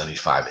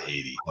 75,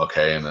 80.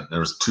 Okay. And then there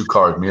was two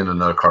cars, me and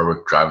another car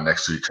were driving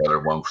next to each other.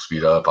 One would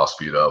speed up, I'll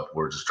speed up.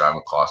 We're just driving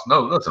across.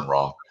 No, nothing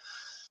wrong.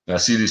 And I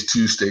see these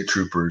two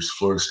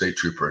Florida state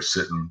troopers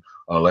sitting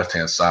on the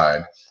left-hand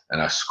side.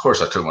 And of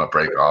course I took my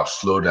brake off,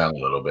 slowed down a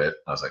little bit.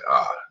 I was like,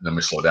 let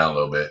me slow down a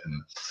little bit.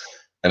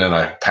 And then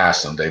I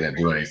passed them. They didn't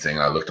do anything.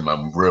 I looked at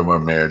my rear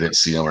mirror, didn't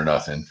see them or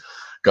nothing.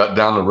 Got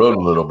down the road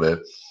a little bit.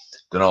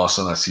 Then all of a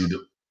sudden I see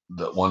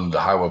the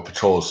highway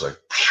patrols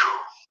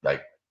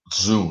like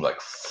zoom,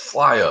 like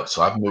fly up.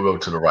 So I move over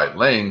to the right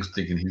lane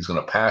thinking he's going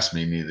to pass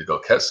me, need to go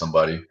catch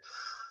somebody.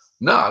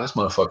 Nah, this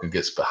motherfucker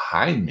gets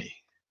behind me.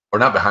 Or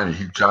not behind me.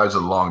 He drives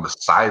along the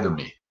side of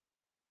me.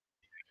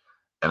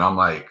 And I'm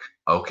like,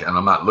 okay. And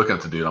I'm not looking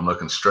at the dude. I'm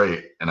looking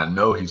straight, and I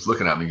know he's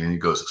looking at me, and he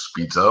goes,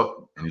 speeds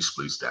up, and he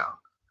speeds down.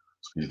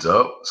 Speeds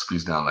up,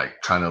 speeds down,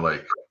 like trying to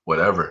like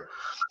whatever.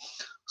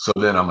 So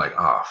then I'm like,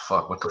 oh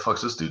fuck, what the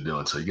fuck's this dude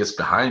doing? So he gets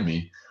behind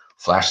me,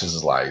 flashes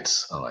his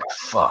lights. I'm like,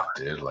 fuck,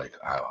 dude. Like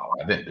I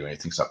didn't do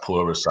anything. So I pull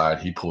over the side,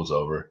 he pulls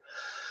over,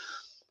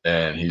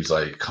 and he's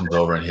like, comes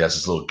over and he has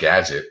this little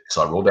gadget.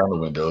 So I roll down the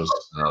windows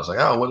and I was like,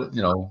 oh, what,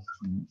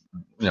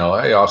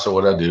 hey officer,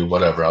 what I do?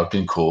 Whatever. I was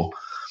being cool.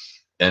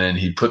 And then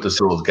he put this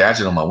little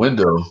gadget on my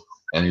window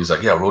and he's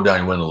like, yeah, roll down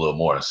your window a little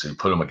more. So he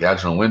put him a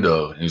gadget on the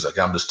window and he's like,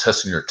 yeah, I'm just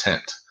testing your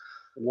tent.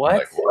 What? I'm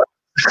like, what?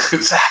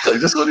 Exactly.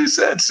 That's what he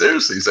said.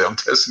 Seriously. He's like, I'm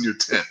testing your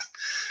tent.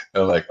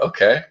 And I'm like,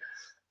 okay.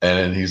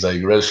 And he's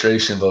like,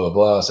 registration, blah, blah,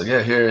 blah. I said,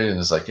 yeah, here. And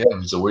it's like, yeah.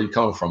 He's like, where are you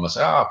coming from? I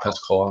said,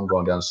 Pensacola. I'm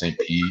going down to St.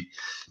 Pete.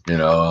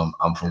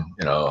 I'm from,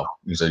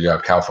 he's like, you have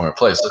a California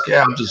place. Like,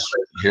 yeah, I'm just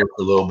here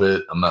for a little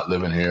bit. I'm not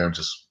living here. I'm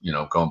just,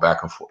 going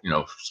back and forth.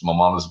 My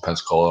mom is in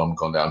Pensacola. I'm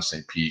going down to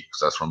St. Pete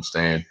because that's where I'm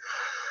staying.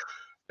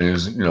 And he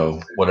was,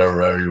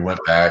 whatever. He went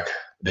back.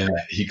 Then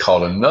he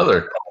called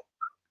another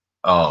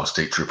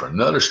state trooper.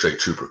 Another state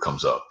trooper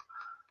comes up.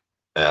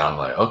 And I'm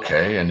like,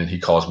 okay. And then he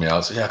calls me out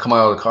and says, yeah, come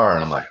out of the car.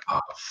 And I'm like, oh,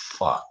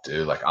 fuck,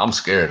 dude. Like, I'm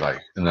scared. Like,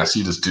 and I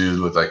see this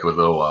dude with like a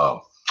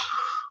little,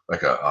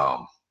 like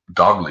a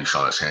dog leash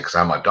on his hand because I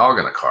have my dog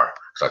in the car.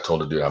 Because I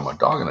told the dude I have my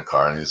dog in the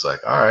car. And he's like,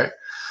 all right.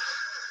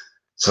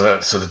 So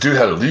the dude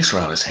had a leash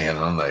around his hand.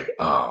 And I'm like,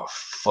 oh,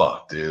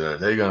 fuck, dude. Are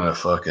they going to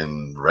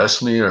fucking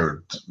arrest me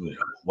or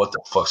what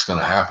the fuck's going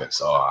to happen?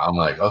 So I'm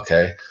like,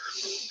 okay.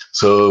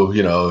 So,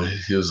 he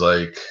was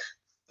like,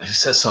 he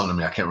said something to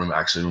me. I can't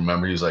actually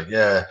remember. He was like,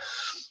 yeah,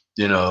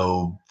 do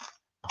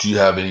you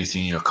have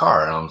anything in your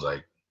car? And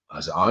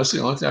I said, honestly,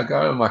 the only thing I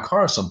got in my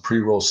car is some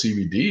pre-rolled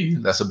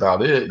CBD. That's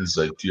about it. He's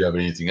like, do you have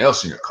anything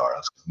else in your car? I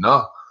was like,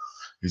 no.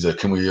 He's like,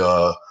 can we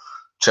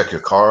check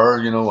your car?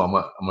 I'm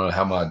gonna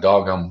have my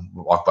dog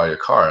walk by your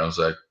car. And I was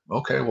like,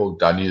 okay, well,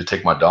 do I need to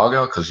take my dog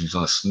out? Because he's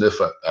gonna sniff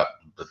at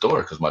the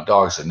door. Because my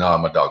dog said, no,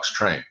 my dog's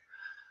trained.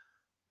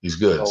 He's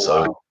good.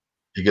 So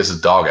he gets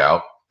his dog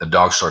out. The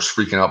dog starts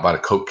freaking out by the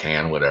Coke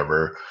can,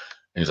 whatever.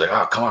 And he's like,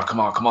 oh, come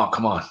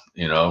on.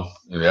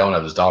 And they don't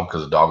have his dog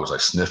because the dog was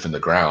like sniffing the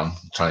ground,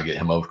 trying to get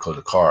him over to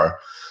the car.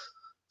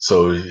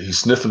 So he's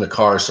sniffing the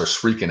car, starts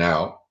freaking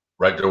out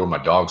right there where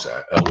my dog's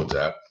at, Elwood's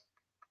at.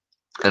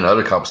 And the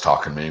other cop's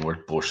talking to me,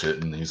 we're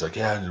bullshitting. And he's like,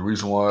 yeah, the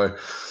reason why,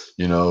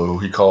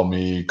 he called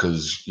me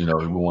because, we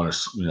want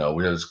to,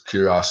 we had this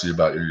curiosity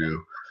about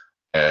you.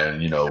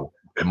 And,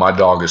 and my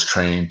dog is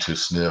trained to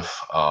sniff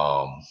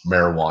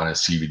marijuana,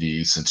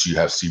 CBD. Since you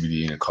have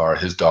CBD in your car,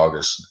 his dog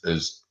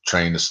is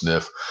trained to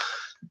sniff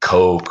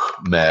coke,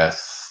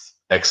 meth,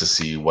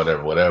 ecstasy,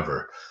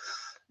 whatever.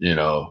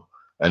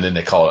 And then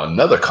they call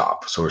another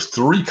cop. So there's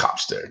 3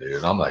 cops there, dude.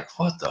 And I'm like,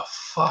 what the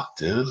fuck,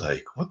 dude?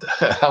 Like, what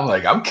the? I'm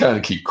like, I'm trying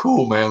to keep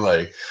cool, man.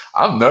 Like,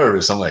 I'm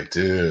nervous. I'm like,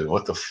 dude,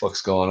 what the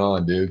fuck's going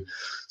on, dude?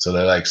 So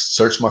they like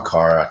searched my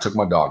car. I took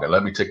my dog. They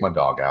let me take my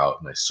dog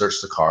out, and they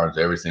searched the cars,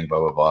 everything, blah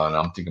blah blah. And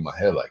I'm thinking in my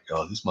head like,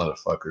 oh, these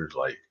motherfuckers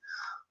like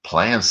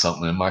playing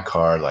something in my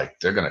car. Like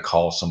they're gonna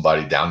call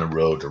somebody down the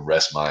road to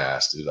arrest my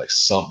ass, dude. Like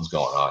something's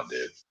going on,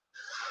 dude.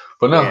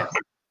 But no. Yeah.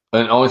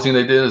 And the only thing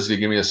they did is they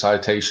give me a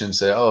citation.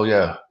 Say, oh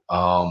yeah,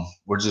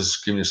 we're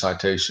just giving you a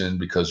citation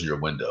because of your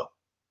window.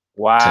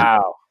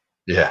 Wow.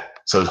 Yeah.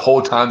 So the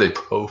whole time they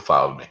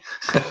profiled me.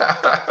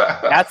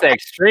 That's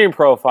extreme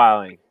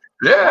profiling.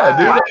 Yeah,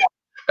 wow. Dude.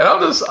 And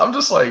I'm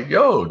just like,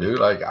 yo, dude,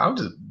 like I'm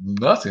just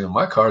nothing in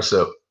my car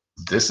except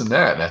this and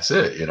that. And that's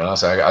it. So I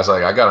was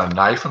like, I got a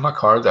knife in my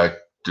car that I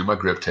do my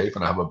grip tape,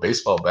 and I have a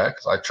baseball bat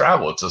because I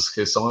travel just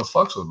in case someone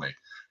fucks with me.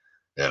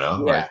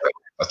 Like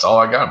that's all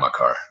I got in my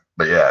car.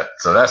 But yeah,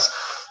 so I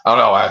don't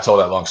know why I told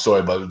that long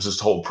story, but it was just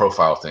the whole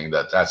profile thing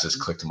that just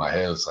clicked in my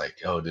head. It's like,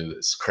 yo, dude,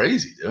 it's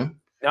crazy, dude.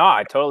 No,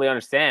 I totally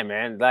understand,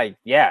 man. Like,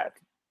 yeah,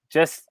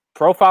 just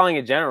profiling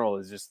in general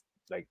is just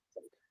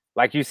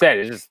like you said,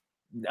 it's just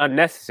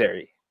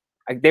unnecessary.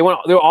 Like they went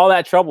all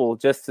that trouble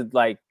just to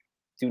like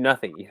do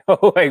nothing,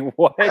 like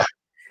what? And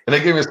they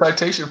gave me a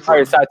citation for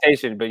a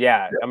citation, but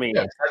yeah, I mean,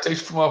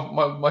 citation for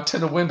my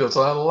tinted window,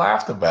 so I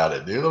laughed about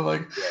it, dude. I'm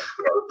like,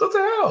 what the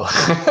hell?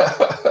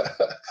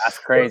 That's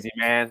crazy,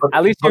 man.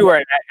 At least you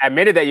were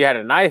admitted that you had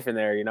a knife in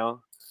there,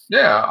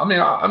 Yeah, I mean,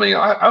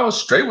 I was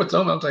straight with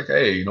them. I was like,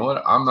 hey, you know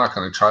what? I'm not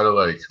gonna try to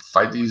like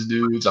fight these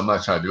dudes. I'm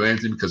not trying to do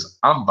anything because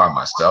I'm by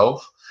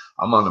myself.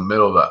 I'm on the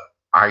middle of the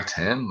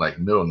I-10, like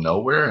middle of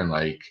nowhere, and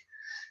like,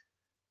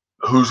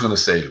 who's gonna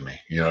save me?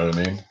 You know what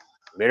I mean?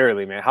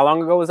 Literally, man. How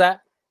long ago was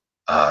that?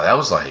 That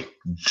was like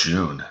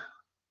June.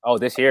 Oh,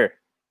 this year.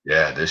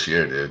 Yeah, this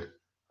year, dude.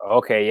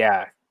 Okay,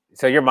 yeah.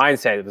 So your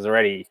mindset was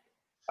already.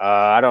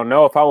 I don't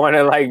know if I want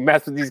to like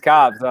mess with these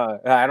cops.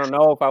 I don't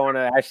know if I want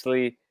to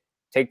actually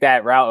take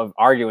that route of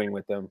arguing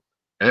with them.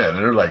 Yeah, and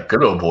they're like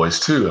good old boys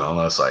too. And I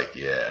was like,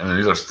 yeah. And then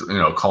these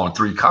are calling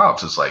 3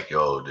 cops. It's like,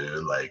 yo,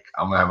 dude, like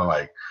I'm having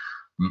like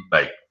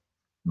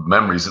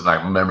memories,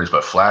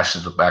 but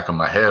flashes the back of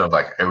my head of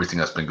like everything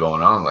that's been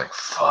going on. Like,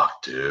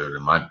 fuck, dude,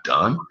 am I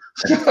done?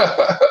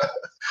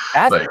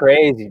 That's Like,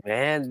 crazy,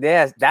 man.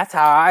 Yes, that's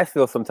how I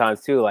feel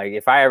sometimes too. Like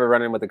if I ever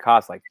run in with the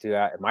cops, like, dude,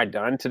 am I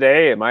done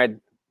today? Am I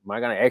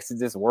gonna exit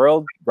this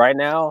world right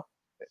now?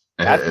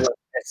 That's it's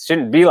it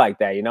shouldn't be like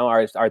that, you know.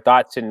 Our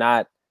thoughts should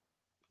not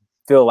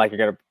feel like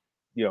you're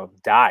gonna,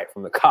 die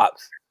from the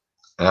cops.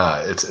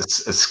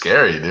 it's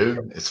scary,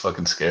 dude. It's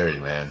fucking scary,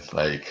 man.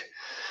 Like,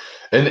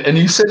 and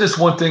you said this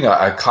one thing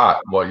I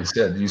caught what you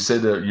said. You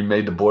said that you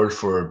made the board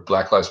for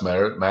Black Lives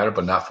Matter,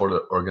 but not for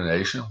the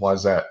organization. Why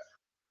is that?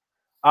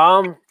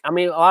 I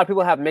mean, a lot of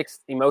people have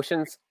mixed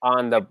emotions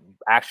on the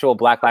actual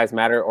Black Lives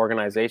Matter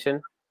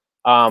organization.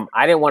 I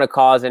didn't want to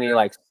cause any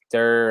like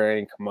stir or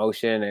any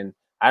commotion, and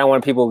I don't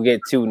want people to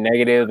get too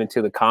negative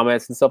into the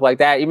comments and stuff like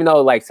that. Even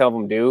though like some of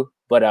them do,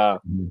 but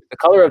Mhm. the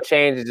color of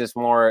change is just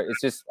more.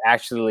 It's just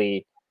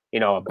actually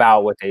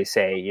about what they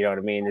say. You know what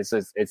I mean?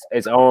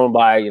 It's owned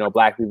by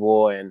Black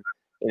people, and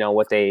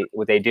what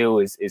they do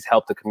is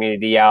help the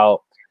community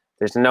out.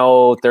 There's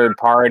no third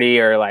party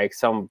or like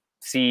some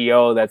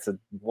CEO that's a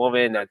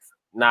woman that's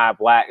not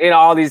Black.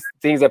 All these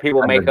things that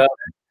people make up.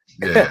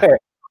 Yeah,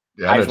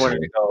 yeah, I I know just what you wanted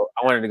to mean. go.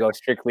 I wanted to go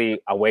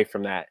strictly away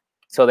from that,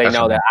 so they That's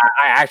know what that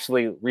I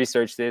actually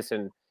researched this,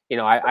 and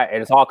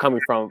and it's all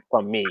coming from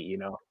me.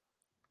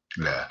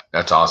 Yeah,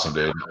 that's awesome,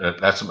 dude.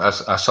 That's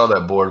I saw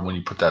that board when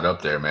you put that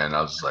up there, man.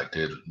 I was like,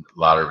 dude, a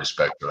lot of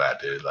respect for that,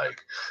 dude. Like,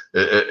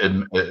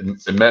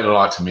 it meant a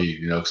lot to me,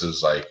 because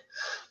it's like,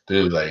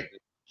 dude, like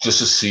just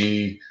to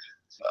see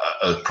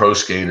a pro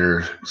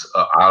skater,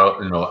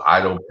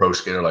 idol pro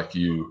skater like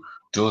you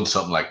doing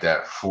something like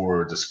that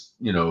for this,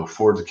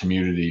 for the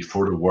community,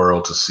 for the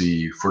world to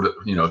see, for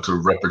the, to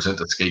represent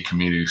the skate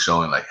community,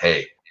 showing like,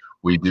 hey,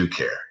 we do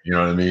care. You know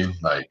what I mean?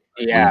 Like,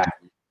 we Yeah,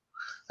 do.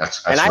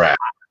 and That's rad.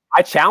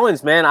 I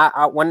challenged, man.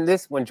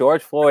 When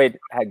George Floyd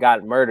had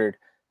got murdered,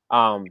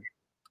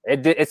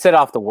 it set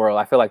off the world.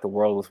 I feel like the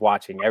world was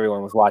watching.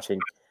 Everyone was watching,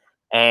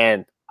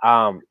 and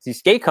these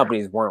skate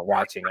companies weren't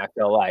watching. I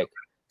feel like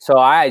so.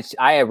 I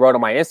had wrote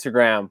on my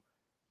Instagram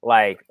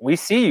like we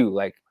see you,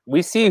 like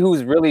we see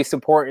who's really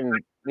supporting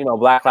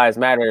Black Lives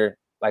Matter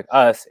like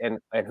us, and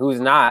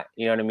who's not.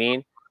 You know what I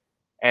mean?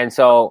 And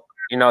so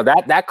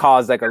that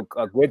caused like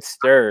a good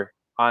stir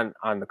on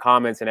the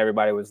comments, and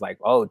everybody was like,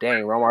 "Oh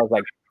dang," Romar was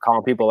like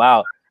calling people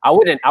out. I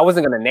wasn't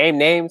gonna name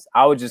names.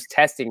 I was just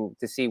testing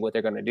to see what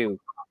they're gonna do.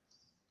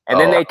 And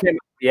then Oh,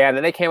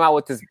 they came out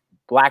with this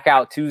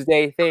Blackout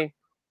Tuesday thing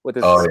with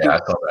this oh yeah, I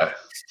saw that.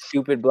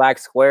 stupid black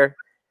square.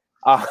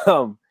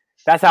 Um,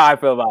 that's how I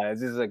feel about it.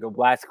 It's just like a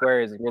black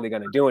square isn't really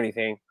gonna do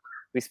anything.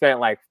 We spent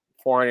like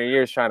 400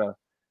 years trying to,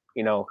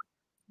 you know,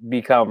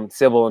 become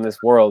civil in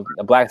this world.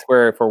 A black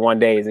square for one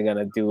day isn't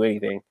gonna do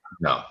anything.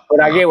 No,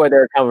 But I no, get where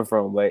they're coming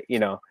from. But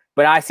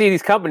I see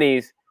these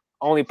companies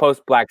only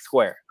post black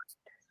square,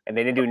 and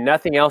they didn't do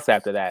nothing else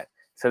after that.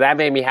 So that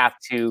made me have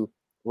to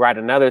write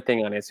another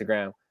thing on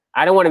Instagram.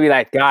 I don't want to be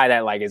that guy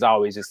that like is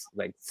always just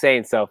like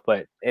saying stuff,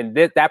 but in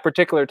that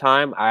particular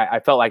time, I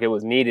felt like it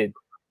was needed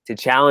to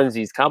challenge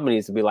these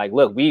companies to be like,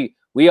 look, we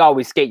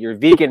always skate your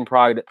vegan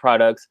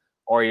products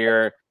or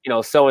your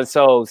so and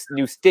so's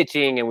new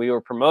stitching, and we were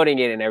promoting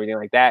it and everything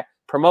like that.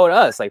 Promote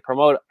us, like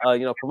promote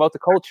the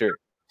culture.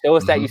 Show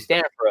us that you hmm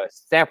stand for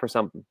us, stand for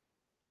something.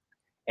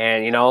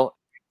 And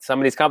some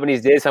of these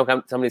companies did, some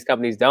of these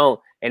companies don't,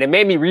 and it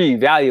made me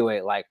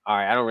reevaluate. Like, all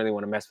right, I don't really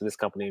want to mess with this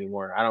company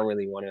anymore. I don't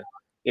really want to,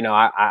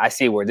 I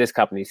see where this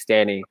company's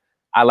standing.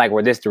 I like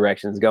where this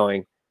direction's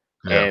going,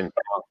 yeah, and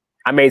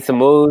I made some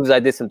moves. I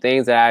did some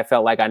things that I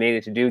felt like I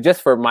needed to do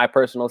just for my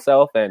personal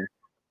self, and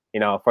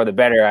for the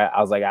better. I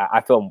was like,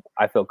 I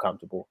feel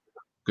comfortable.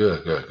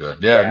 good.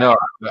 Yeah, Yeah, no,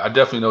 I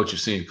definitely know what you're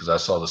seeing because I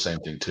saw the same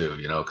thing too.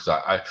 Because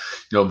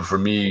for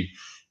me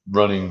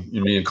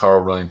and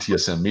Carl running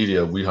TSM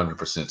Media, we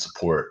 100%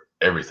 support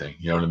everything.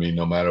 You know what I mean?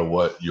 No matter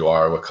what you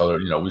are, what color,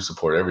 we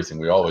support everything.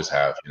 We always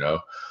have.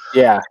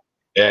 yeah,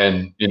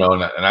 And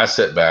and I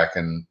sit back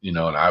and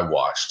I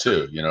watch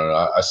too.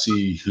 I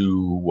see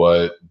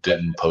what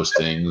didn't post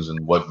things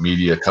and what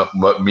media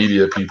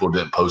people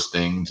didn't post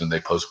things, and they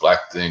post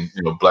black thing,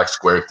 black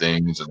square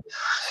things, and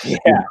you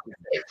yeah.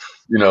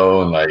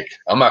 and like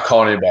I'm not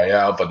calling anybody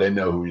out, but they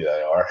know who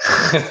they are.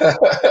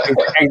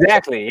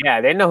 Exactly. Yeah,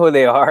 they know who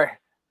they are.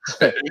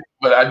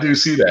 But I do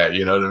see that,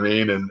 you know what I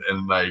mean, and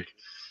like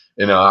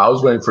I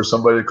was waiting for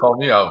somebody to call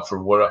me out for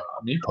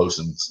me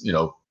posting,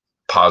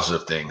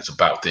 positive things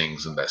about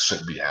things and that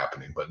shouldn't be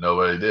happening, but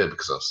nobody did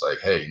because I was like,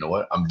 hey, you know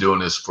what? I'm doing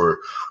this for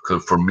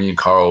me and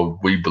Carl.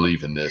 We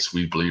believe in this.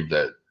 We believe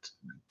that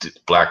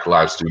Black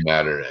lives do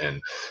matter,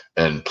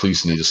 and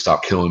police need to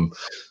stop killing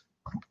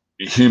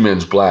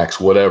humans, blacks,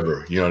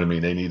 whatever. You know what I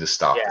mean? They need to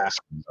stop Yeah. this.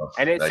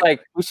 And it's Like,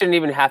 like we shouldn't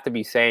even have to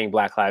be saying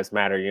Black Lives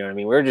Matter. You know what I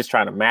mean? We're just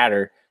trying to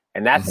matter,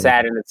 and that's mhm.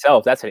 sad in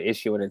itself. That's an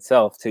issue in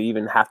itself to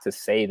even have to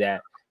say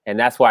that. And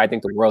that's why I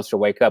think the world should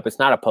wake up. It's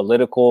not a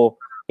political,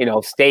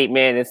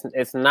 statement.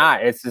 It's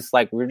not. It's just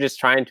like we're just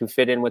trying to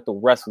fit in with the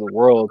rest of the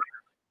world,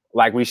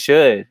 like we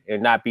should,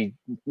 and not be,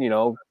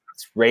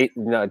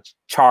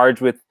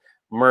 charged with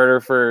murder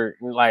for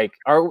like,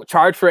 or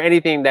charged for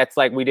anything that's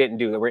like we didn't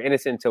do, that we're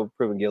innocent until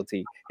proven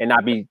guilty, and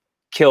not be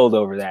killed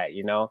over that,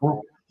 you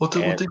know.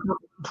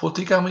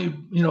 Think how many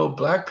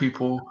black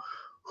people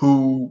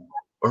who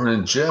are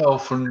in jail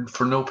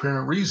for no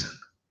apparent reason.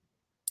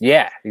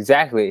 Yeah,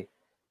 exactly.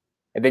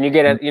 And then you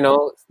get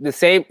the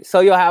same. So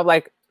you'll have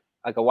like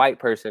a white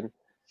person,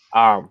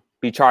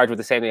 be charged with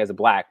the same thing as a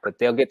black, but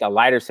they'll get the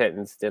lighter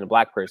sentence than a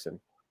black person,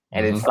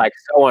 and it's like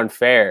so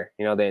unfair,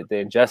 the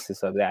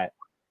injustice of that.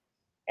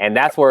 And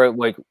that's where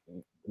like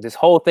this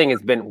whole thing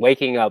has been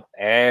waking up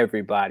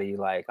everybody.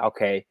 Like,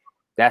 okay,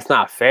 that's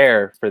not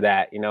fair for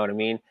that. You know what I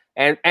mean?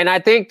 And I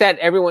think that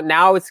everyone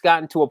now, it's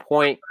gotten to a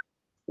point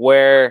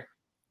where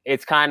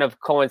it's kind of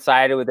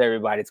coincided with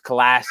everybody. It's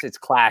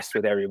clashed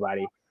with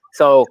everybody.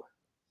 So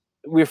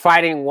we're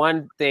fighting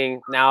one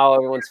thing now.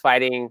 Everyone's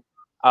fighting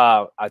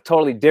a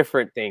totally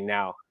different thing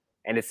now.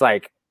 And it's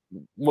like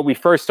what we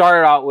first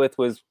started out with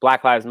was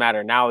Black Lives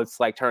Matter. Now it's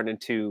like turned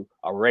into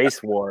a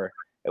race war,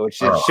 which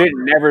should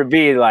never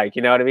be, like,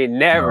 you know what I mean?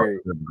 Never.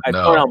 It's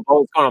going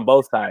on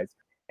both sides.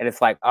 And it's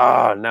like,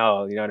 oh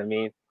no, you know what I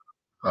mean?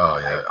 Oh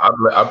yeah,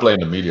 I blame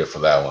the media for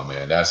that one,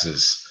 man. That's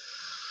just,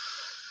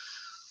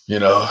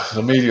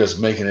 the media is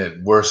making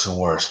it worse and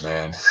worse,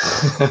 man.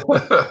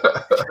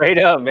 Straight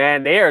up,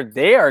 man.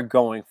 They are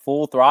going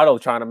full throttle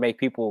trying to make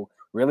people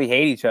really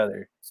hate each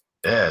other.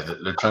 Yeah,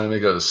 they're trying to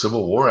make a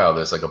civil war out of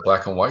this, like a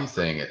black and white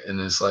thing, and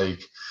it's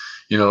like,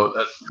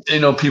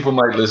 people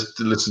might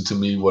listen to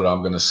me what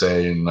I'm gonna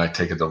say and I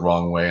take it the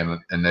wrong way, and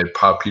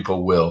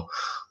people will,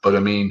 but I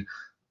mean.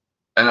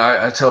 And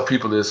I tell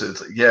people this,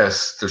 it's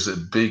yes, there's a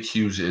big,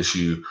 huge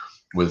issue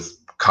with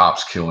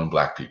cops killing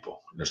black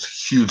people. There's a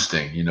huge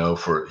thing,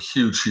 for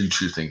huge, huge,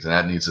 huge things, and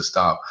that needs to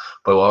stop.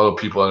 But a lot of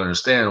people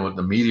understand what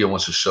the media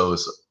wants to show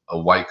is a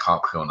white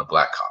cop killing a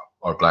black cop,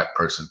 or a black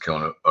person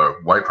killing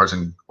white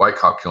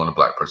cop killing a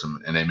black person,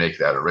 and they make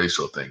that a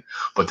racial thing.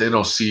 But they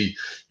don't see,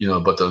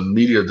 but the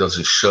media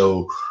doesn't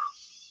show,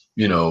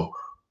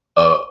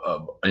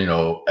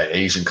 an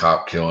Asian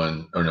cop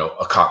killing, or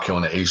a cop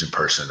killing an Asian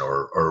person,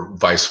 or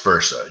vice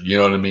versa. You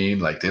know what I mean?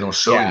 Like, they don't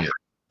show any of it.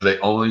 They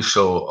only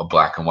show a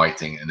black and white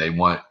thing, and they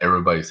want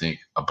everybody to think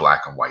a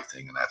black and white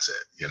thing, and that's it.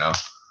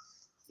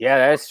 Yeah,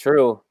 that's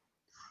true.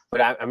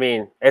 But I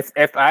mean,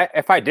 if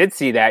I did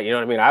see that, you know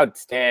what I mean, I would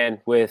stand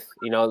with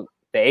the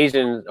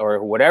Asian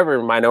or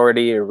whatever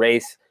minority or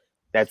race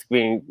that's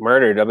being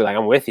murdered. I'll be like,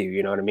 I'm with you.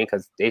 You know what I mean?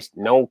 Because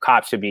no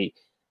cop should be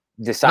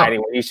deciding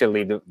when you should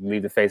leave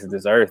the face of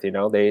this earth. They're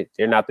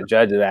not the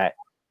judge of that.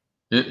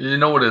 You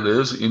know what it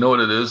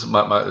is?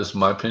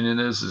 My opinion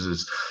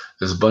is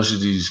there's a bunch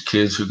of these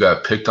kids who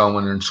got picked on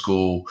when they're in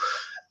school,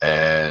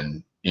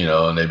 and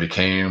and they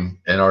became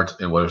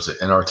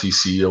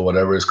NRTC or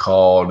whatever it's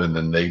called, and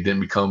then they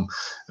didn't become,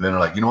 and then they're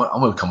like, you know what,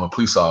 I'm gonna become a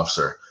police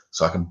officer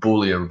so I can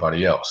bully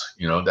everybody else.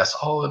 That's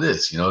all it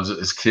is.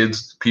 It's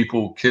kids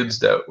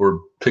that were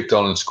picked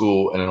on in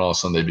school, and then all of a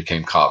sudden they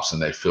became cops,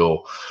 and they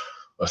feel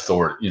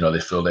authority, they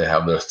feel they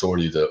have the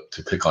authority to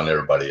pick on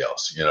everybody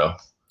else,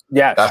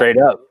 Yeah, straight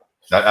up.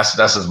 That's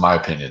just my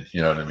opinion,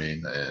 you know what I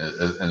mean?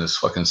 And it's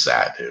fucking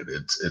sad, dude.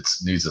 It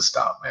needs to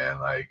stop, man.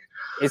 Like,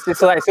 it's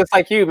just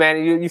like you,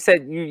 man. You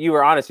said you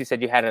were honest. You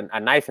said you had a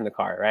knife in the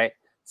car, right?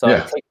 So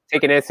yeah.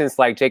 Take an instance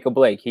like Jacob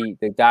Blake,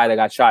 the guy that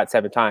got shot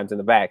 7 times in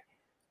the back.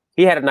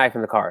 He had a knife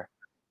in the car,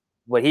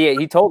 but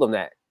he told him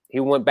that. He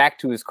went back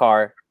to his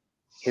car.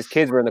 His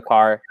kids were in the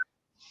car.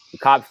 The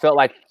cop felt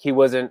like he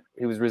was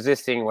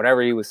resisting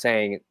whatever he was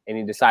saying, and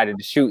he decided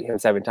to shoot him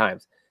 7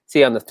 times.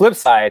 See, on the flip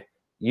side,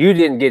 you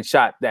didn't get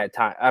shot that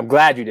time. I'm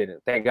glad you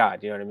didn't. Thank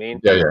God. You know what I mean?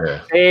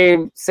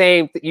 Yeah.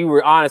 Same. You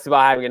were honest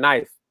about having a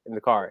knife in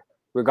the car,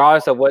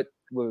 regardless of what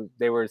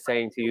they were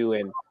saying to you,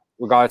 and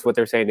regardless of what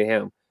they're saying to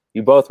him.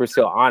 You both were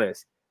still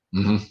honest.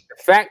 Mm-hmm.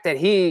 The fact that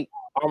he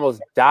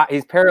almost died,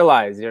 he's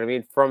paralyzed. You know what I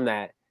mean? From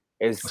that,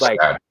 it's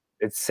like sad.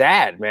 It's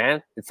sad,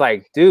 man. It's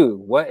like, dude,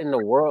 what in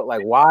the world?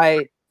 Like,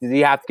 why did he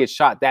have to get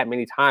shot that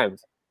many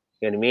times?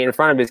 You know what I mean? In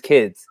front of his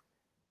kids.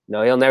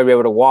 He'll never be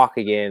able to walk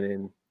again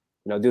and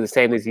do the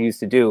same things he used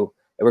to do.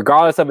 And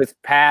regardless of his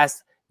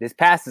past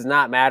does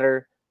not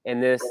matter in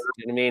this.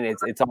 You know what I mean?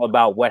 It's all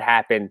about what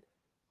happened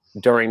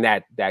during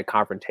that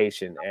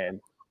confrontation.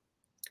 And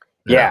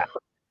yeah.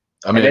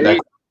 I mean,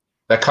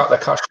 that cop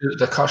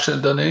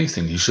shouldn't have done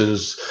anything. He should have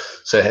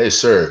said, "Hey,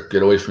 sir,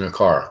 get away from your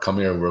car. Come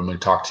here. We're going to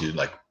talk to you."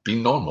 Like,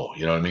 be normal.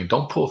 You know what I mean?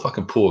 Don't pull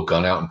a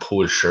gun out and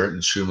pull his shirt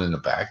and shoot him in the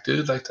back,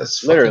 dude. Like,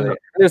 that's literally.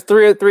 There's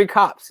three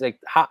cops. Like,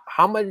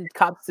 how many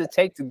cops does it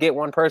take to get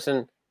one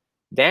person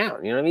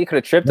down? You know what I mean? You could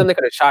have tripped him. They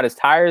could have shot his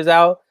tires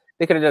out.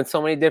 They could have done so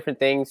many different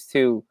things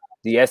to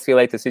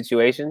de-escalate the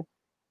situation.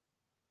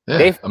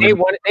 Yeah,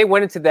 they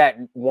went into that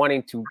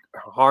wanting to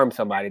harm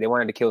somebody. They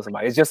wanted to kill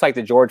somebody. It's just like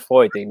the George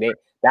Floyd thing.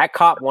 That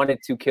cop wanted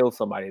to kill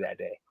somebody that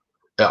day.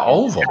 Yeah,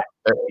 all of them.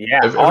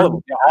 All of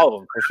them. Yeah, all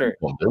of them for sure.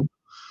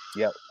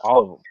 Yep,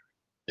 all of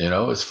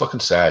them. It's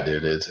fucking sad,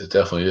 dude. It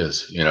definitely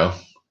is. Yeah.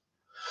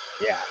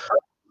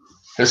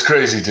 It's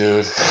crazy,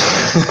 dude.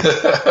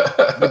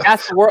 But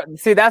that's the world.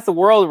 See, that's the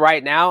world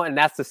right now, and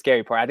that's the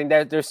scary part. I think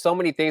that there's so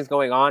many things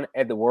going on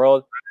in the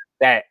world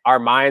that our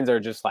minds are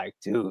just like,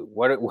 dude,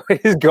 what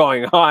is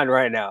going on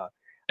right now?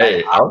 Like,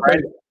 Hey,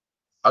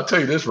 I'll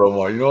tell you this,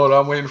 Romar. You know what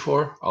I'm waiting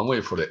for? I'm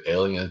waiting for the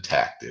alien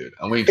attack, dude.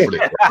 I'm waiting for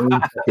the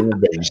alien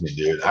invasion,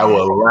 dude. I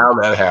will allow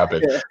that to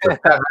happen. If that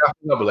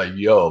happens, I'll be like,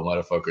 yo,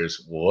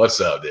 motherfuckers,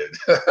 what's up, dude?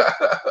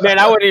 Man,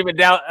 I wouldn't even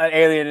doubt an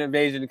alien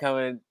invasion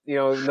coming,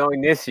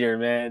 knowing this year,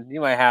 man.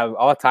 You might have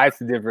all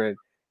types of different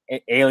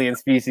alien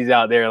species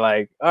out there.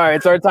 Like, all right,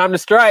 it's our time to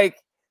strike.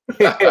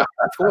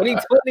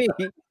 2020.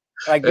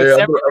 Like, Hey,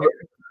 December.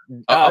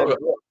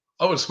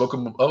 I would smoke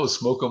them. I would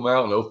smoke them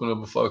out and open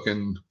up a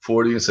fucking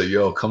 40 and say,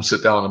 "Yo, come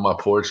sit down on my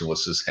porch and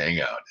let's just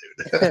hang out,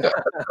 dude."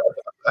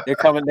 They're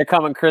coming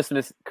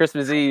Christmas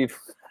Eve.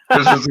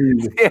 Christmas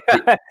Eve.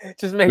 Yeah,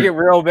 just make it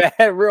real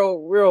bad,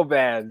 real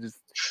bad. Just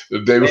the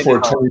day before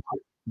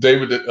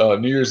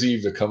New Year's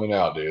Eve, they're coming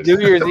out, dude. New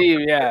Year's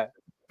Eve, yeah.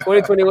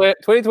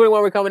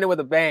 2021, we're coming in with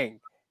a bang.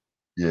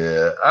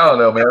 Yeah, I don't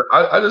know, man.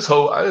 I just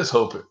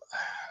hope it.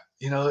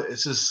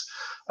 It's just.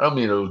 I don't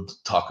mean to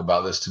talk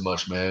about this too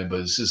much, man,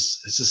 but it's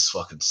just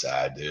fucking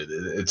sad, dude.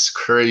 It's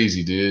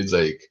crazy, dude.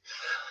 Like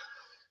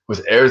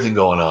with everything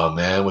going on,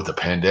 man, with the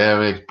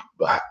pandemic,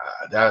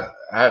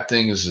 that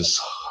thing is just,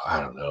 I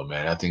don't know,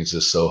 man. I think it's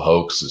just so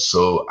hoax. It's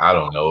so, I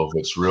don't know if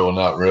it's real,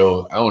 not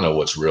real. I don't know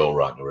what's real,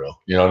 not real.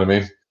 You know what I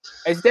mean?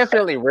 It's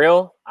definitely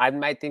real. I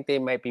might think they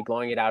might be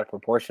blowing it out of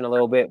proportion a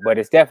little bit, but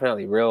it's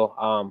definitely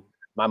real.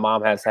 My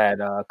mom has had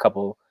a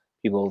couple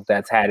people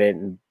that's had it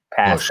and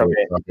passed from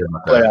it.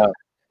 But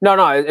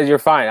no, you're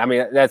fine. I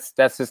mean, that's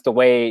just the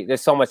way.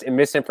 There's so much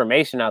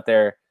misinformation out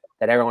there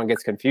that everyone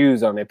gets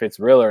confused on if it's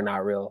real or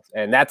not real,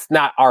 and that's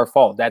not our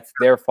fault. That's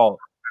their fault.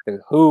 The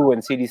WHO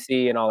and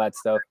CDC and all that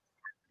stuff.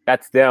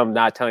 That's them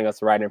not telling us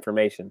the right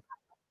information,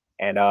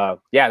 and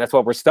that's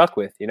what we're stuck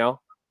with,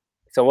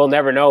 So we'll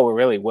never know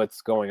really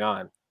what's going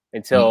on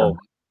until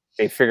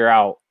they figure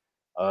out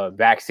a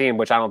vaccine,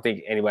 which I don't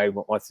think anybody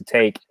wants to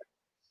take.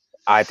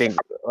 I think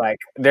like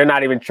they're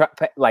not even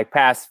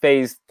past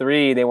phase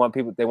 3. They want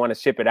to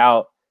ship it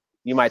out.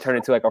 You might turn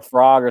into like a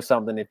frog or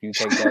something if you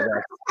take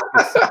that.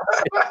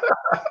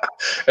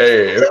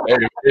 Hey, if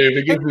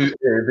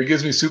it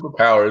gives me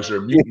superpowers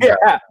or mutant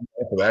powers,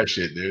 for that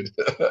shit, dude.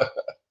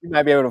 You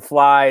might be able to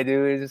fly,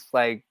 dude. Just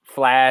like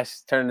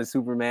Flash, turn into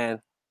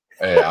Superman.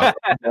 Hey, I'm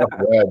down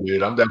for that,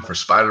 dude. I'm down for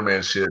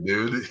Spider-Man shit,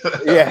 dude.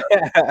 Yeah.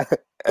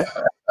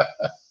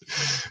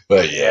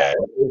 But yeah,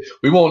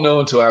 we won't know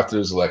until after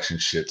this election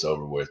shit's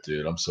over with,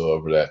 dude. I'm so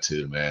over that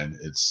too, man.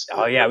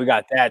 We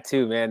got that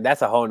too, man.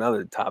 That's a whole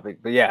nother topic.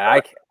 But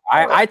yeah,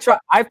 I've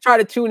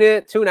tried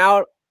to tune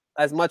out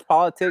as much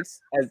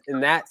politics as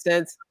in that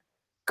sense,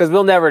 because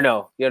we'll never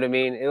know. You know what I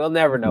mean? We'll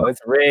never know.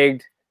 It's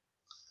rigged,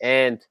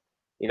 and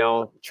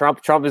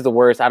Trump is the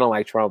worst. I don't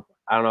like Trump.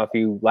 I don't know if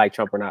you like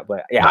Trump or not,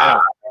 but yeah,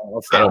 I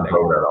don't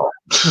vote at all.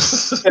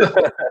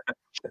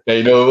 Hey,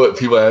 you know what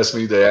people ask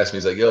me? They ask me,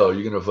 "It's like, yo, are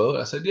you gonna vote?"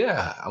 I said,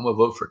 "Yeah, I'm gonna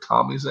vote for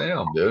Tommie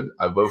Zam, dude.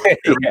 I vote for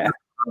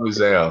Tommie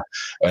Zam,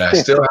 and I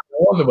still haven't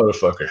won the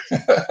motherfucker."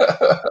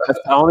 That's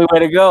the only way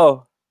to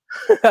go.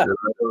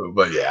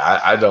 But yeah,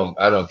 I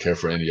don't care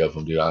for any of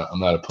them, dude. I'm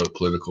not a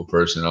political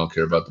person. I don't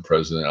care about the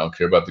president. I don't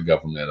care about the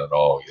government at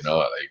all.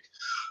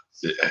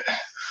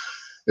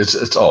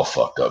 It's all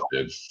fucked up,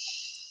 dude.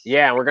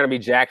 Yeah, we're gonna be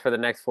jacked for the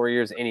next 4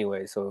 years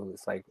anyway. So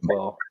it's like,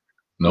 well,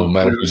 no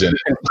matter who's in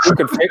it,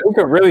 who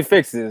could really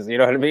fix this? You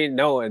know what I mean?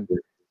 No one.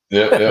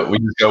 Yeah, we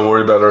just gotta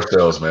worry about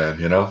ourselves, man.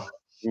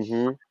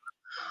 Mm-hmm.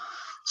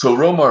 So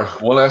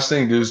Romar, one last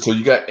thing, dude. So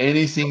you got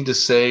anything to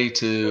say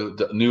to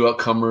the new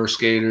upcomer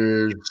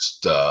skaters,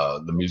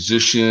 the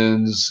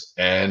musicians,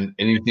 and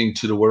anything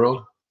to the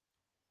world?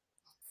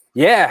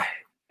 Yeah,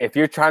 if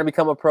you're trying to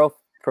become a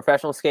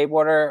professional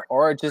skateboarder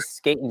or just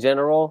skate in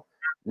general,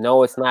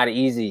 no, it's not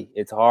easy.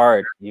 It's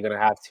hard. You're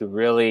gonna have to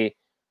really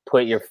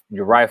put your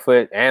right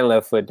foot and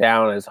left foot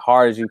down as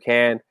hard as you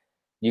can.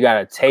 You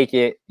gotta take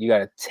it. You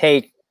gotta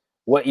take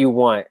what you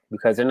want,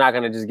 because they're not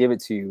gonna just give it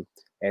to you.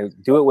 And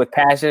do it with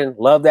passion.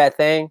 Love that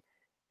thing,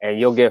 and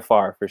you'll get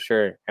far for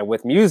sure. And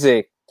with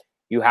music,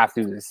 you have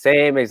to do the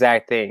same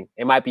exact thing.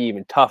 It might be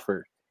even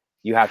tougher.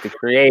 You have to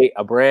create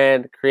a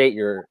brand, create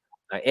your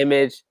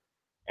image,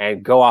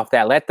 and go off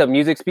that. Let the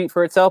music speak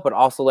for itself, but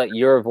also let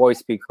your voice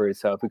speak for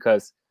itself,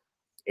 because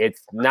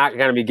it's not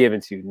going to be given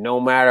to you. No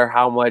matter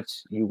how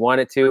much you want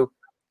it to,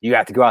 you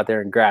have to go out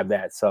there and grab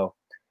that. So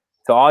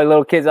all you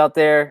little kids out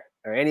there,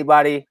 or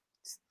anybody,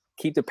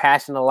 keep the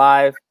passion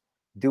alive.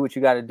 Do what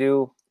you got to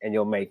do, and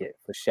you'll make it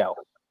for sure.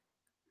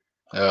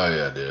 Oh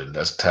yeah, dude,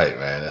 that's tight,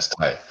 man. That's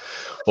tight.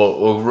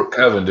 Well,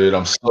 Kevin, dude,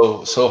 I'm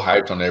so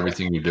hyped on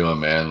everything you're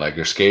doing, man. Like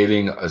your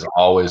skating is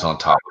always on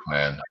top,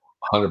 man.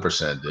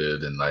 100%,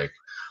 dude, and like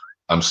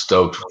I'm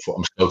stoked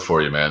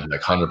for you, man.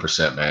 Like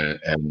 100%, man.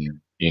 And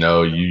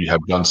you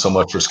have done so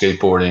much for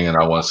skateboarding, and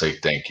I want to say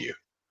thank you.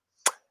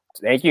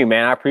 Thank you,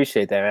 man. I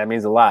appreciate that. That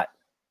means a lot.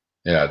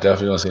 Yeah,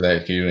 definitely want to say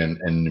thank you.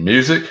 And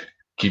music,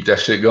 keep that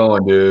shit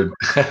going, dude.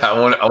 I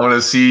want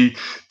to see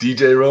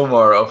DJ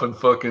Romar up in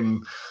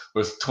fucking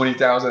with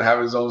 20,000 have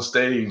his own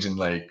stage and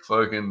like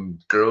fucking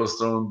girls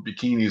throwing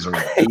bikinis or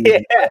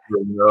Yeah.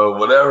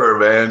 whatever,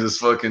 man. Just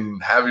fucking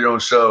have your own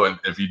show. And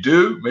if you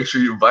do, make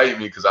sure you invite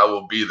me because I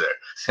will be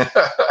there.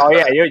 Oh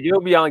yeah,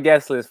 you'll be on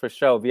guest list for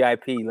sure.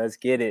 VIP. Let's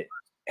get it.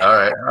 All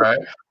right, all right.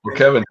 Well,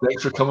 Kevin,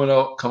 thanks for coming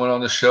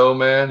on the show,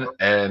 man.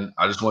 And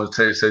I just want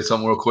to say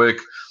something real quick.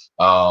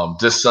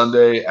 This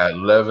Sunday at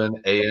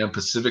 11 a.m.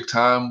 Pacific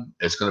time,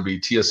 it's going to be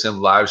TSM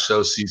Live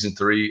Show Season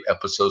 3,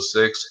 Episode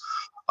 6.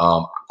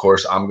 Of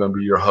course, I'm going to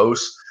be your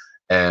host,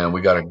 and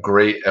we got a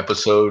great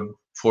episode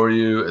for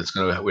you.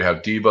 We have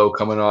Debo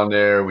coming on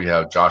there. We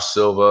have Josh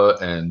Silva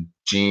and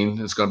Gene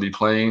is going to be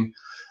playing.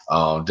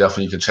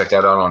 Definitely, you can check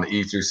that out on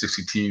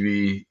E360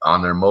 TV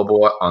on their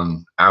mobile,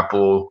 on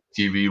Apple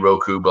TV,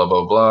 Roku, blah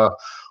blah blah,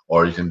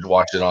 or you can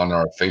watch it on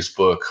our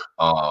Facebook.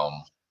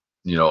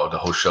 The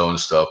whole show and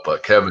stuff.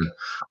 But Kevin,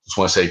 just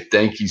want to say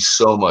thank you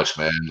so much,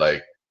 man.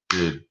 Like,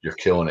 dude, you're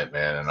killing it,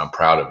 man, and I'm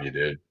proud of you,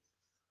 dude.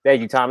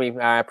 Thank you, Tommie.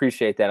 I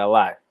appreciate that a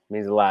lot. It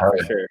means a lot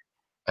for sure.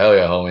 Hell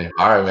yeah, homie.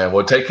 All right, man.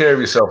 Well, take care of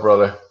yourself,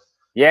 brother.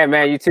 Yeah,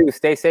 man. You too.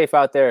 Stay safe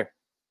out there.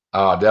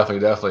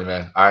 Definitely,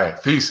 man. All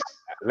right, peace.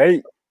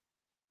 Late.